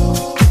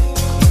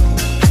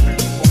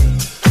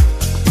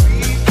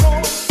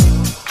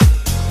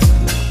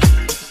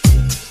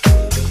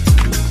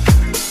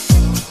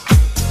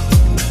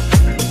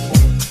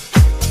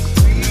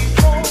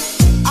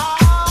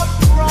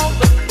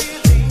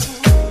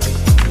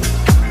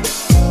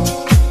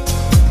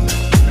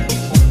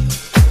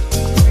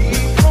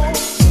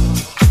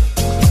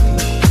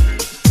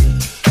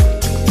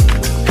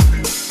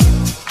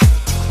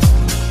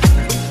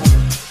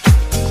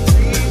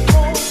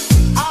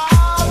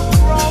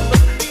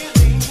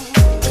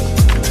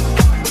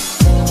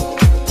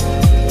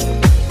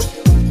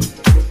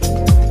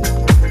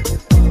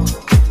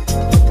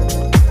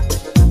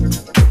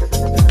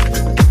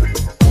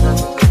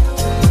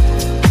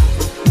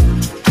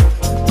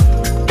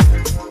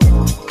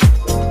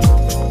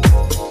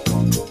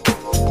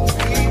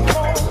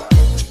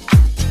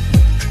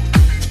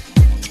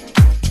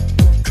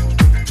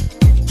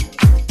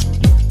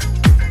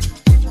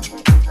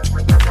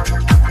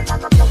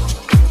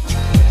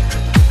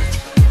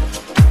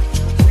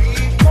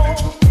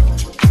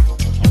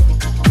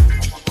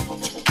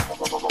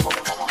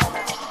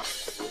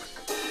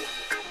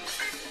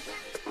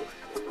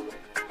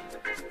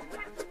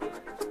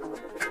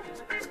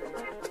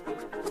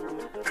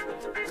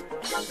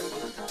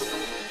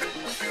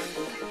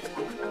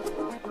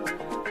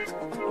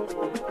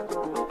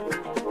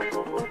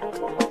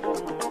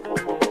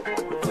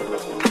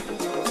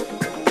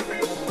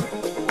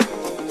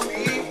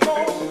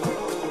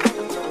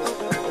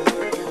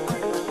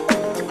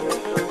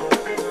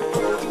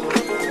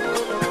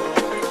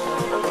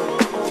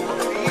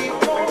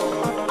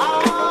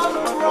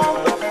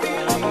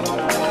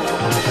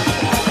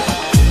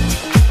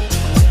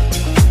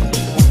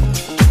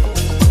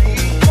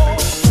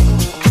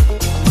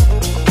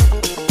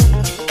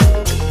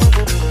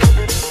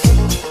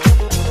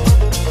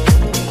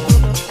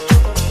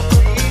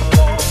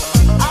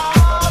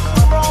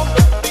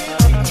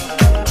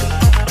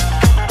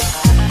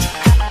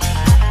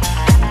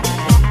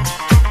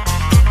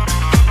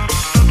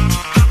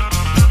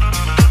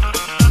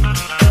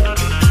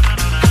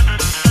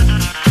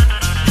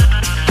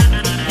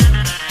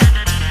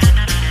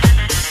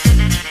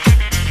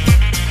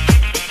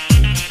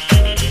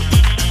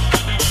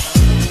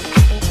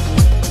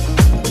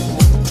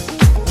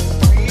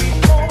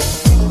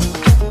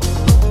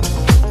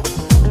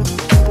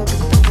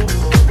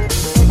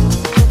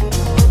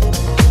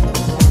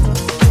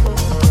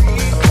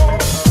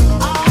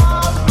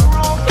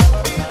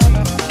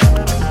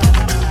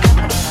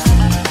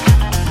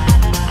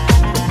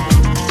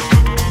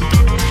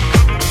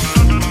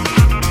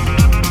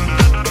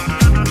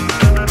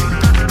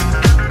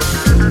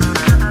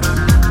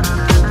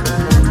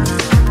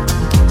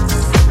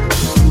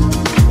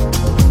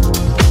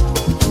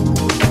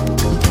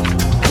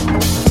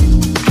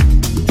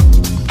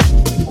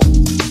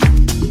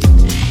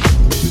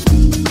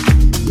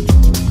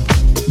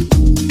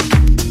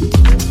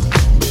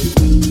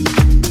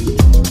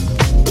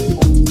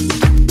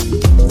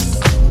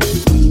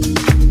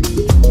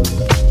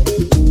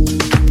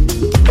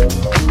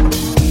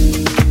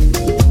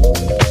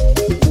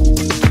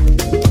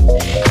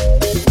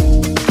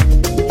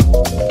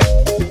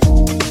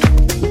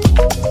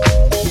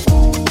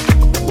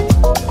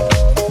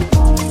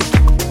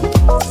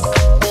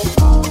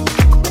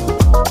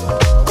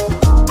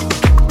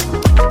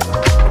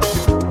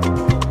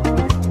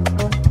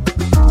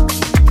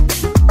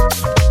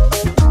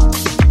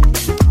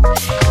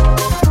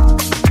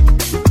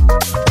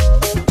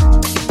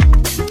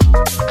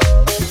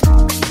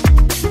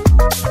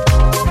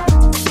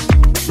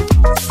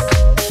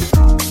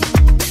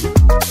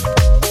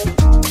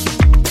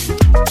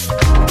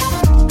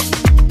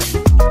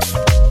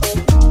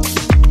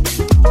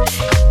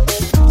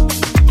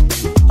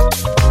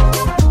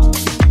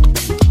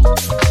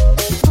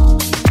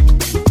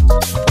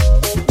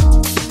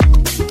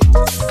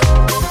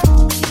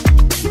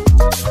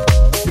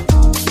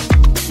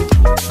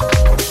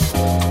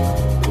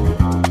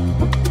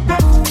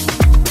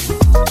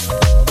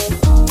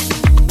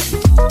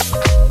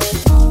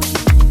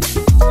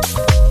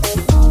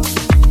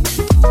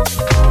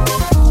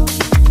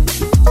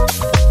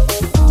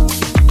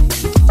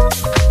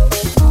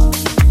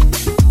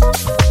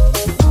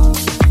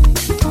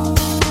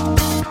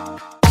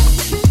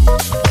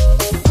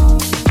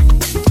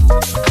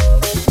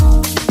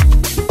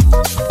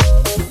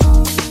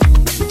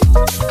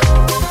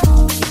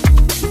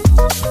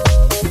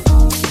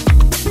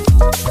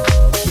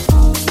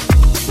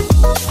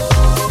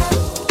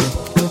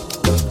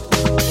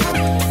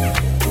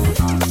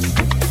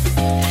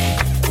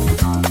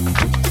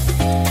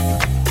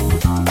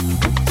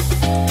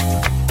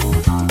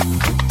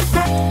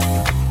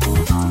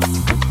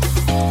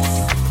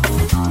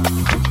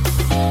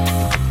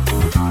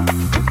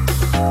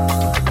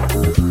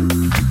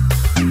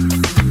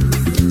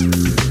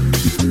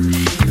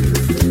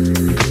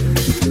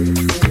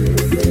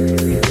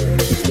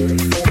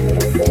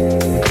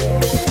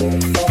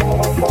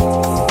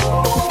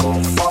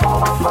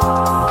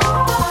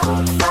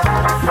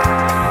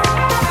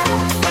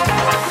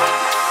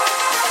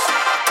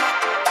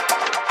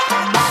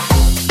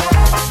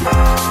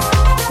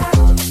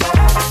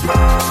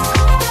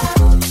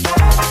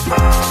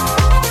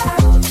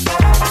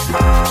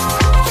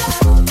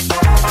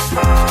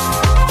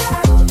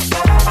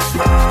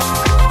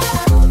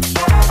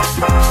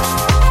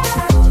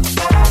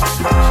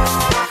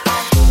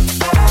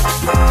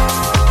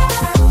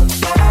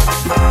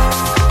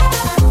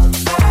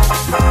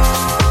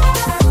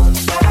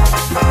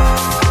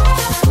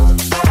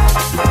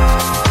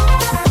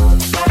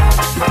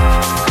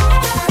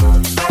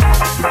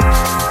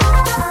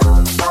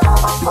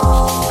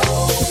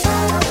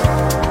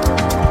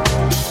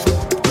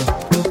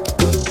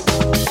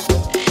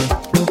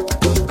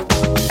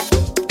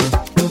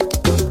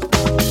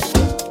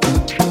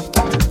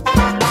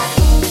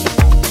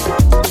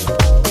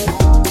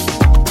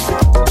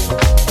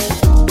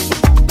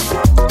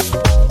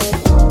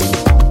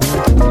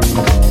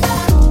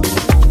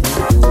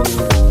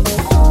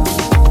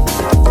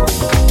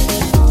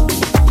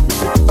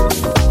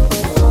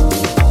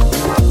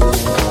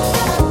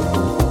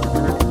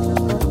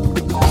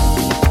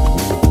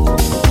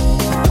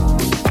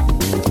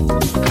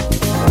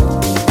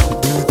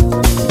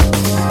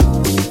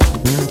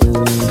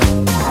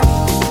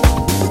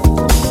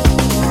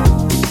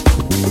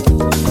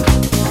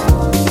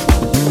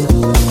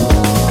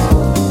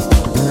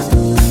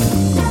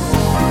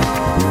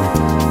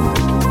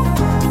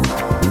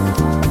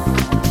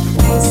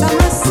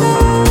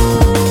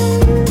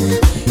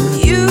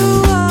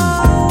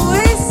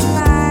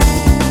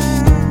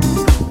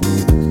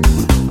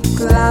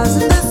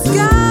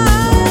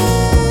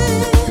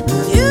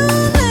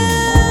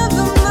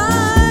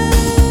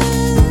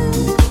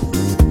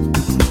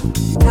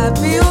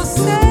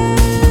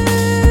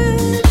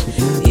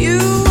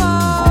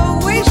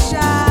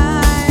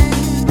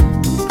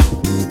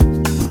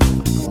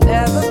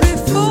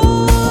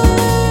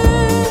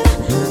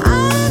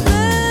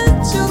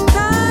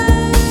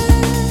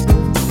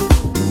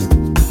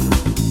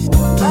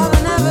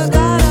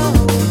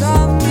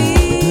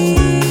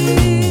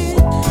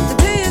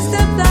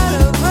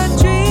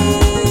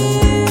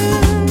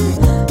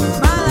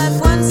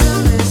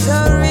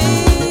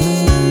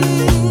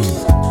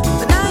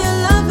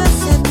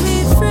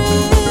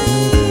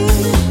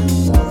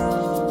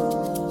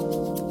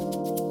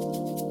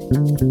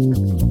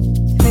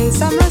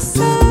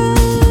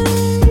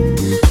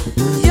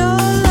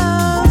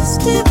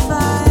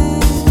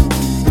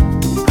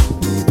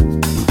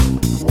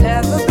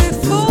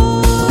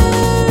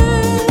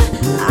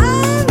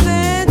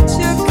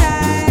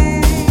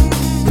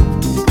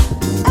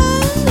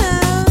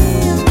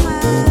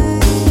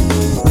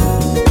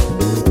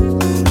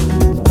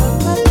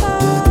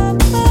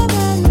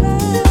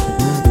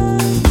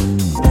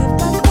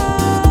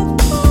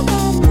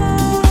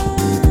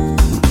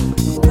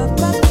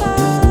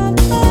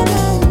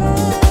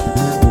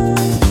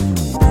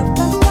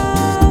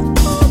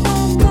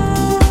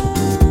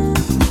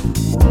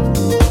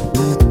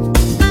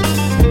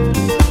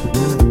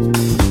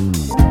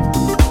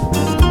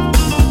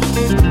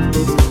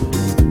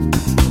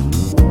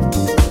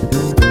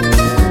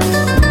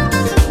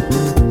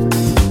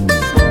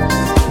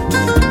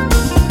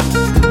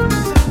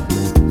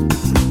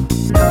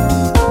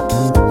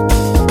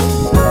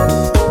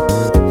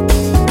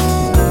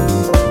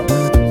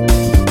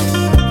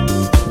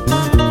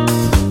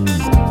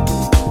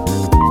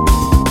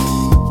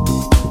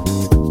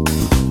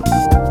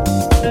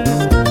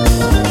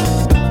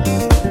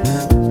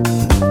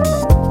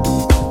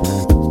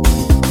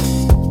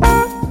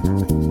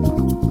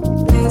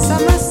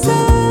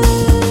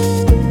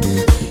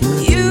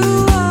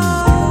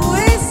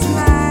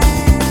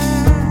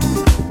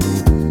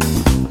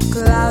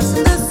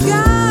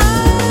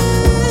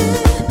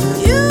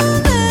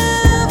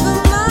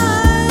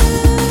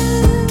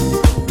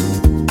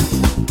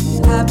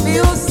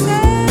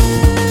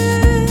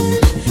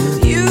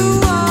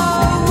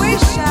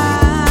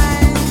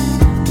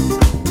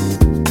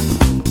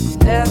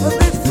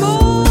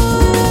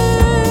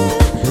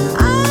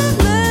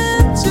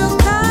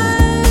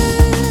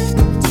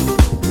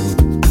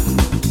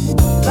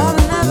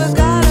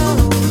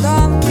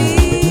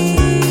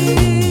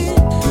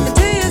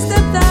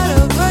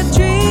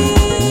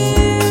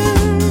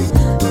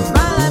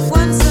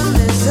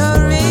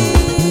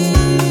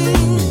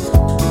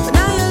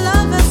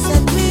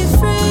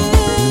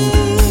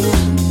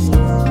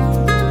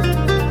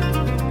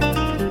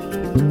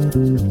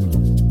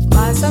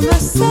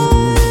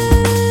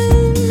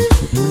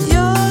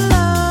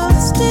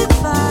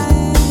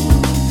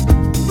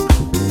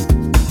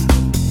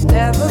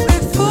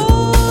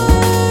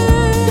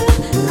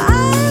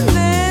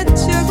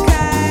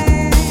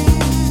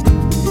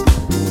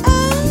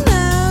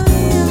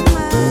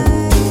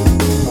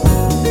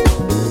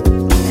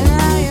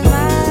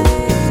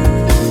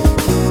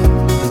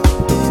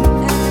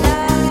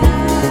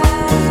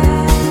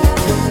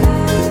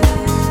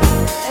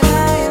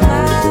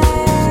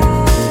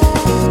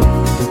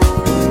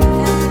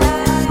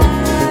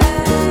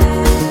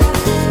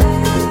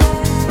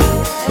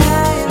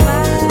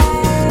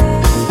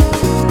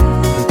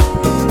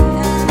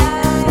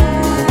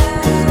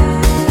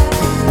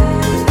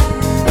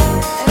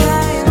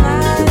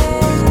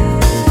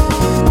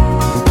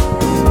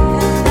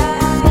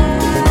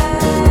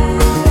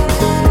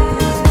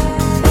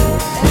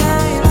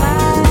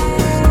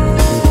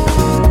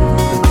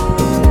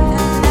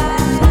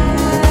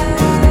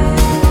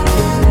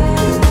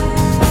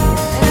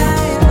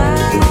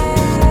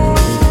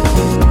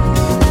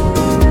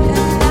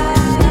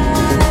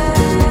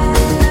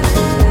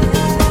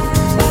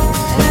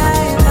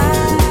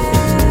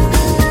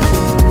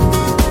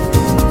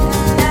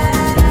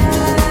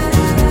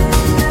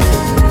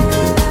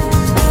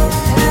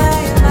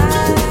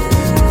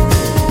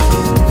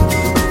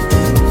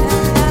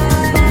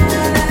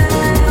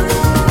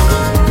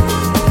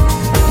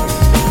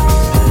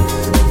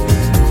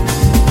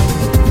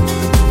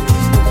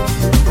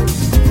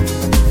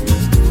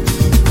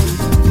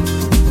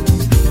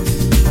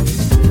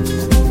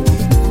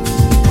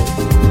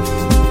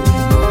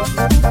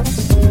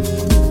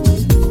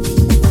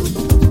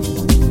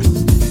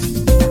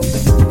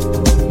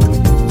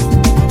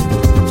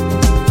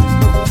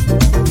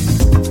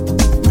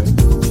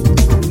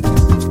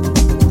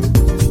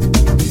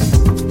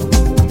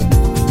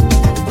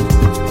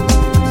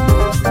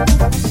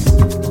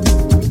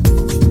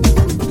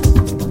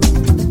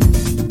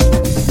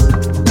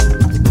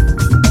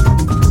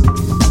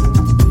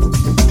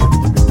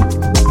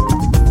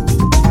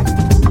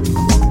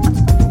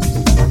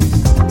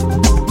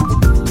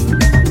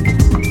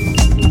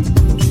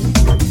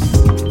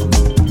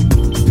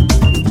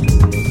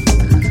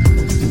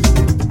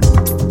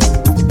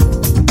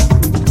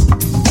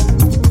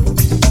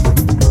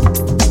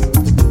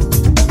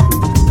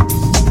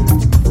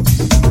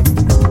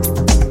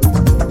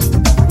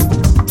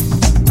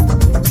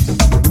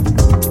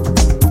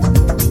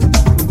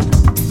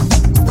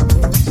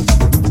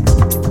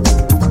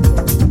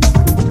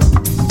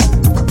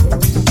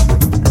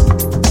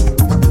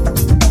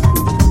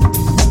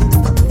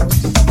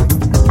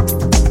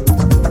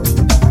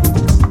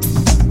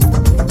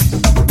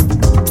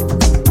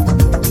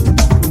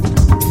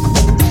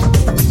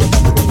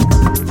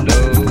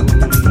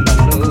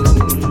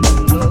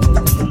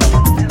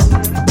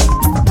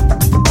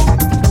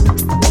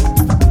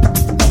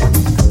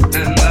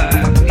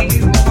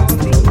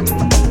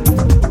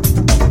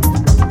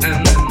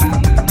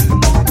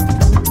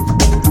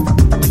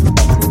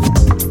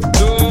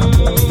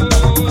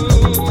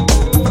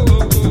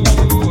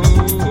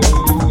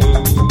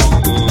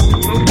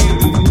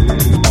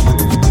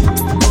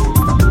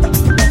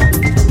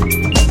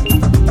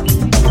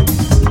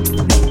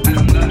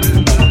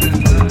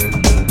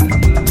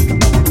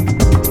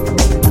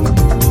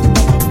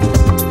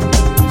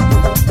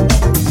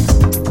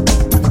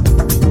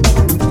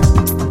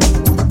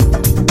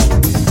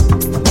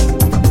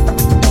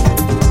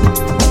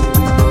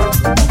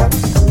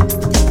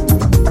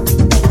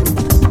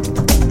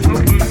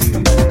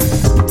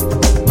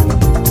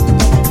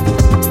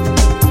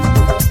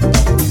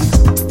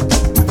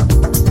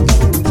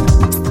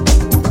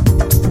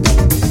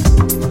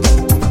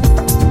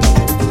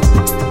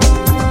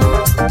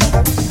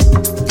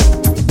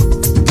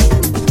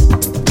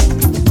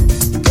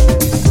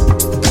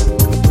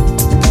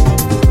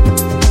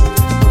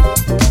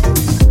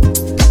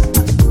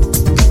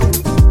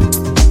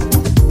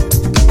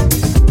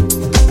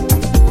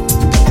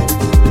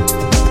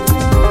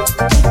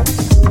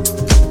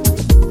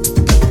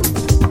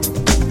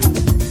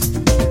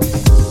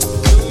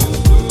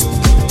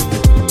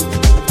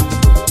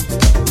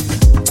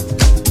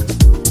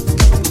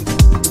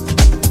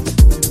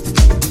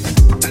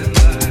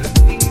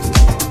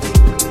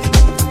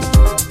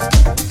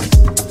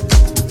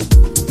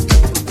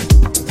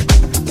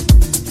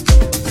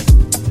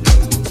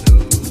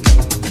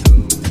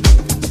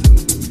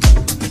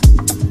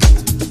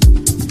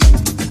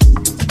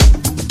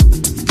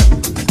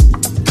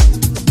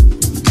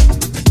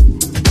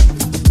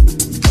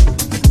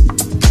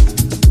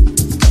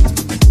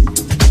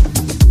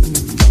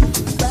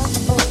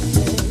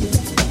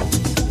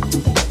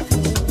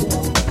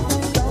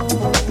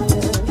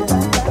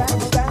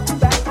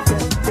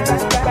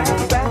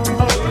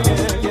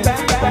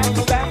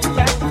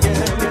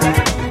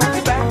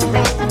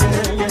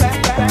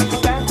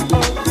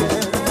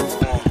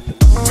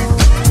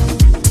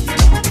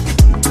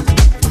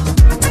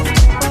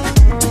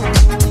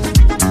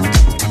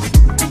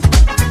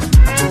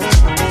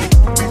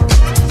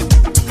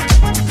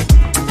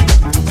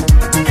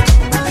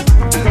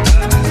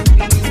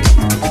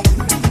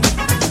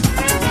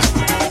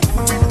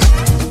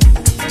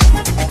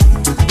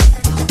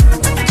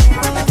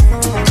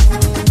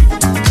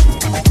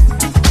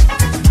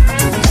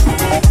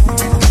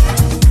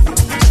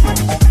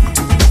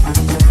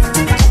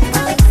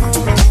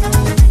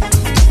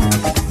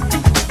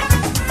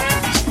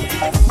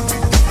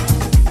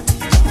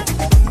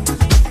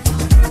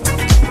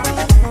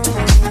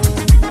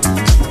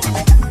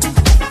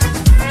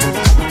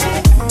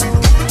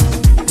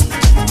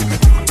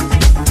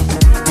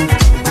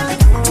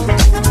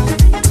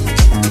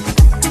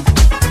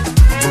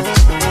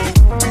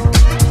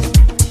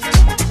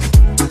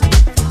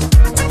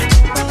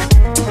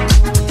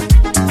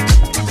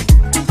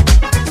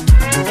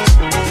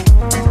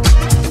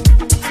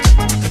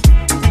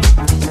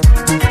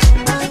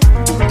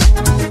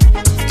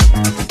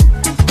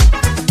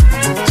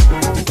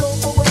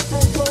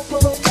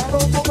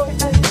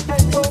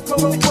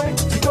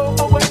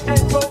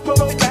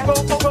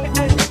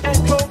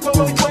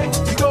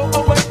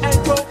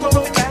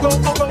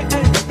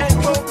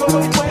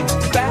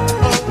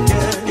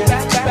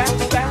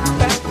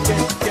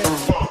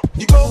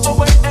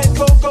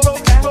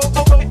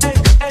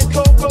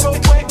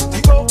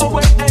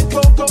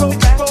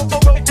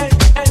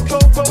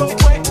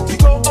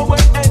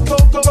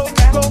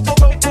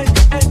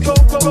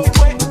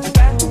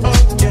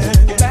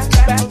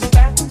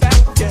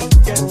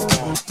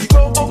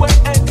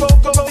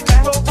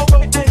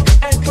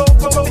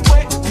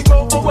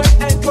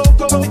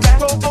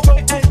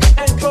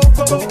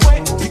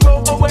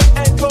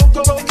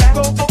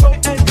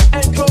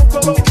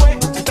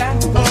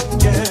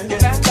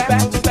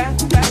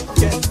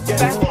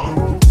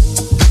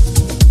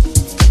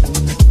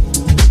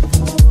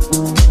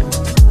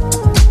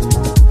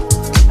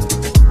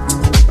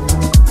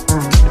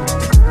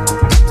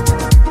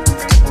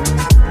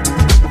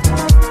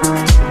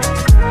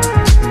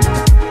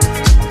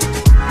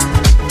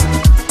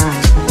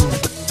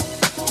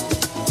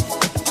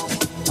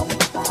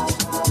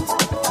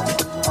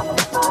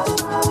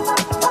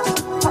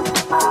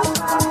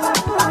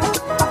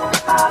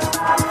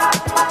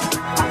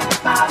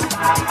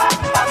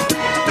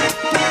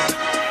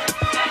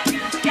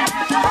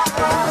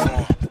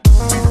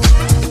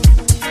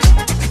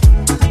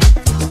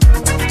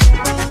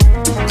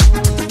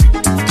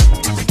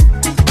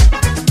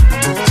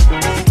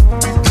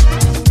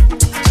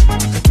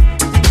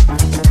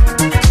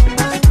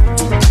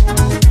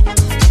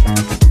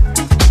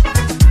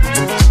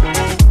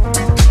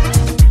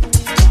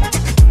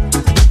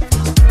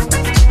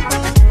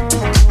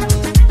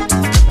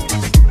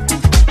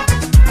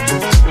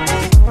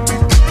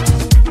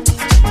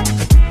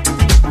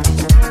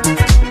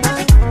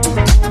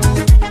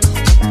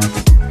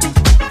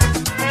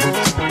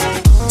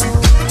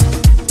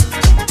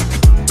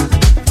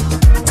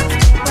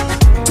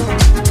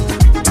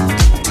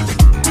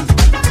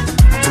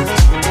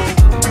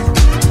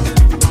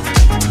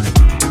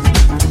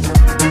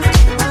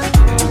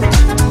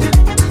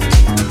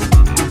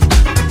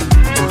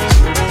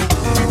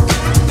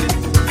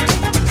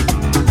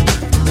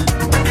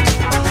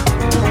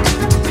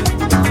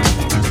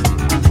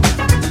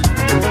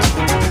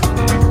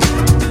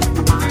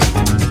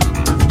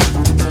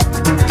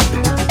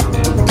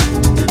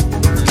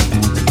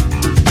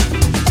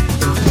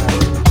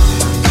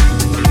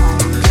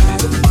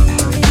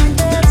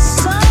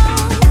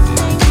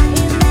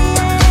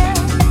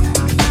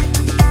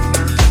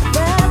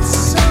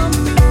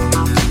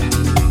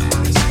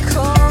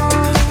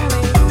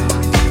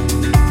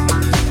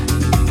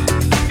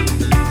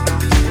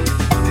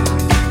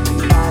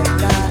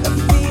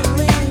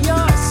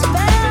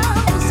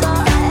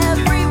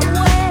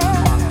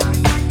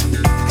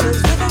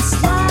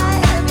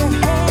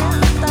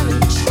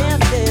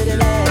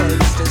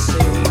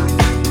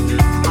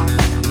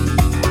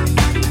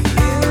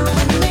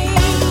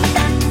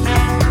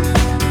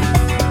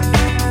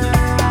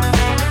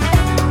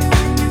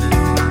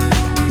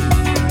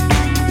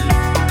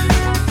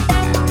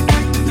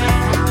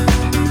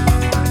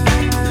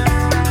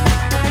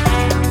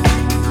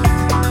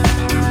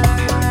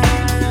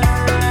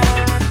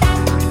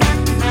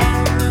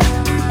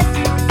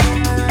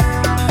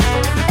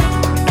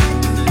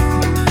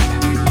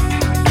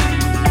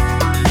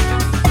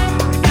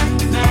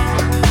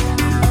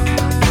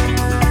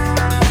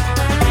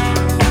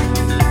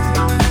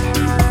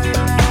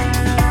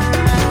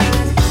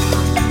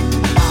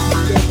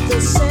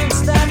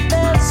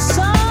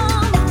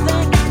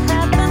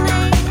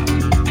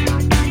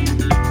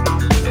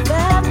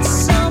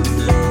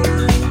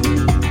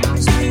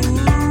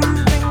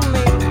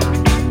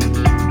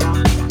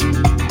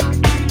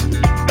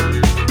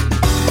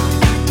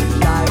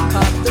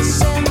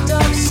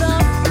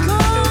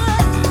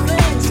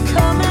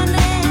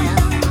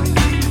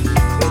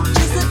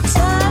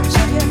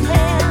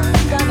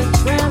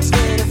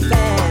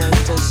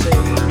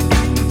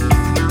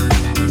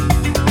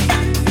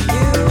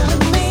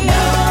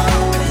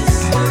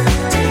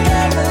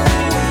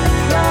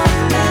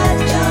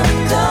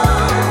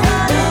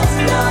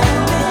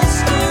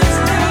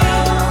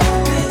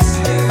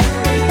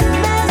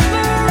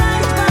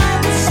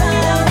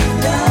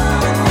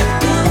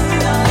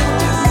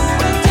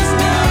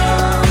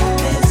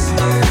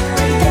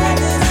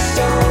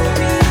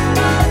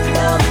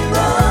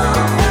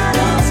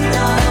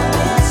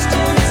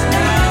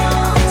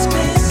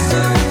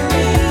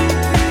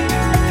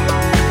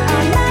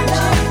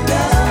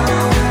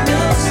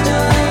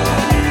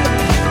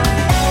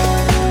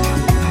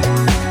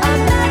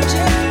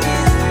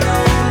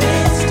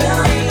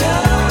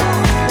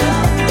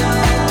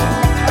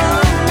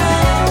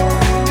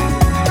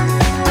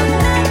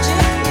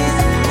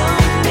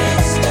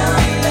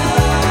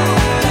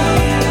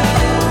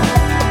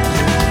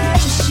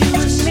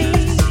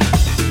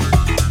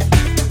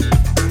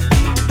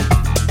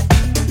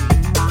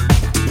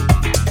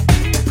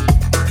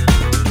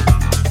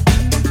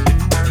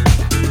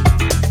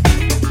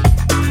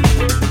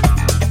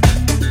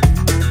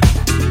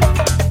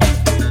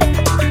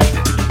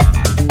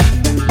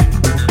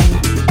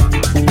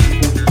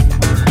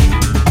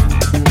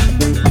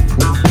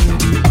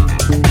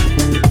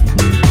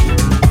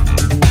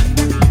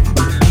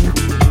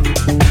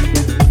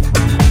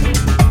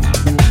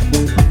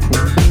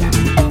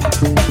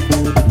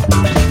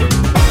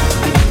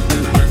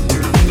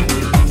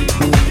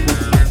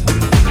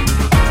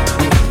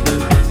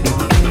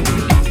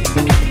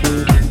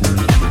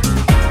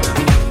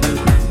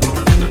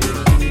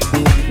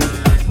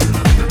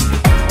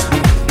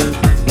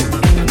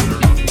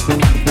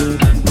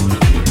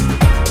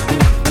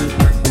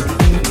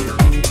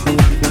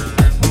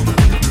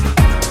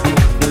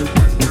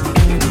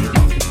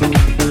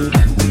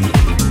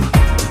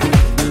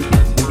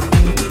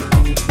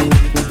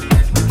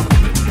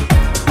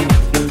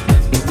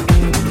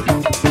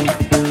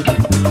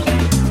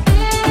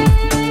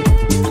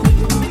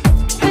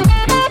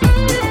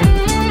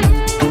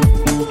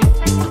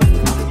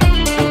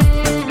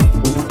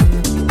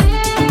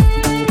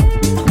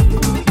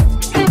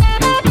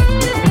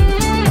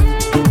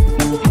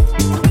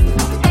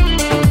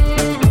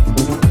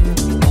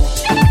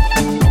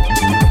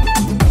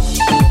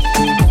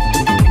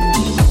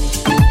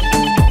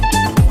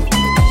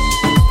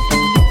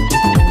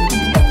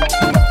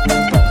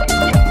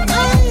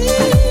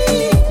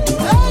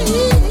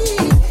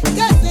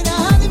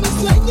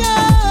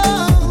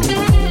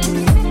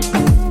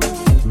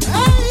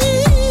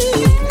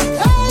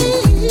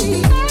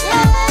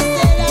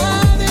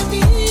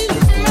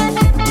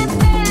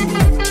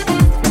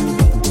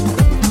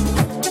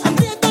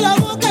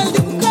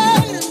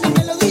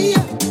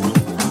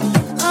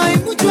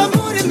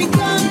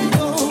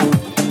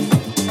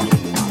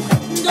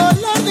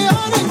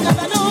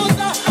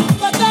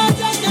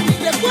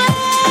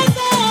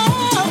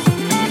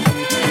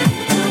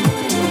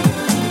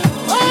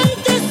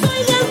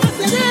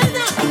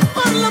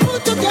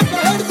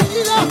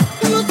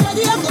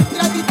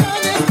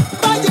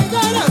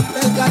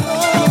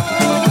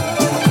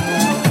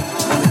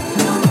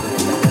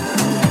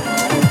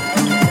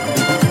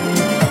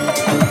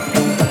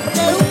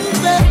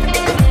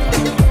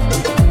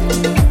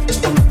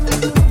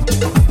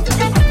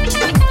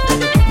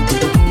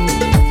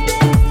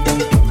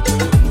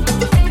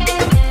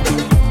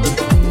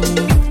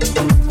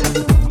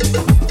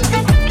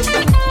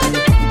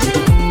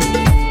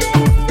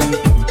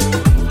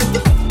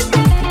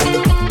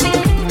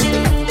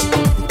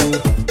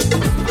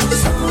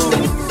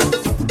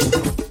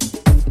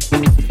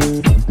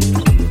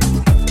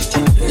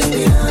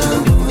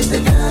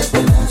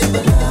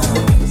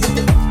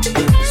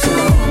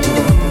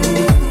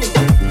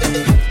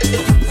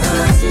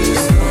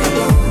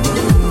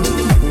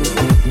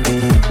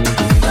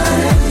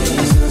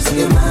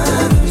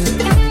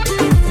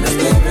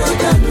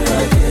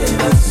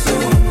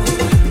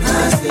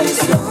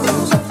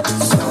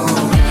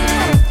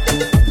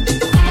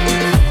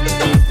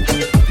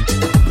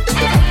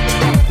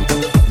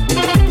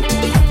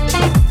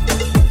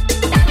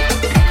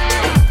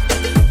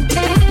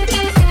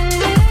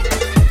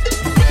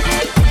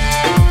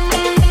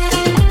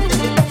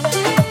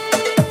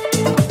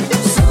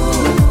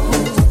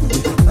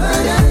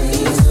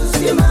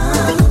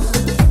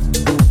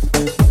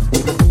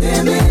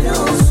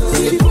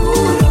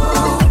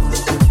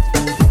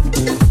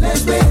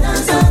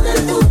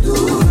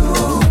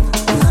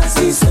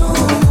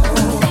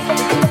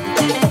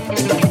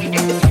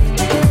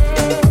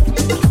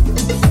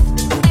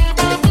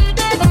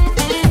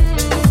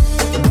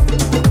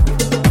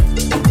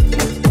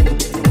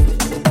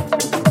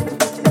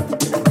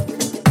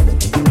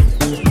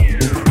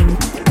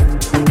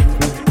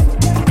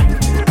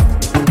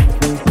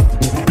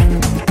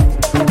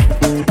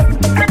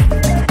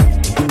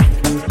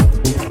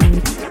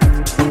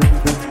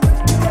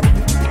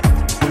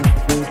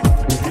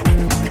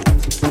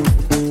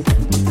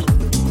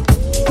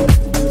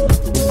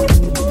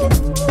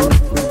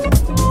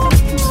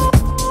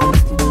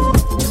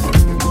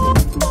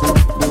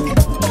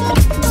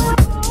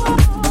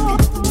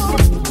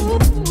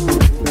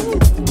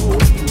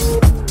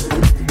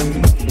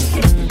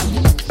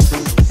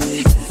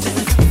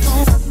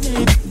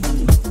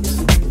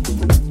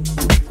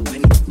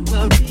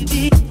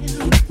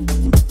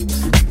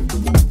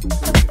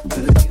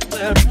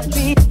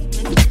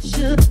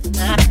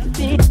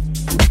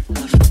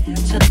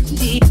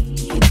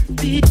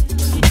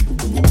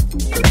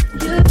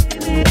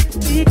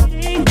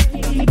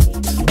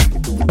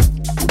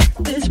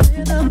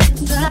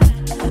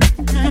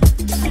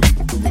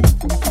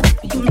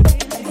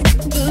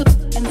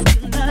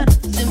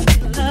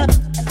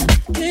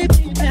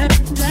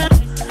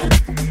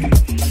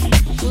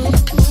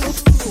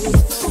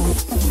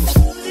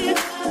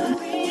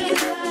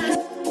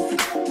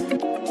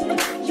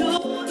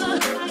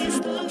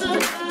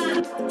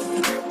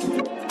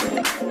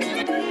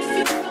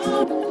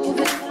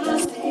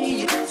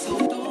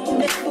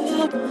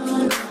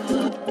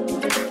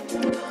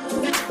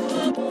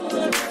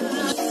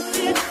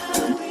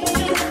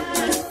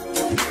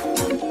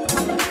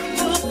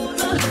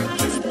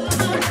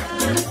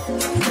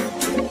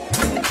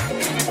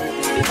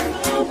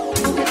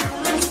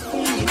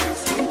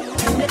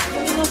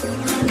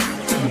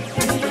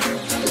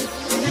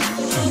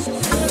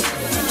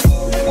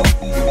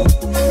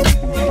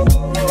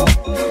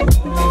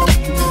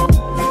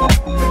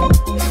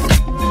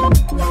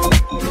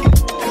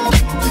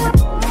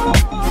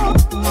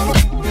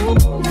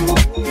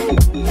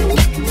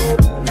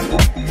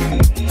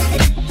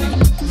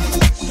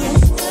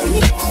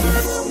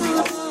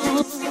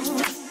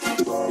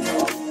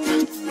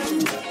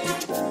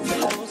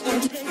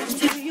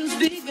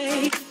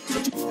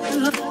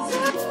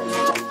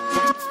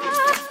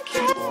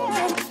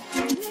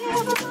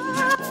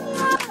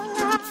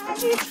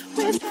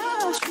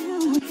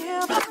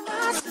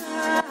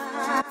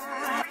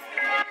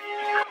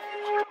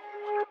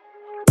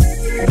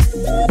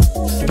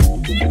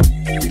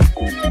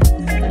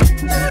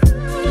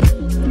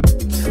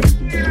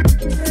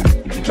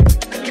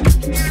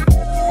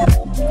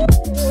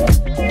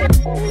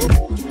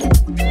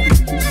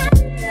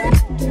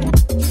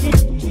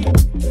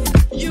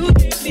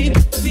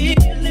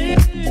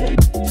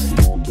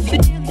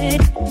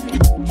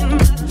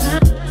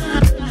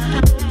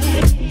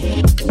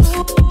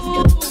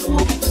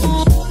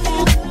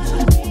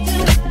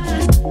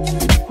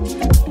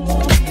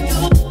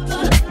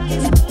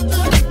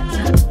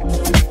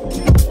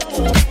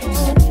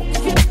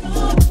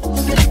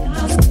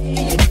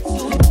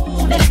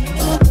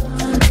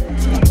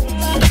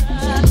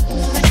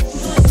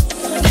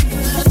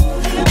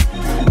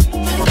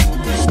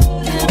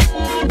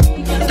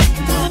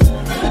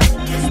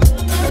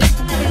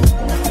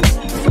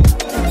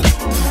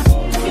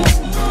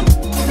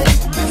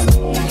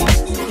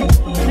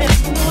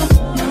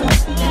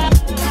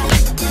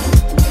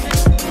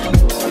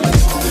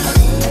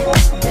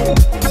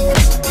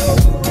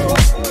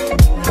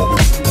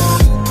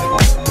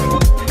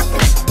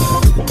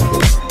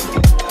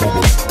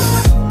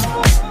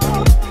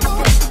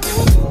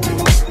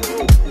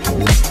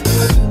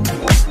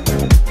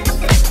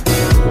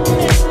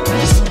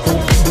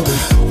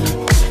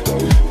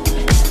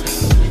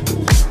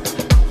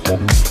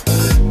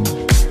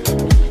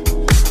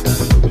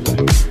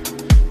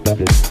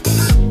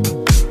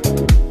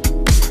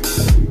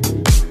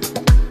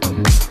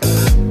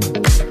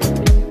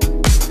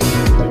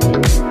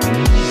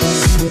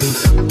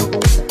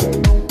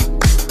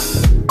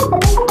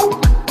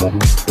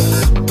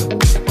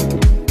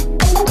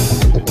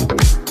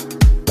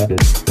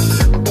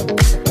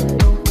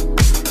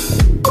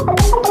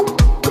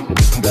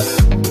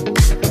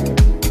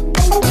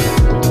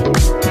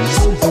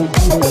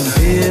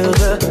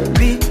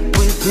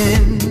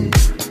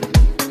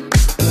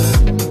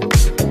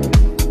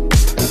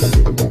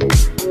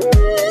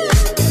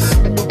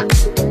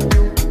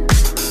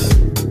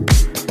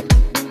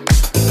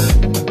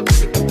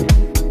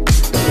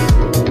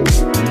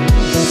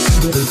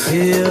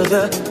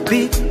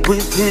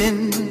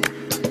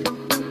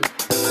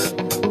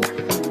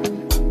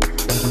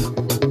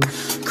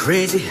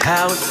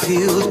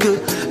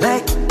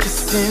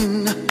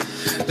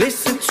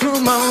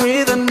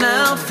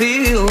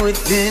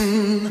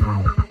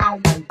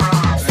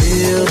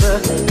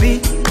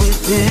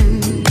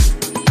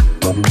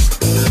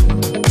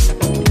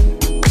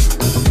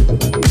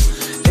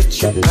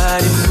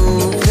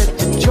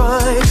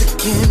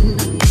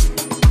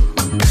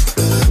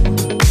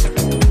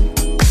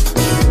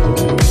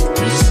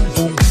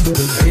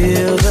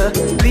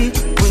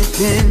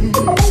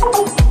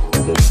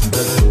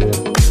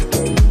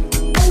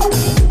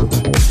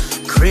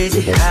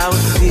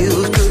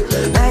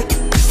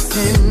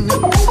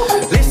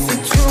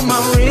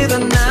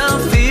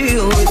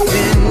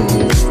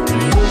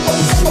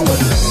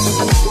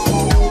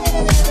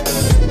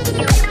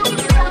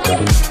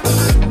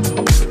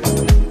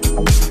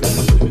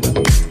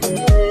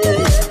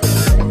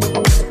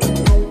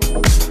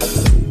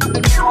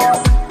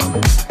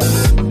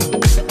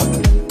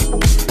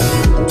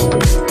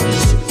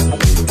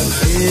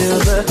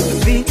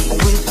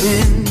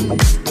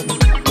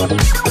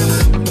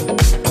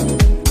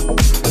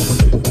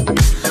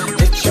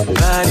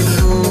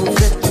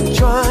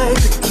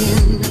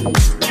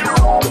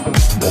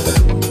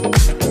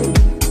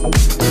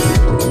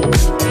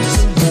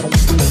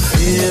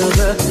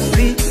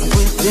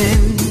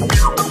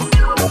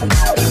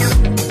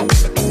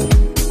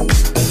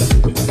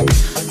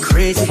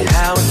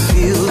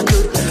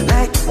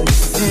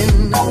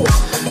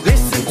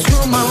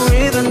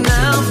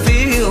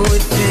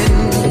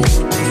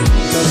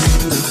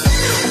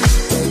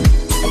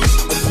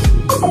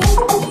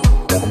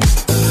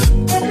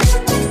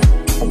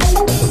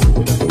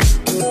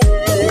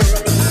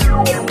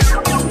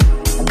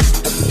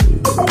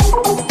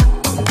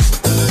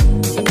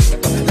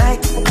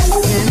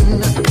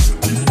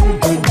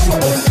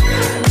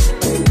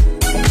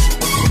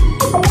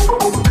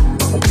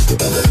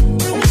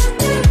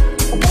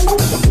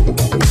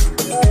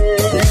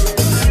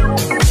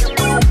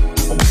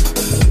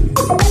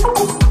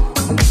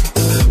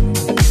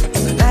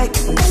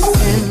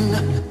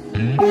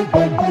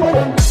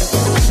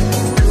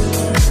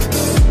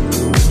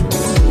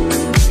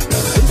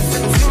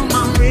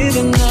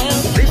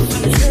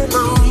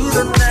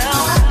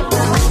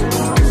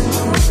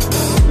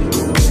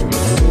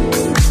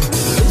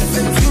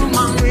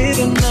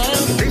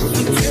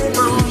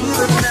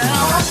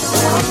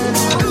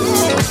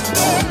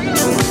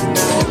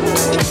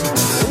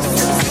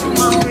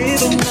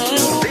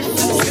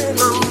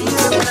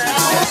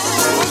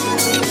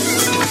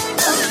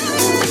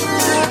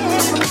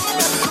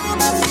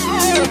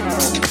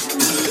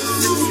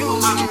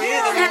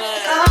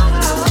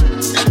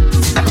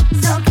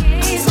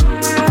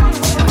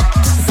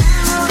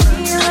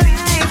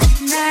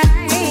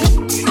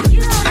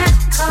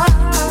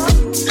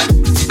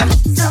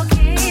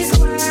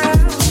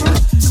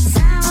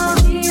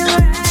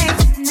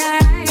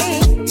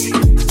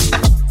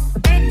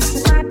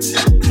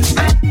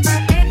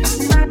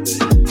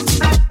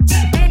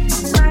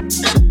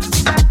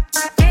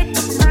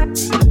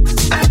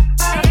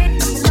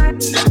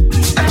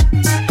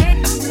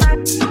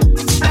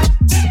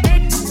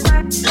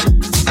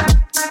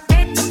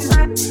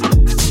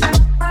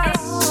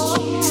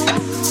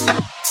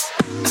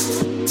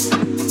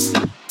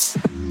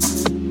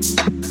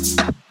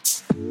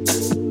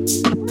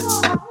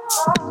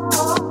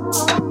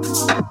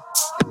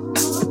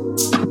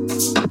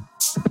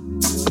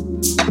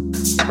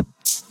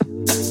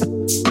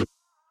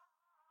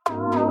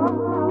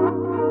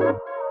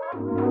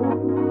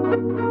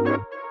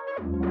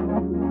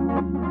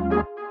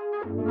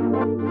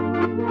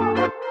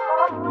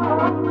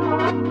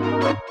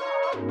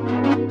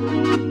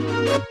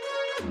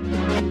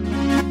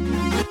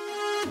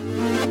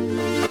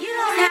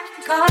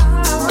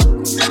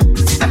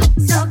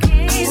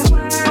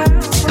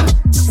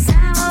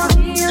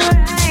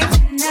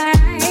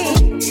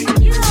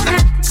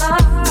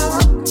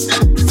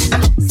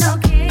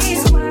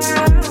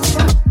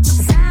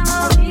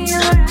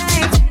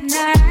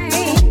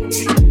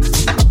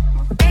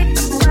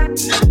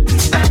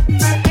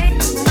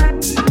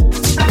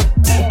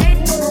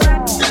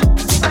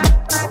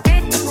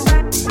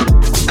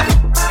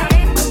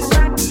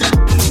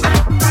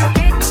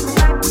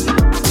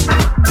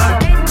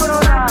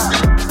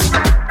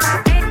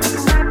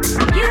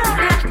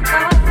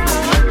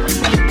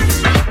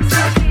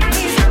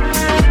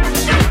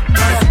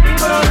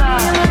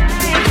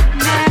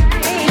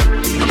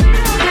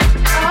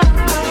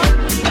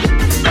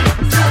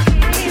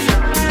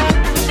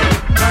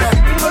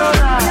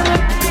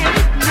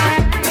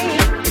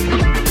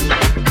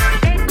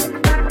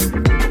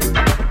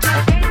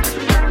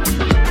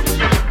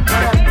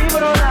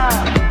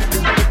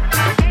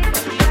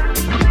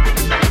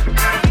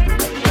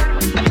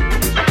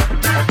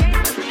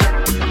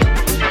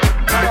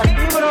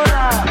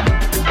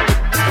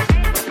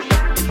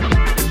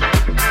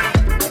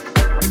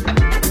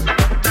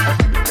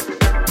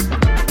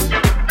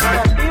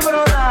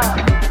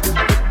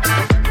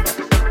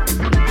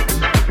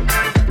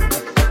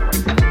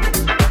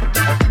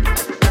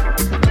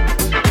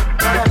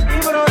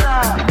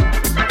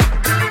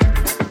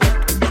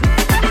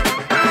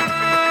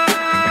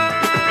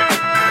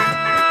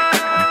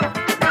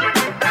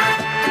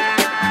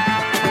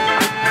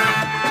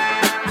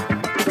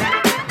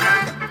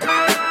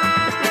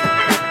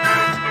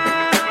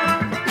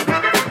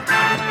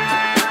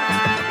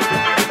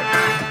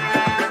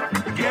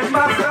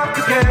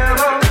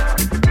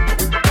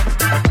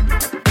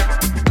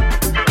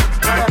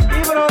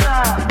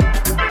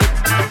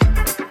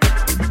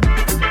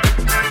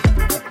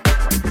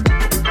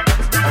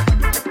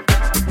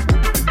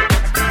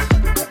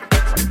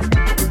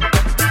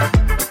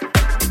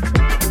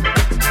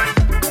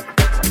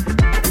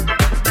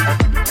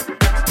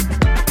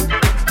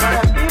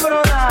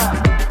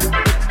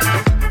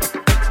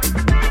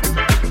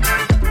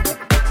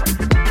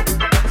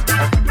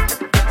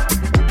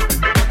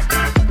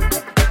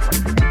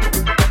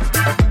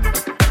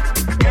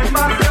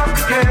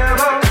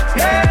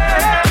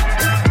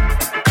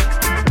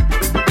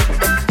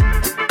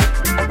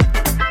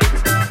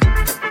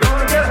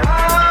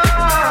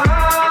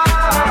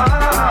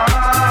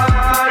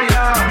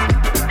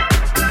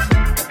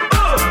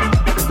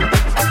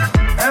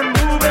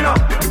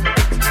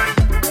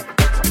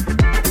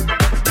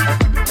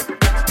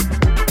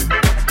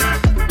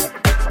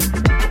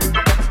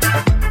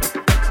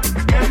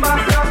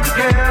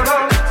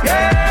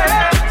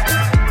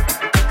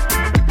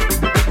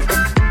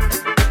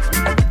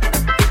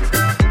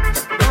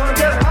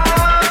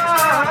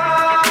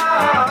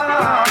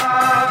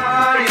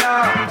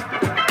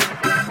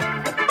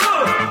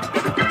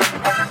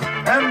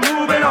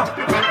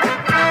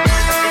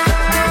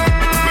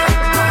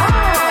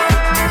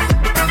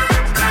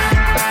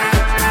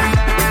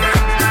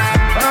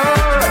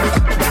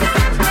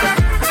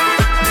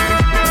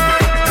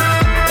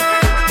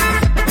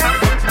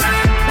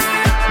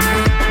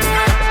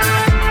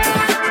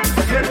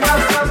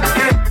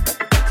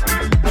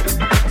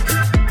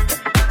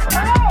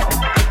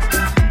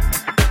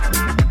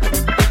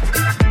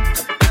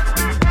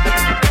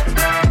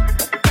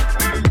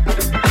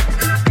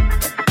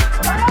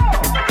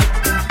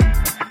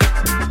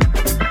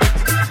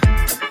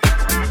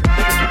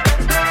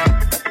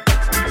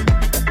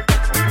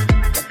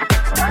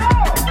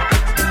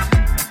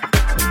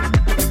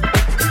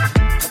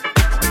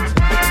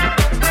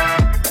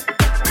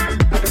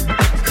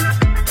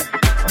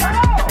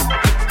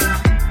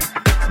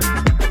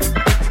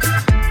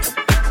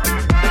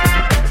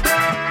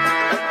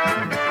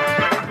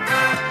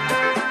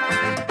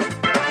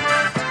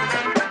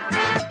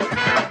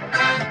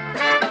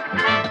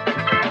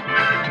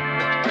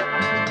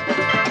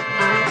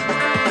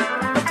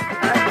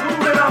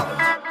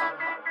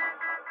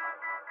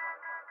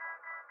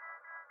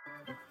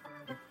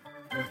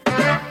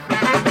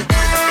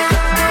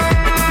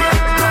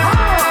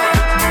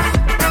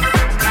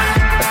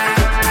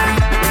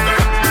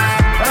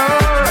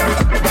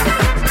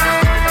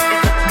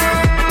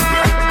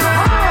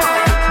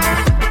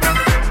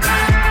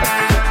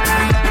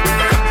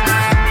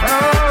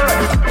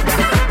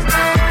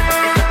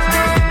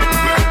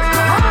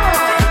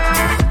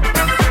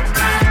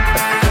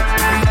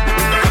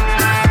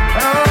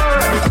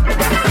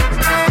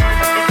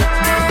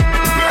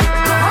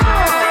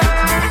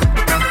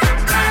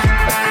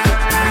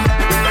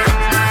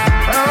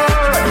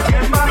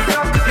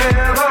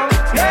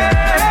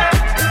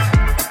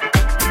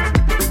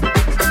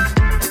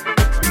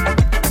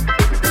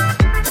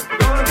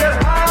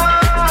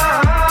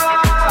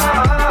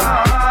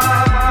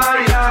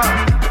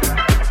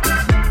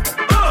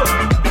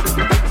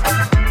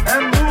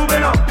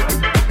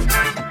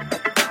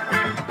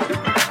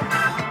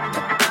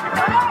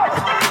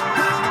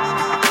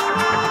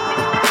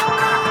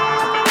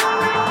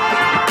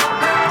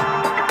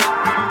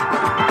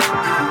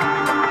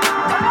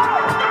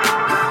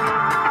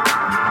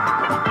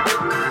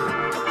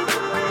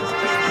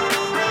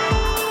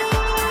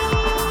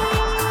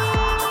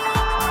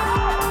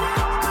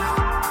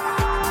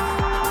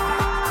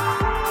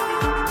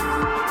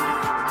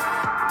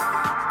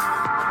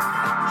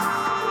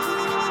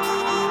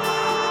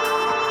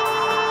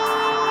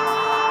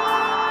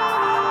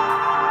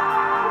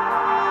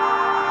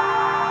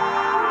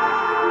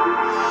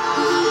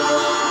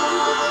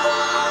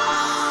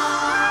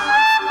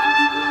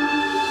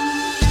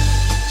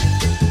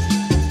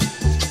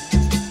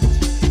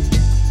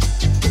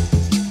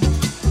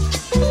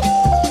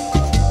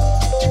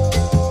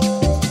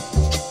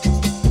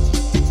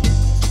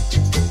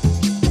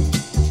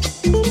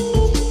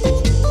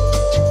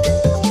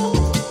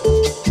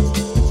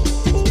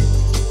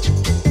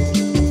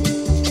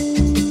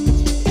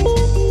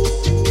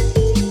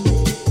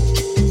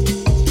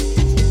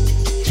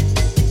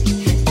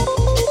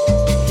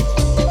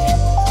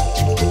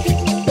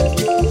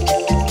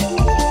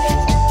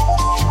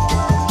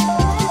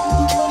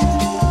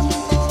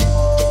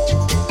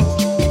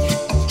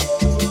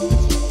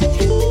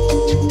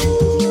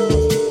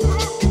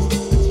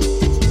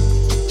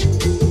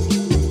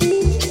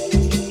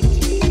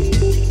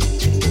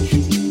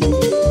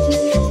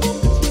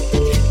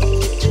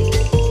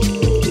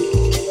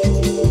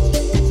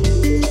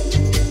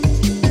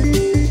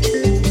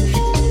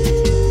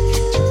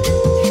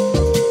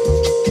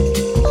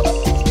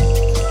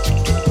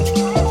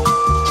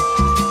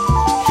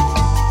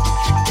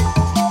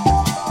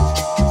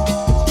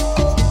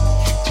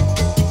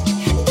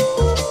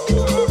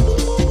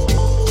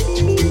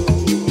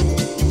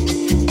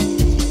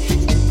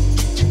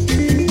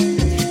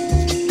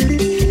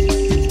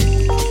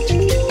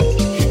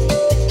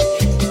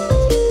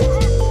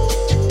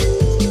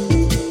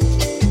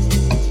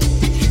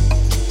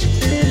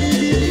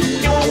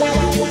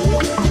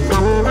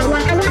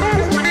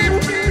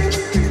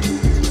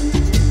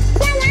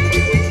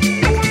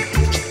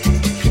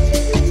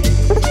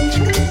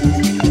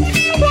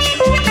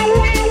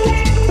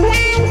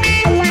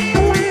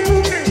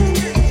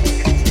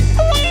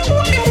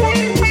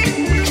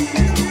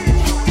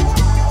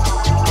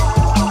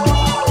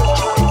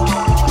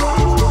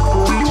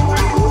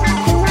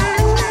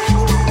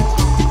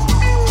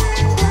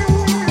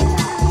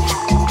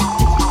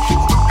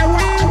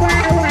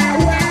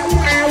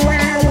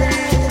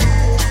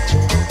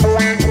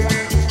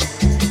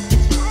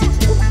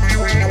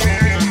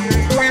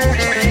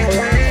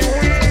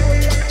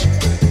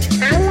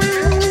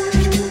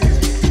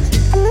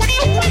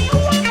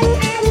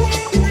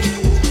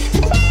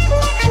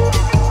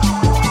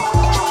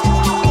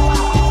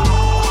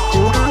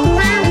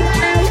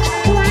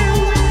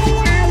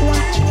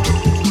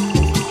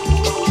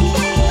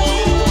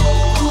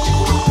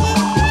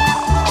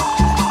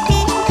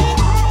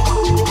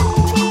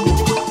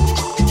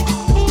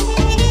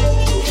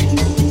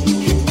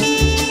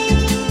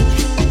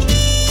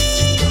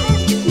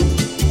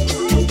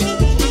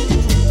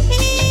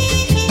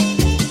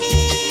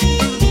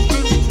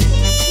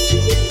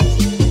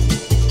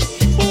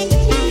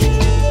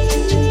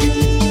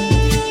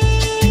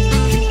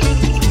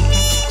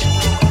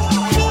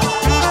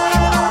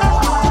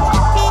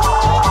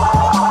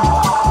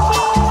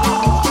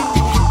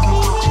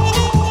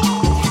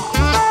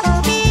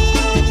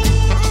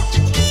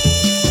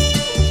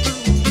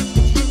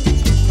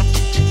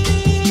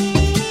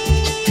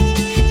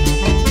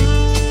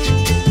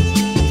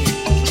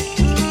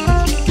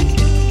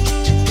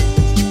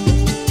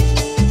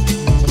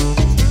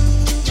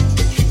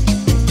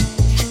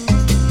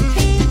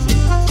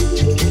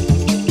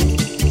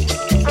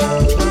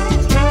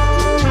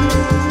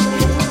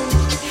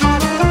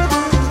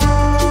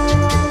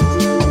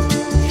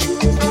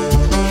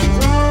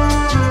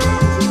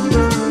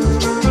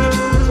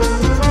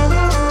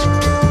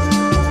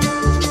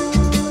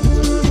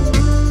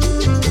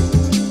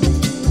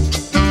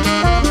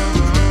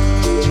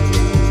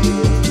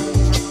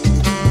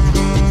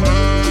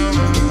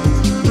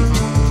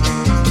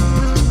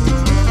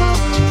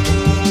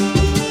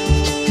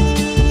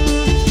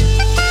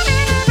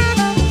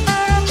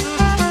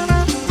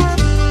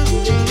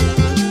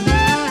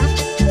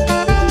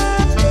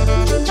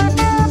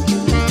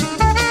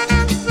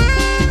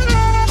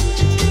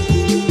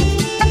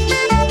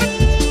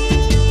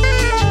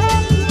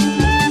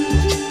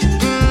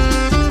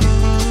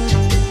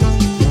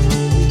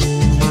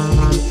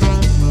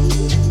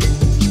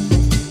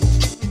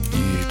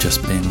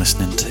just been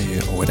listening to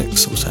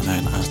Widdix, also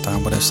known as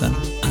Dan Widdowson,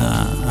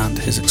 and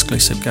his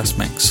exclusive guest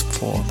mix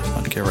for the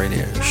Funkier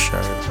Radio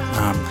Show.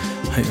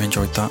 Hope you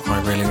enjoyed that.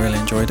 I really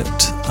enjoyed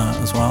it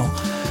as well.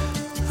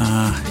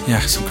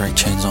 Some great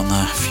tunes on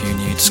there, a few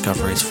new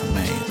discoveries from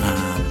me,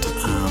 and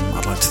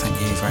I'd like to thank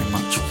you very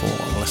much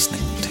for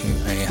listening to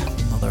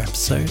another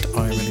episode.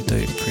 I really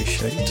do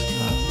appreciate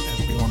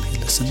everyone who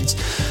listens,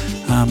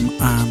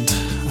 and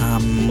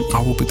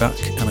I will be back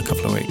in a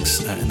couple of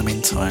weeks. In the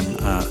meantime,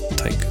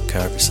 take good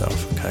care of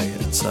yourself, okay?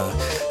 It's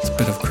a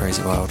bit of a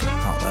crazy world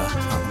out there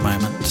at the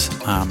moment,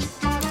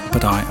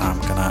 but I am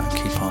going to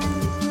keep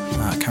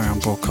on, carry on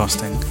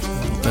broadcasting a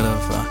little bit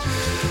of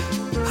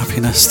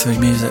happiness through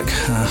music,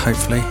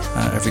 hopefully,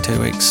 every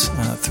 2 weeks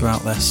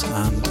throughout this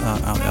and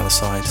out the other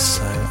side.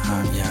 So,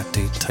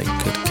 do take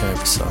good care of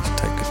yourself,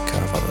 take good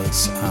care of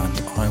others,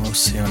 and I will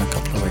see you in a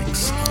couple of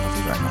weeks. I love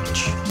you very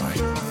much.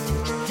 Bye.